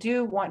really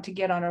do want to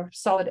get on a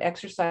solid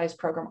exercise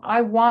program.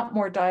 I want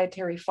more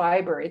dietary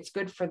fiber. It's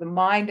good for the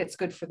mind. It's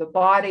good for the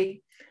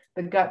body,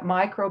 the gut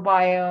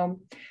microbiome.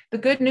 The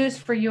good news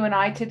for you and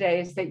I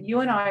today is that you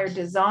and I are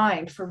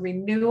designed for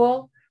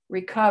renewal,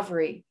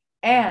 recovery,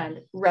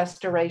 and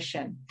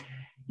restoration.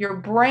 Your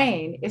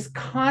brain is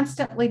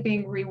constantly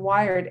being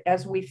rewired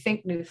as we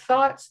think new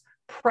thoughts,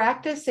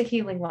 practice a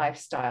healing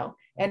lifestyle,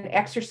 and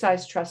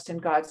exercise trust in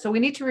God. So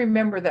we need to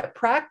remember that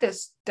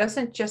practice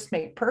doesn't just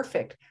make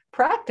perfect.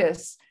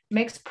 Practice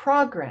makes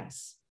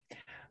progress.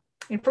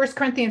 In 1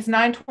 Corinthians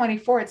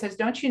 9:24, it says,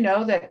 "Don't you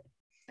know that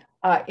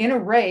in a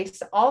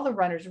race, all the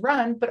runners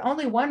run, but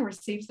only one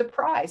receives the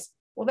prize?"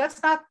 Well,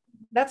 that's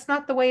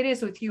not the way it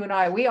is with you and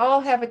I. We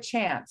all have a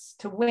chance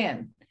to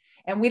win,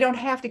 and we don't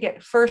have to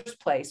get first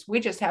place. We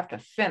just have to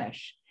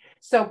finish.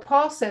 So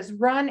Paul says,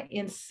 run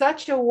in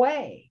such a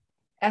way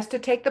as to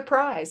take the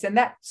prize. And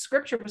that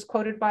scripture was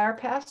quoted by our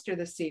pastor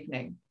this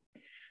evening.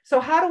 So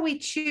how do we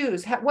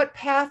choose? What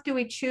path do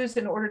we choose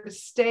in order to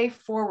stay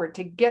forward,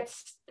 to get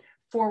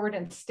forward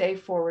and stay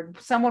forward?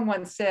 Someone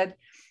once said,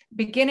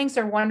 beginnings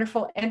are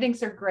wonderful,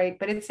 endings are great,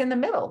 but it's in the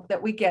middle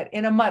that we get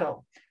in a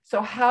muddle.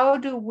 So how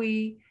do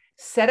we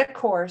set a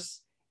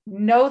course,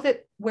 know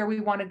that where we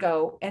want to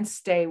go, and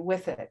stay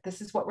with it? This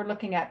is what we're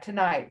looking at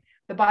tonight.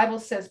 The Bible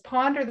says,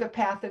 ponder the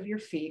path of your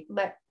feet.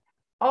 Let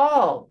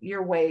all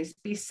your ways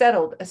be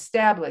settled,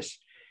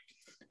 established,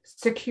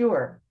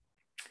 secure.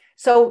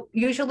 So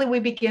usually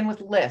we begin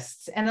with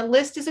lists, and a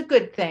list is a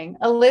good thing.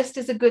 A list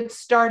is a good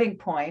starting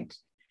point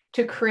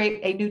to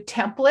create a new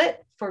template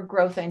for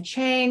growth and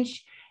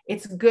change.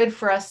 It's good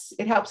for us.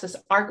 It helps us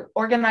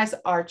organize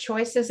our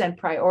choices and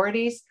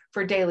priorities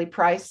for daily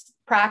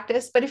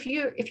practice. But if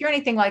you're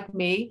anything like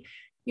me,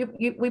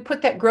 we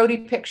put that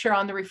grody picture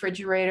on the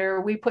refrigerator,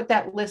 we put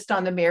that list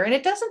on the mirror, and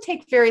it doesn't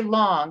take very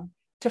long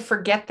to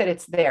forget that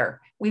it's there.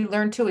 We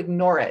learn to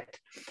ignore it.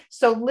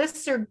 So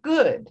lists are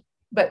good,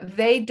 but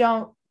they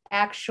don't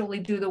actually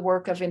do the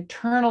work of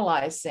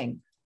internalizing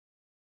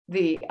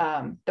the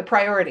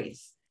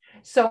priorities.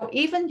 So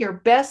even your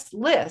best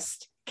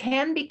list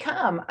can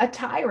become a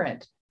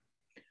tyrant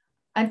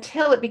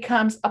until it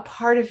becomes a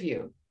part of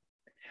you.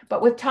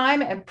 But with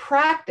time and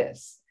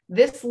practice,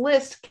 this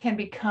list can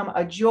become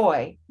a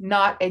joy,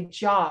 not a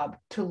job,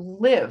 to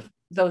live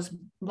those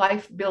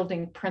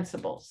life-building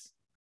principles.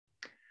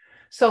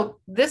 So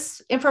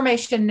this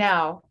information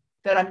now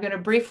that I'm going to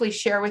briefly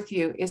share with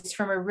you is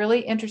from a really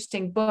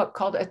interesting book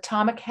called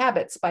Atomic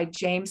Habits by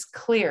James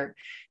Clear.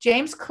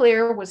 James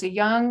Clear was a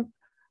young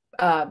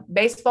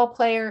baseball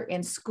player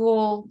in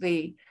school.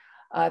 The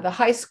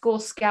high school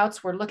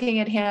scouts were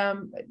looking at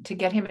him to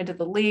get him into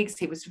the leagues.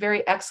 He was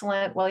very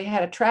excellent. Well, he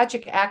had a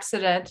tragic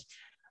accident.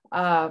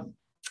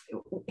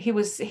 He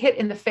was hit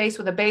in the face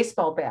with a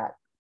baseball bat,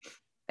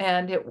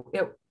 and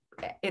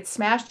it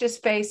smashed his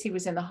face. He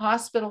was in the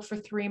hospital for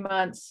 3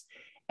 months.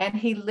 And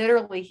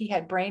he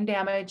had brain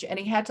damage, and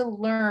he had to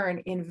learn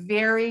in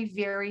very,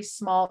 very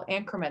small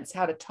increments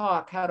how to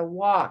talk, how to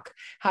walk,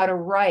 how to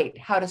write,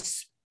 how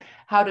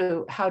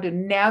to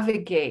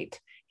navigate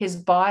his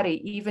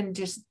body, even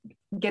just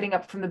getting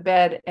up from the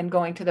bed and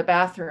going to the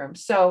bathroom.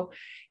 So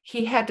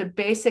he had to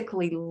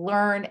basically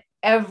learn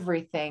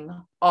everything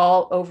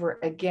all over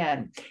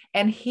again.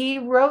 And he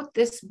wrote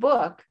this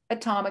book,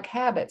 Atomic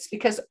Habits,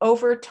 because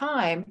over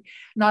time,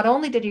 not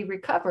only did he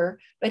recover,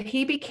 but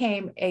he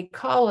became a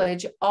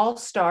college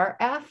all-star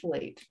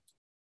athlete.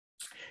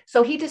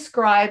 So he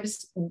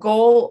describes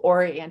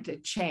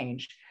goal-oriented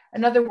change.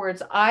 In other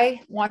words,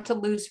 I want to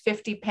lose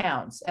 50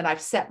 pounds and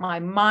I've set my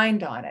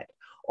mind on it,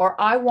 or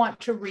I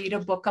want to read a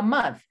book a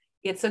month.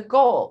 It's a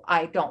goal.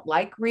 I don't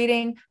like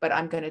reading, but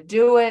I'm going to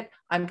do it.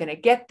 I'm going to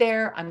get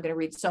there. I'm going to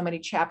read so many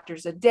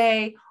chapters a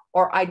day.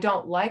 Or I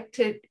don't like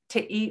to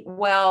eat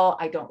well.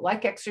 I don't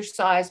like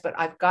exercise, but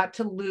I've got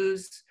to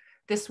lose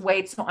this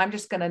weight. So I'm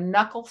just going to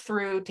knuckle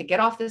through to get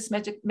off this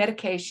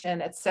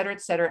medication, et cetera,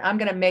 et cetera. I'm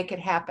going to make it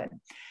happen.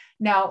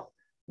 Now,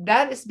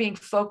 that is being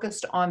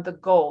focused on the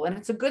goal. And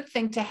it's a good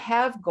thing to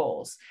have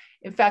goals.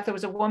 In fact, there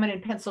was a woman in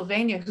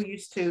Pennsylvania who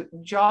used to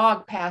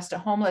jog past a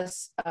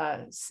homeless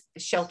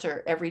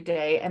shelter every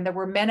day. And there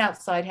were men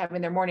outside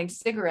having their morning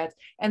cigarettes,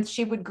 and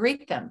she would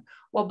greet them.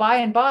 Well, by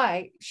and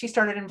by, she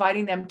started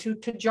inviting them to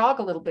jog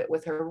a little bit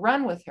with her,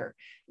 run with her.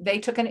 They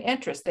took an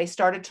interest. They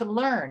started to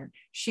learn.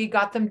 She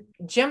got them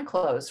gym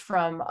clothes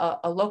from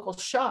a local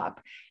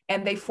shop,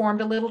 and they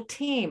formed a little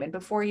team. And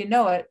before you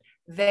know it,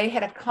 they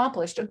had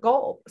accomplished a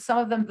goal. Some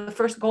of them, the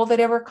first goal they'd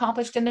ever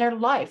accomplished in their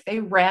life. They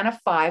ran a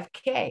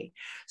 5K.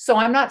 So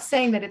I'm not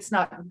saying that it's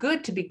not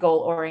good to be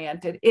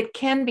goal-oriented. It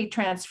can be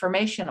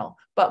transformational,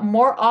 but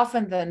more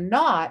often than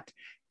not,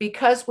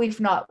 because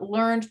we've not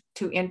learned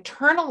to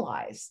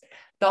internalize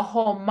the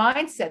whole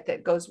mindset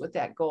that goes with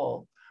that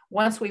goal,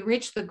 once we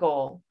reach the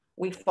goal,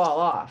 we fall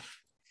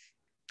off.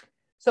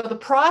 So the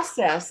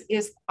process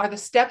are the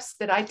steps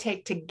that I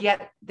take to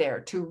get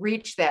there, to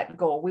reach that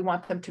goal. We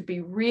want them to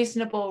be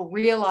reasonable,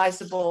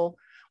 realizable.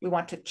 We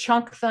want to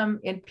chunk them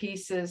in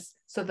pieces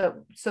so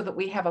that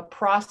we have a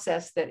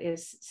process that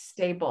is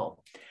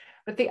stable.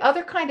 But the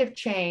other kind of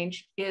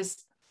change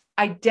is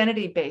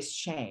identity-based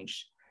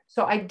change.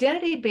 So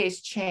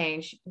identity-based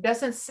change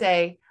doesn't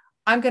say,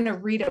 I'm going to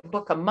read a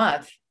book a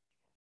month.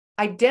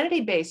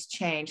 Identity-based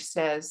change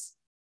says,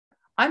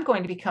 I'm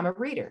going to become a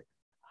reader.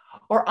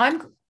 Or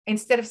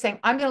instead of saying,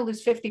 I'm going to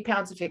lose 50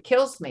 pounds if it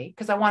kills me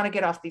because I want to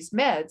get off these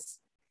meds,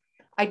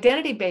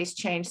 identity-based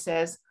change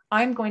says,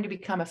 I'm going to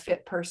become a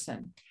fit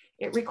person.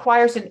 It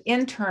requires an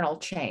internal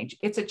change.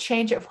 It's a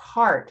change of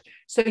heart.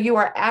 So you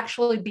are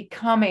actually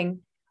becoming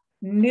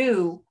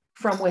new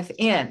from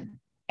within,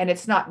 and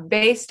it's not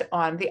based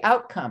on the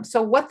outcome.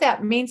 So what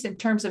that means in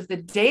terms of the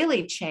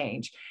daily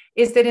change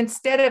is that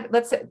instead of,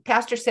 let's say,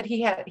 Pastor said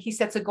he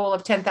sets a goal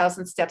of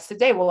 10,000 steps a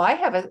day. Well, I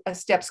have a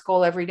steps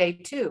goal every day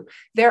too.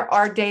 There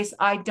are days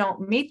I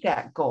don't meet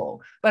that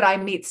goal, but I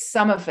meet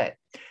some of it.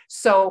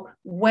 So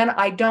when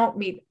I don't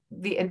meet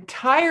the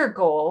entire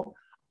goal,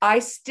 I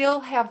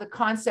still have the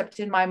concept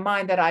in my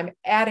mind that I'm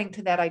adding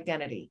to that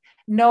identity.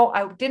 No,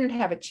 I didn't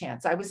have a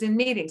chance. I was in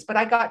meetings, but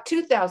I got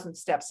 2,000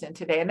 steps in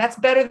today, and that's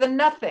better than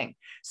nothing.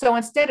 So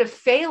instead of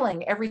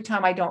failing every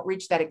time I don't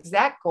reach that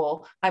exact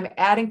goal, I'm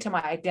adding to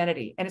my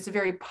identity, and it's a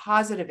very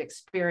positive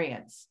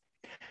experience.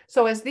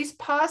 So as these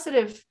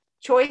positive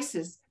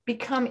choices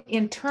become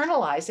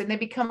internalized and they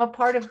become a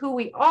part of who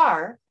we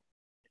are,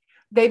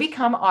 they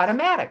become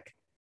automatic.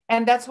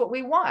 And that's what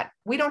we want.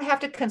 We don't have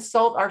to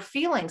consult our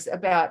feelings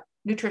about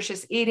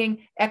nutritious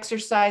eating,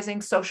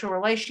 exercising, social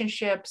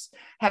relationships,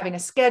 having a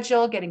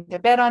schedule, getting to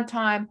bed on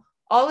time.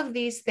 All of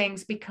these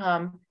things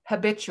become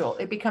habitual.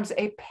 It becomes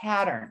a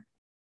pattern.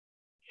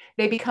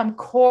 They become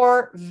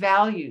core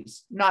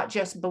values, not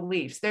just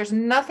beliefs. There's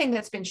nothing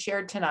that's been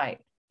shared tonight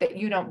that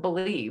you don't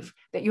believe,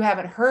 that you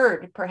haven't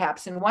heard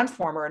perhaps in one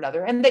form or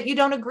another, and that you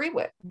don't agree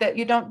with, that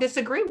you don't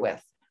disagree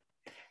with.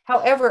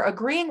 However,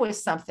 agreeing with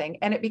something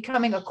and it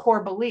becoming a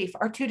core belief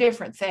are two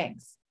different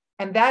things.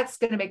 And that's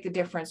going to make the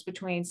difference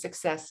between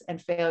success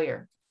and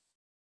failure.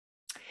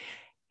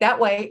 That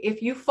way,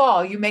 if you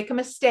fall, you make a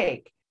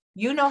mistake,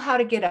 you know how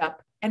to get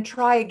up and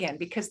try again,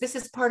 because this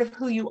is part of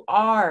who you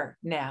are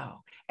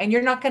now. And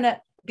you're not going to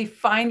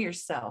define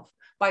yourself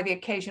by the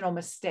occasional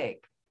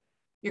mistake.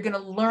 You're going to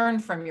learn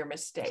from your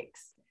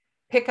mistakes,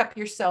 pick up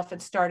yourself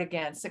and start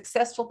again.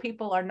 Successful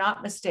people are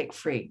not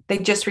mistake-free. They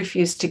just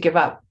refuse to give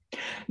up.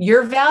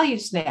 Your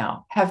values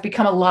now have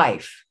become a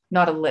life,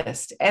 not a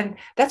list. And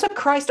that's what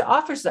Christ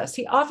offers us.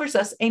 He offers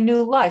us a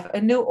new life,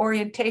 a new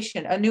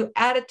orientation, a new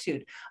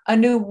attitude, a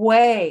new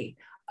way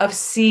of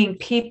seeing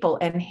people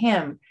and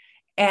him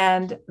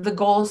and the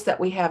goals that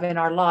we have in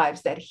our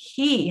lives that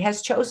he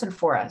has chosen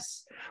for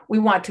us. We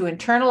want to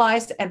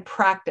internalize and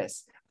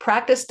practice.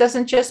 Practice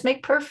doesn't just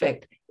make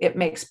perfect, it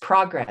makes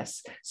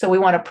progress. So we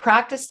want to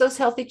practice those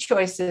healthy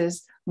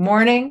choices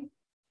morning,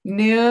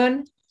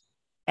 noon,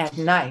 and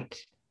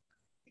night.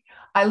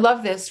 I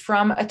love this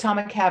from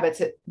Atomic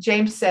Habits.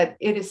 James said,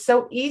 it is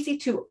so easy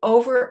to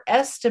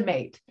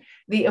overestimate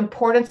the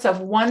importance of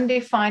one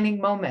defining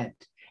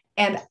moment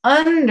and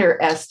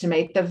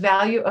underestimate the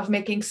value of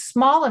making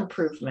small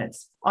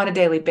improvements on a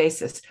daily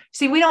basis.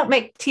 See, we don't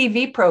make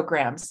TV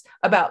programs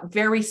about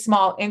very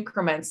small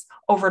increments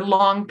over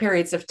long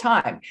periods of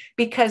time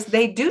because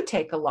they do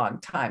take a long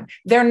time.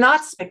 They're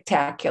not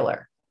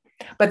spectacular,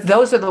 but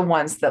those are the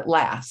ones that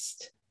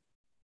last.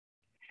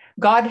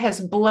 God has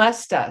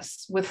blessed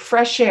us with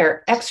fresh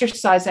air,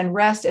 exercise, and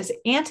rest as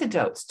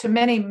antidotes to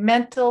many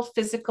mental,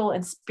 physical,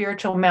 and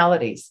spiritual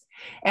maladies.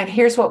 And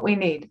here's what we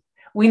need.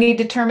 We need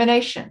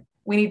determination.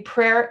 We need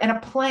prayer and a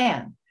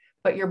plan.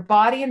 But your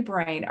body and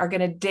brain are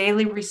going to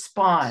daily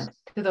respond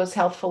to those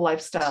healthful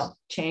lifestyle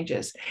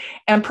changes.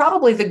 And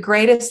probably the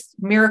greatest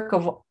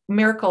miracle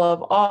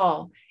of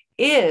all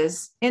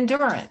is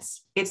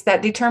endurance. It's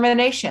that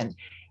determination.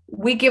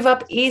 We give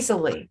up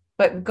easily.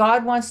 But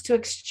God wants to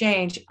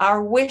exchange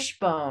our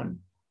wishbone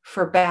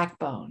for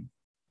backbone.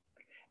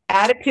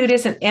 Attitude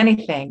isn't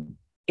anything,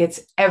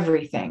 it's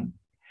everything.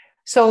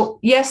 So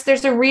yes,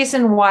 there's a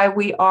reason why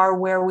we are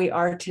where we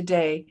are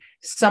today.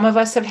 Some of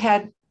us have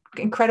had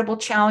incredible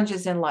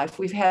challenges in life.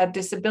 We've had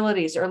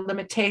disabilities or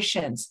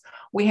limitations.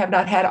 We have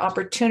not had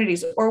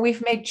opportunities, or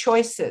we've made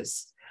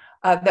choices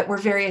that we're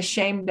very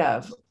ashamed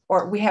of,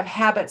 or we have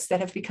habits that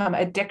have become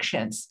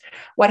addictions.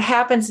 What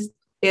happens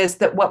is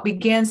that what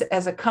begins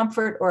as a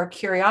comfort or a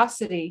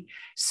curiosity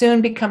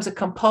soon becomes a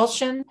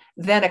compulsion,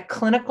 then a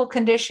clinical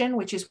condition,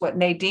 which is what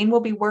Nadine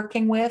will be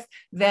working with,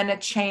 then a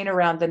chain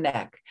around the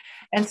neck.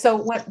 And so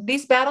what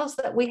these battles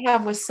that we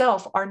have with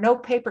self are no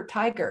paper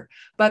tiger,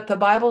 but the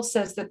Bible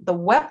says that the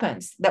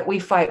weapons that we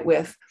fight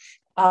with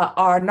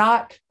are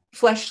not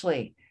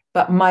fleshly,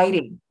 but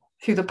mighty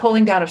through the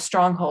pulling down of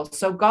strongholds.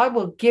 So God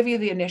will give you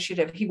the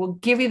initiative. He will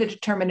give you the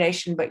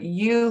determination, but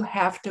you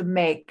have to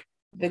make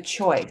the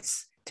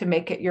choice to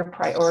make it your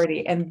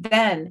priority. And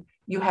then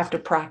you have to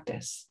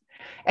practice.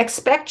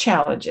 Expect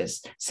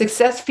challenges.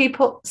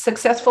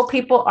 Successful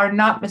people are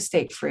not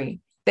mistake-free.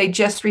 They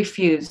just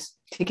refuse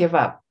to give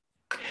up.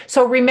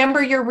 So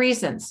remember your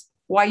reasons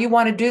why you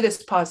want to do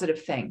this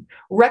positive thing.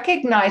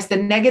 Recognize the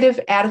negative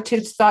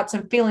attitudes, thoughts,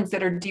 and feelings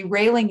that are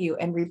derailing you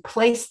and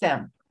replace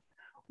them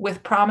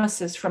with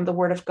promises from the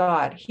Word of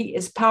God. He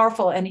is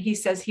powerful, and he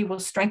says he will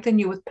strengthen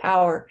you with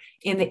power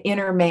in the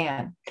inner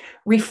man.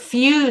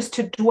 Refuse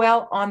to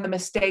dwell on the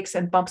mistakes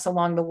and bumps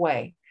along the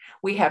way.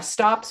 We have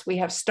stops, we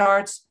have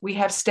starts, we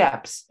have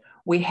steps.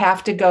 We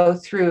have to go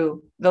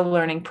through the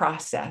learning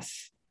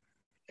process.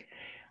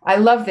 I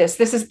love this.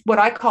 This is what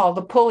I call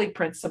the pulley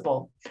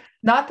principle.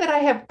 Not that I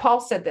have, Paul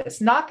said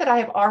this, not that I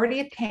have already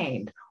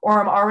attained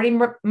or I'm already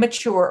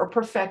mature or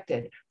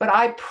perfected, but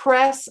I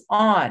press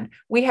on.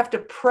 We have to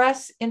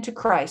press into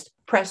Christ,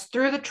 press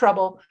through the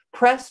trouble,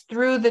 press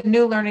through the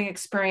new learning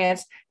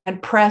experience,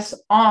 and press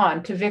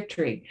on to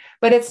victory.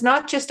 But it's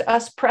not just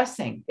us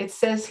pressing. It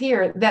says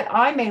here that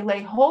I may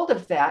lay hold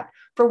of that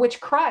for which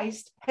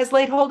Christ has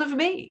laid hold of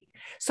me.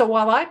 So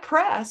while I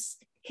press,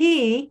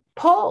 he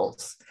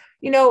pulls.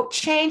 You know,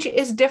 change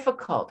is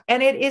difficult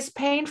and it is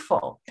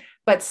painful,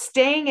 but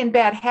staying in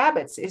bad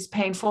habits is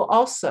painful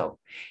also.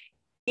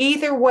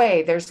 Either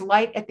way, there's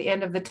light at the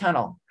end of the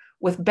tunnel.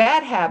 With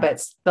bad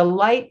habits, the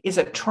light is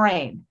a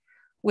train.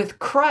 With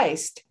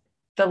Christ,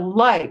 the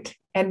light,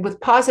 and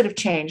with positive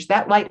change,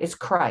 that light is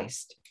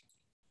Christ.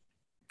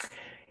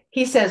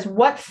 He says,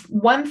 what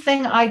one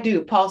thing I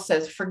do, Paul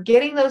says,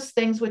 forgetting those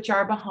things which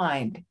are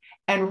behind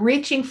and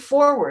reaching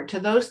forward to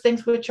those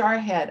things which are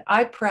ahead,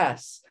 I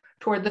press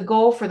toward the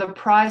goal for the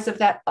prize of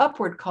that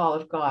upward call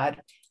of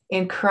God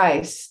in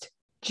Christ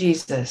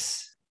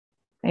Jesus.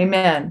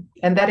 Amen.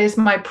 And that is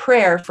my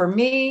prayer for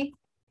me.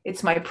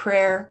 It's my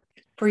prayer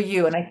for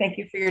you. And I thank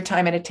you for your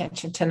time and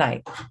attention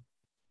tonight.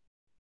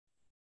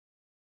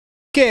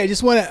 Okay, I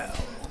just want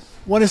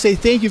to say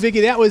thank you,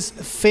 Vicki. That was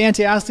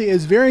fantastic. It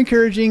was very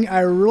encouraging. I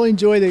really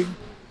enjoyed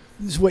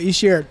what you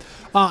shared.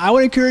 I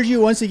want to encourage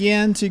you once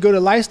again to go to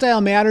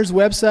Lifestyle Matters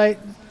website.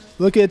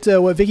 Look at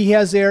what Vicki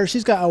has there.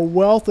 She's got a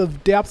wealth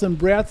of depth and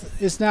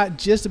breadth. It's not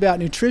just about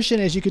nutrition,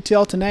 as you could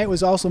tell tonight. It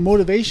was also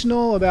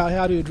motivational about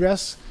how to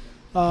address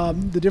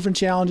the different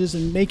challenges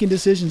and making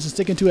decisions and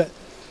sticking to it.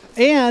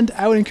 And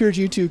I would encourage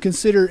you to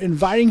consider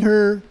inviting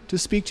her to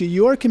speak to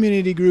your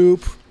community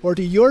group or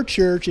to your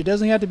church. It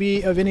doesn't have to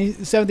be of any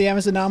Seventh-day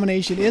Adventist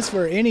denomination. It's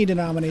for any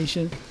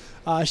denomination.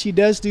 She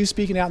does do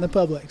speaking out in the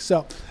public.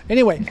 So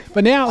anyway,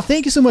 but now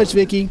thank you so much,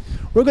 Vicki.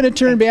 We're going to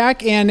turn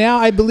back, and now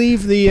I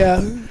believe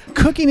the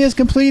cooking is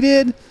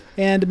completed,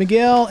 and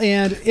Miguel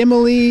and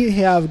Emily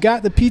have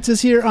got the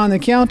pizzas here on the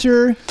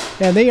counter,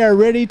 and they are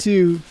ready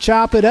to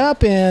chop it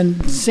up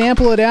and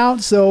sample it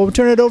out. So I'll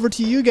turn it over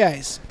to you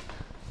guys.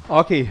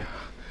 Okay,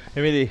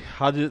 Emily,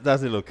 how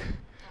does it look?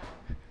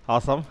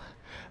 Awesome.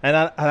 And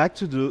I like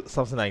to do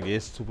something like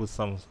this, to put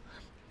some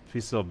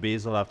pieces of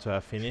basil after I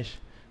finish,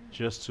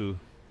 just to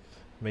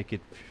make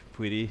it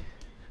pretty.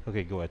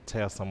 Okay, go ahead,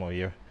 tear some over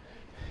here.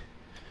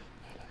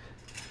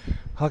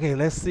 Okay,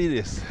 let's see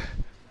this.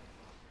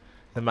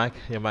 Your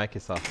mic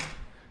is off.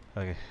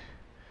 Okay.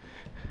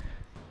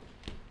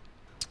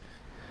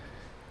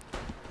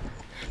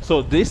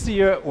 So this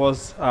year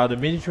was the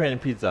Mediterranean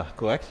pizza,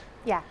 correct?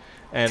 Yeah.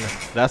 And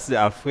that's the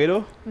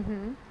Alfredo.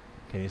 Can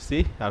you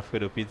see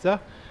Alfredo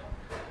pizza?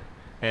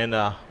 And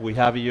we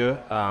have here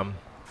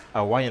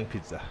Hawaiian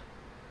pizza.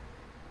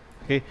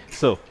 Okay,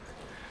 so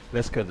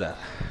let's cut that.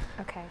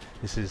 Okay.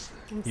 This is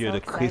I'm here so the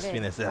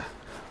excited. crispiness there.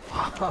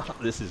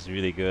 This is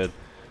really good.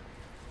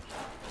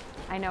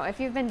 I know. If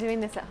you've been doing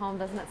this at home,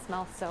 doesn't it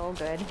smell so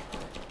good?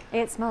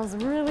 It smells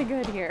really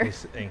good here.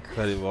 It's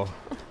incredible.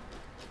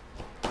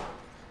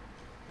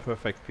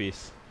 Perfect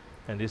piece.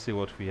 And this is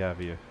what we have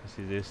here. You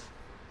see this?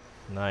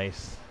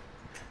 Nice,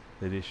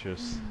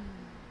 delicious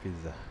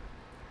pizza.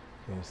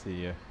 Can you see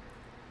here?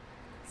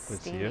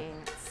 Let's see here.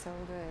 Steaming. It's so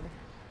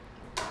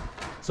good.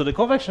 So the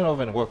convection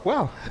oven worked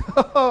well.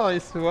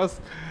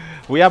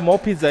 We have more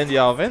pizza in the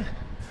oven.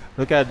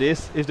 Look at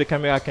this. If the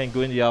camera can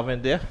go in the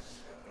oven there.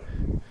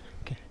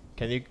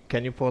 Can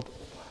you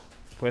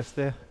press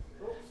there?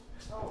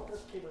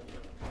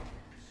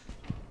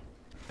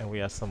 And we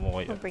have some more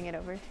We'll here. bring it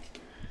over.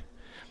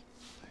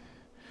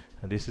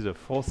 And this is a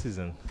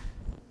 4-season.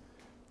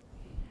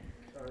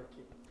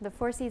 The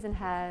 4-season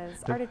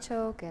has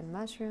artichoke and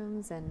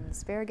mushrooms and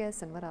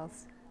asparagus and what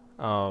else?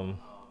 I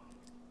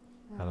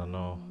don't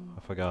know.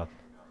 I forgot.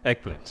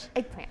 Eggplant.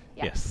 Eggplant.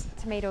 Yeah. Yes.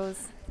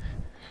 Tomatoes.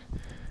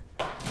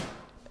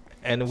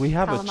 And we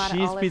have a Kalamata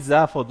cheese olives.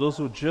 pizza for those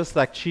who just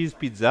like cheese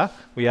pizza.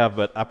 We have,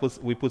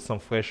 but we put some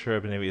fresh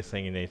herb and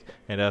everything in it,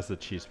 and that's the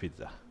cheese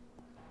pizza.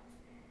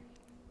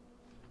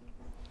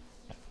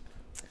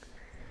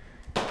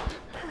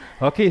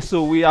 Okay,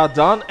 so we are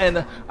done,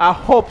 and I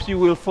hope you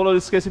will follow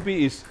this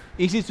recipe. It's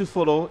easy to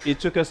follow. It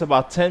took us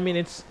about 10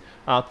 minutes,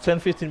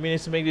 10-15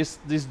 minutes to make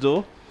this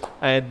dough,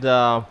 and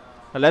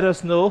let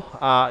us know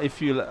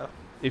if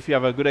you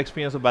have a good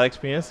experience or bad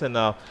experience,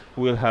 and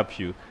we'll help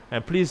you.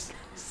 And please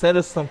send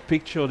us some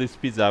picture of this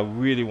pizza. I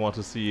really want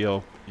to see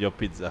your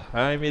pizza. Huh,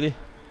 Emily?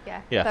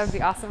 Yeah. Yes. That would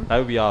be awesome. That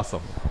would be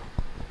awesome.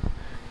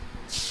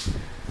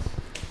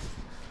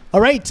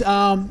 All right.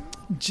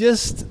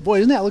 Just, boy,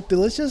 doesn't that look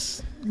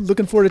delicious?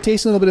 Looking forward to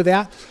tasting a little bit of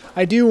that.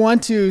 I do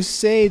want to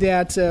say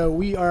that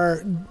we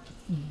are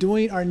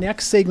doing our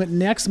next segment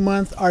next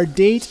month. Our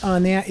date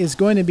on that is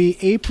going to be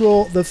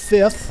April the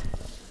 5th.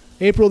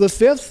 April the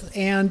 5th.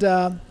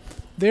 And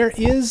there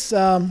is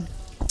a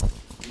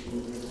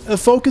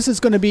focus is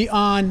going to be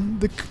on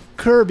the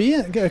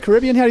Caribbean.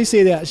 Caribbean, how do you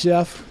say that,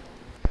 Chef?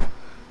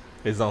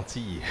 Les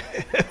Antilles.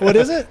 What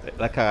is it?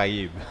 La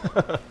Caraïbe.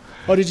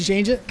 Oh, did you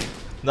change it?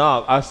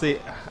 No, I'll say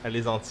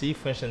Les Antilles,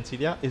 French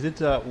Antilles. Is it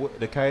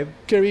the Caraïbe?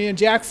 Caribbean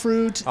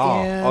jackfruit. Oh,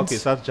 and okay,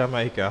 so that's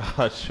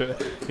Jamaica. Sure.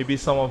 Maybe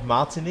some of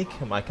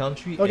Martinique, my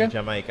country, Okay. and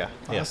Jamaica.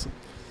 Awesome.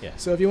 Yeah.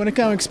 So if you want to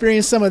come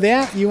experience some of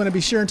that, you want to be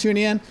sure and tune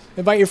in.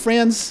 Invite your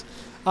friends.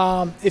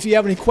 If you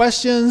have any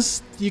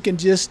questions, you can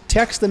just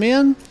text them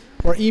in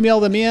or email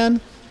them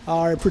in.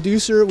 Our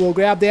producer will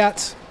grab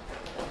that.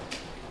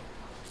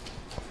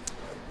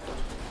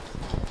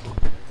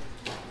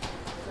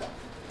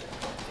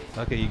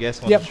 Okay, you guys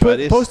want Yep, to try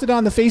this? post it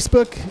on the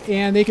Facebook,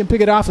 and they can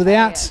pick it off of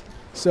that.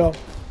 So,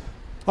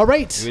 all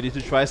right. You ready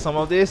to try some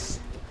of this?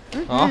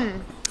 Huh?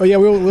 Oh yeah,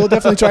 we'll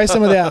definitely try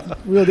some of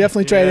that. We'll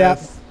definitely try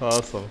Yes,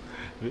 awesome.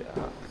 that.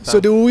 So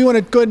do we want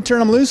to go ahead and turn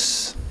them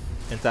loose?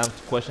 In time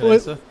for question and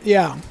answer?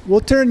 Yeah,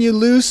 we'll turn you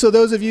loose. So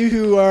those of you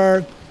who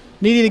are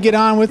needing to get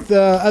on with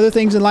other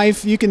things in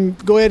life, you can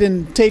go ahead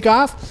and take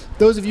off.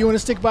 Those of you who want to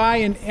stick by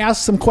and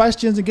ask some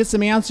questions and get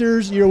some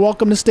answers, you're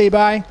welcome to stay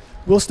by.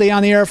 We'll stay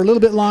on the air for a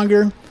little bit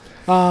longer.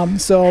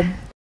 So.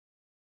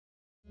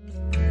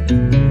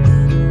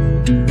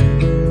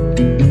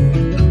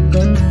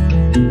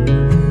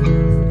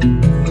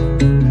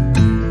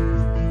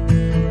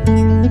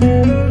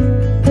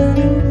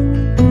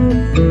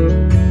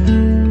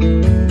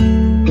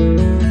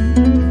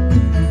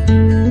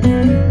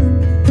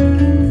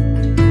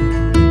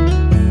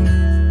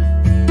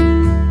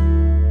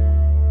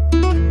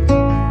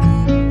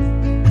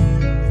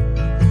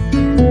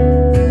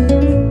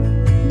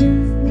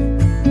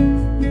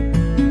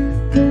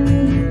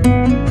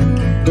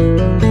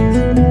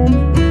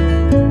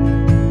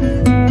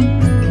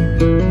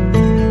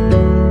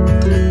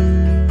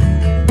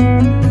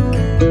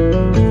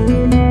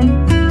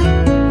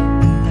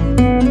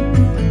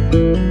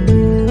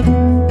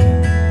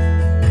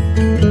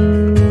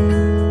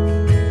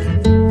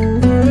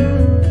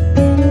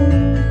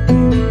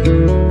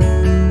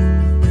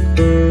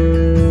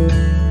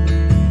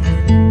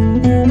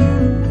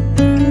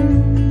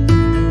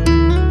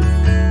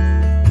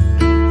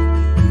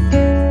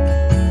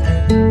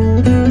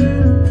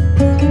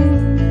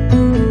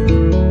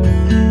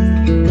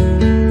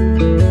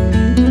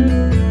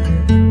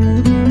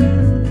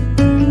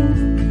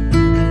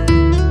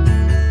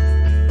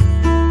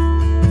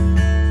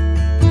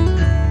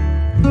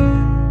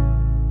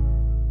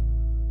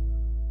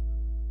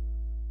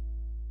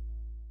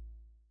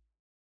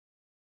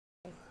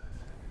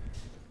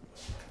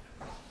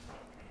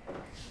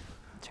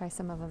 Try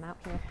some of them out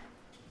here.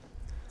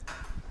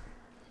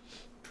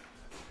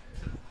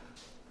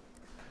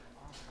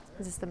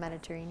 Is this the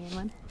Mediterranean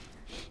one?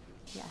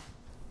 Yeah.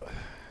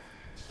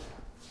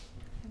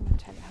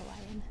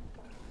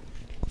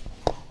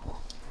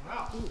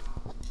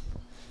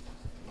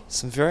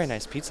 Some very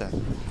nice pizza.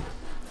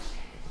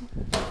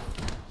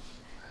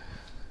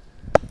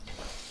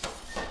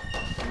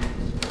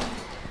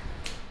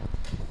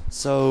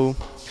 So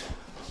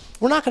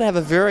we're not going to have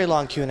a very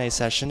long Q&A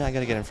session. I got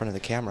to get in front of the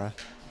camera,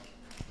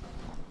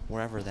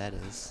 wherever that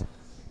is.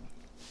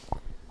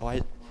 Oh,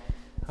 I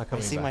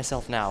see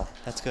myself now.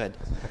 That's good.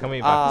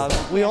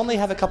 We only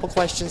have a couple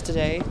questions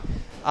today.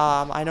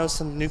 I know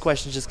some new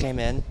questions just came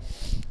in.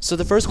 So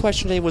the first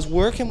question today was,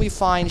 where can we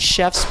find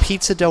Chef's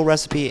pizza dough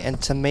recipe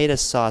and tomato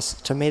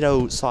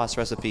sauce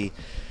recipe?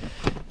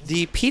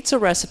 The pizza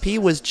recipe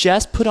was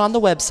just put on the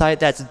website.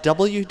 That's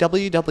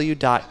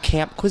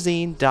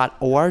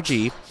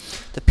www.campcuisine.org.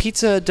 The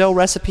pizza dough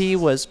recipe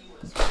was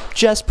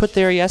just put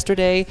there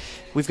yesterday.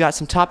 We've got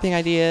some topping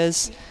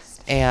ideas,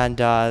 and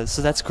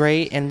so that's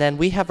great. And then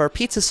we have our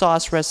pizza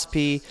sauce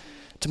recipe,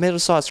 tomato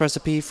sauce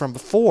recipe from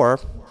before.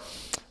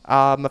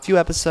 A few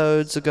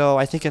episodes ago,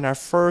 I think in our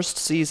first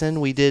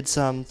season, we did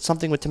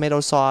something with tomato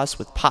sauce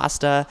with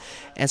pasta,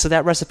 and so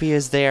that recipe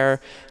is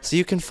there, so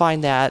you can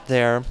find that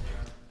there.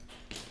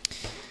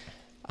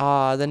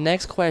 The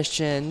next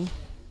question,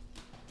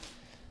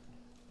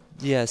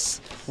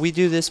 yes, we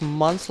do this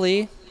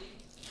monthly.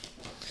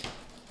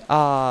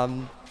 Our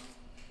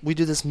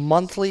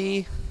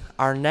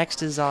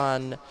next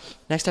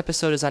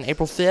episode is on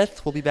April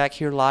 5th. We'll be back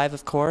here live,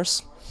 of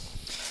course.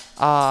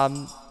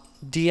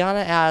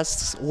 Deanna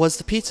asks, was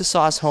the pizza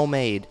sauce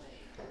homemade?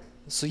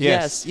 So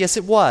yes,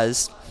 it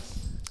was.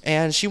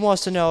 And she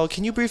wants to know,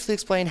 can you briefly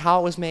explain how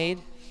it was made?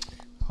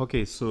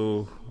 Okay,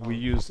 so we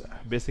use,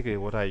 basically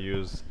what I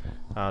use,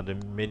 the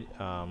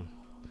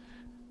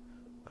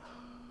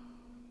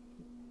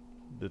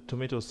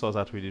tomato sauce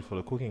that we did for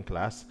the cooking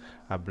class.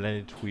 I blend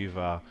it with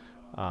a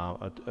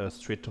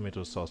straight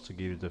tomato sauce to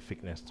give the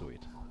thickness to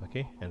it.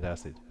 Okay, and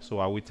that's it. So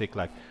I will take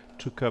like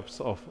 2 cups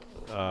of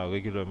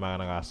regular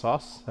marinara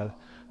sauce,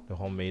 the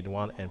homemade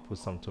one, and put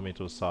some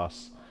tomato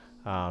sauce,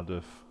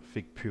 the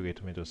thick puree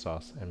tomato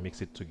sauce, and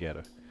mix it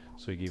together.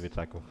 So you give it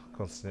like a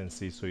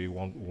consistency so you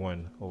won't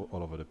run all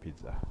over the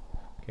pizza.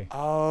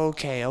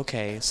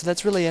 Okay. So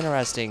that's really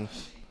interesting.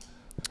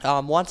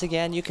 Once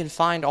again, you can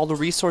find all the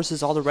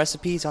resources, all the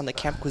recipes on the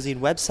Camp Cuisine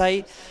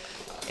website.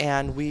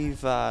 And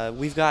we've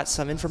got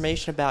some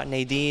information about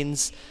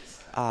Nadine's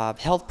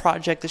health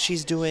project that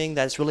she's doing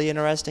that's really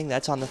interesting.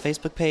 That's on the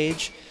Facebook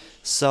page.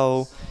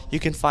 So you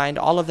can find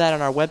all of that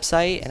on our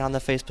website and on the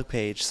Facebook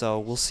page. So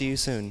we'll see you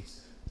soon.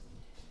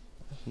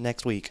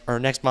 Next week, or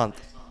next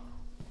month.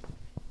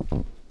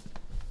 I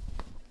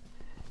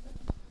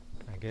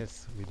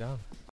guess we're done.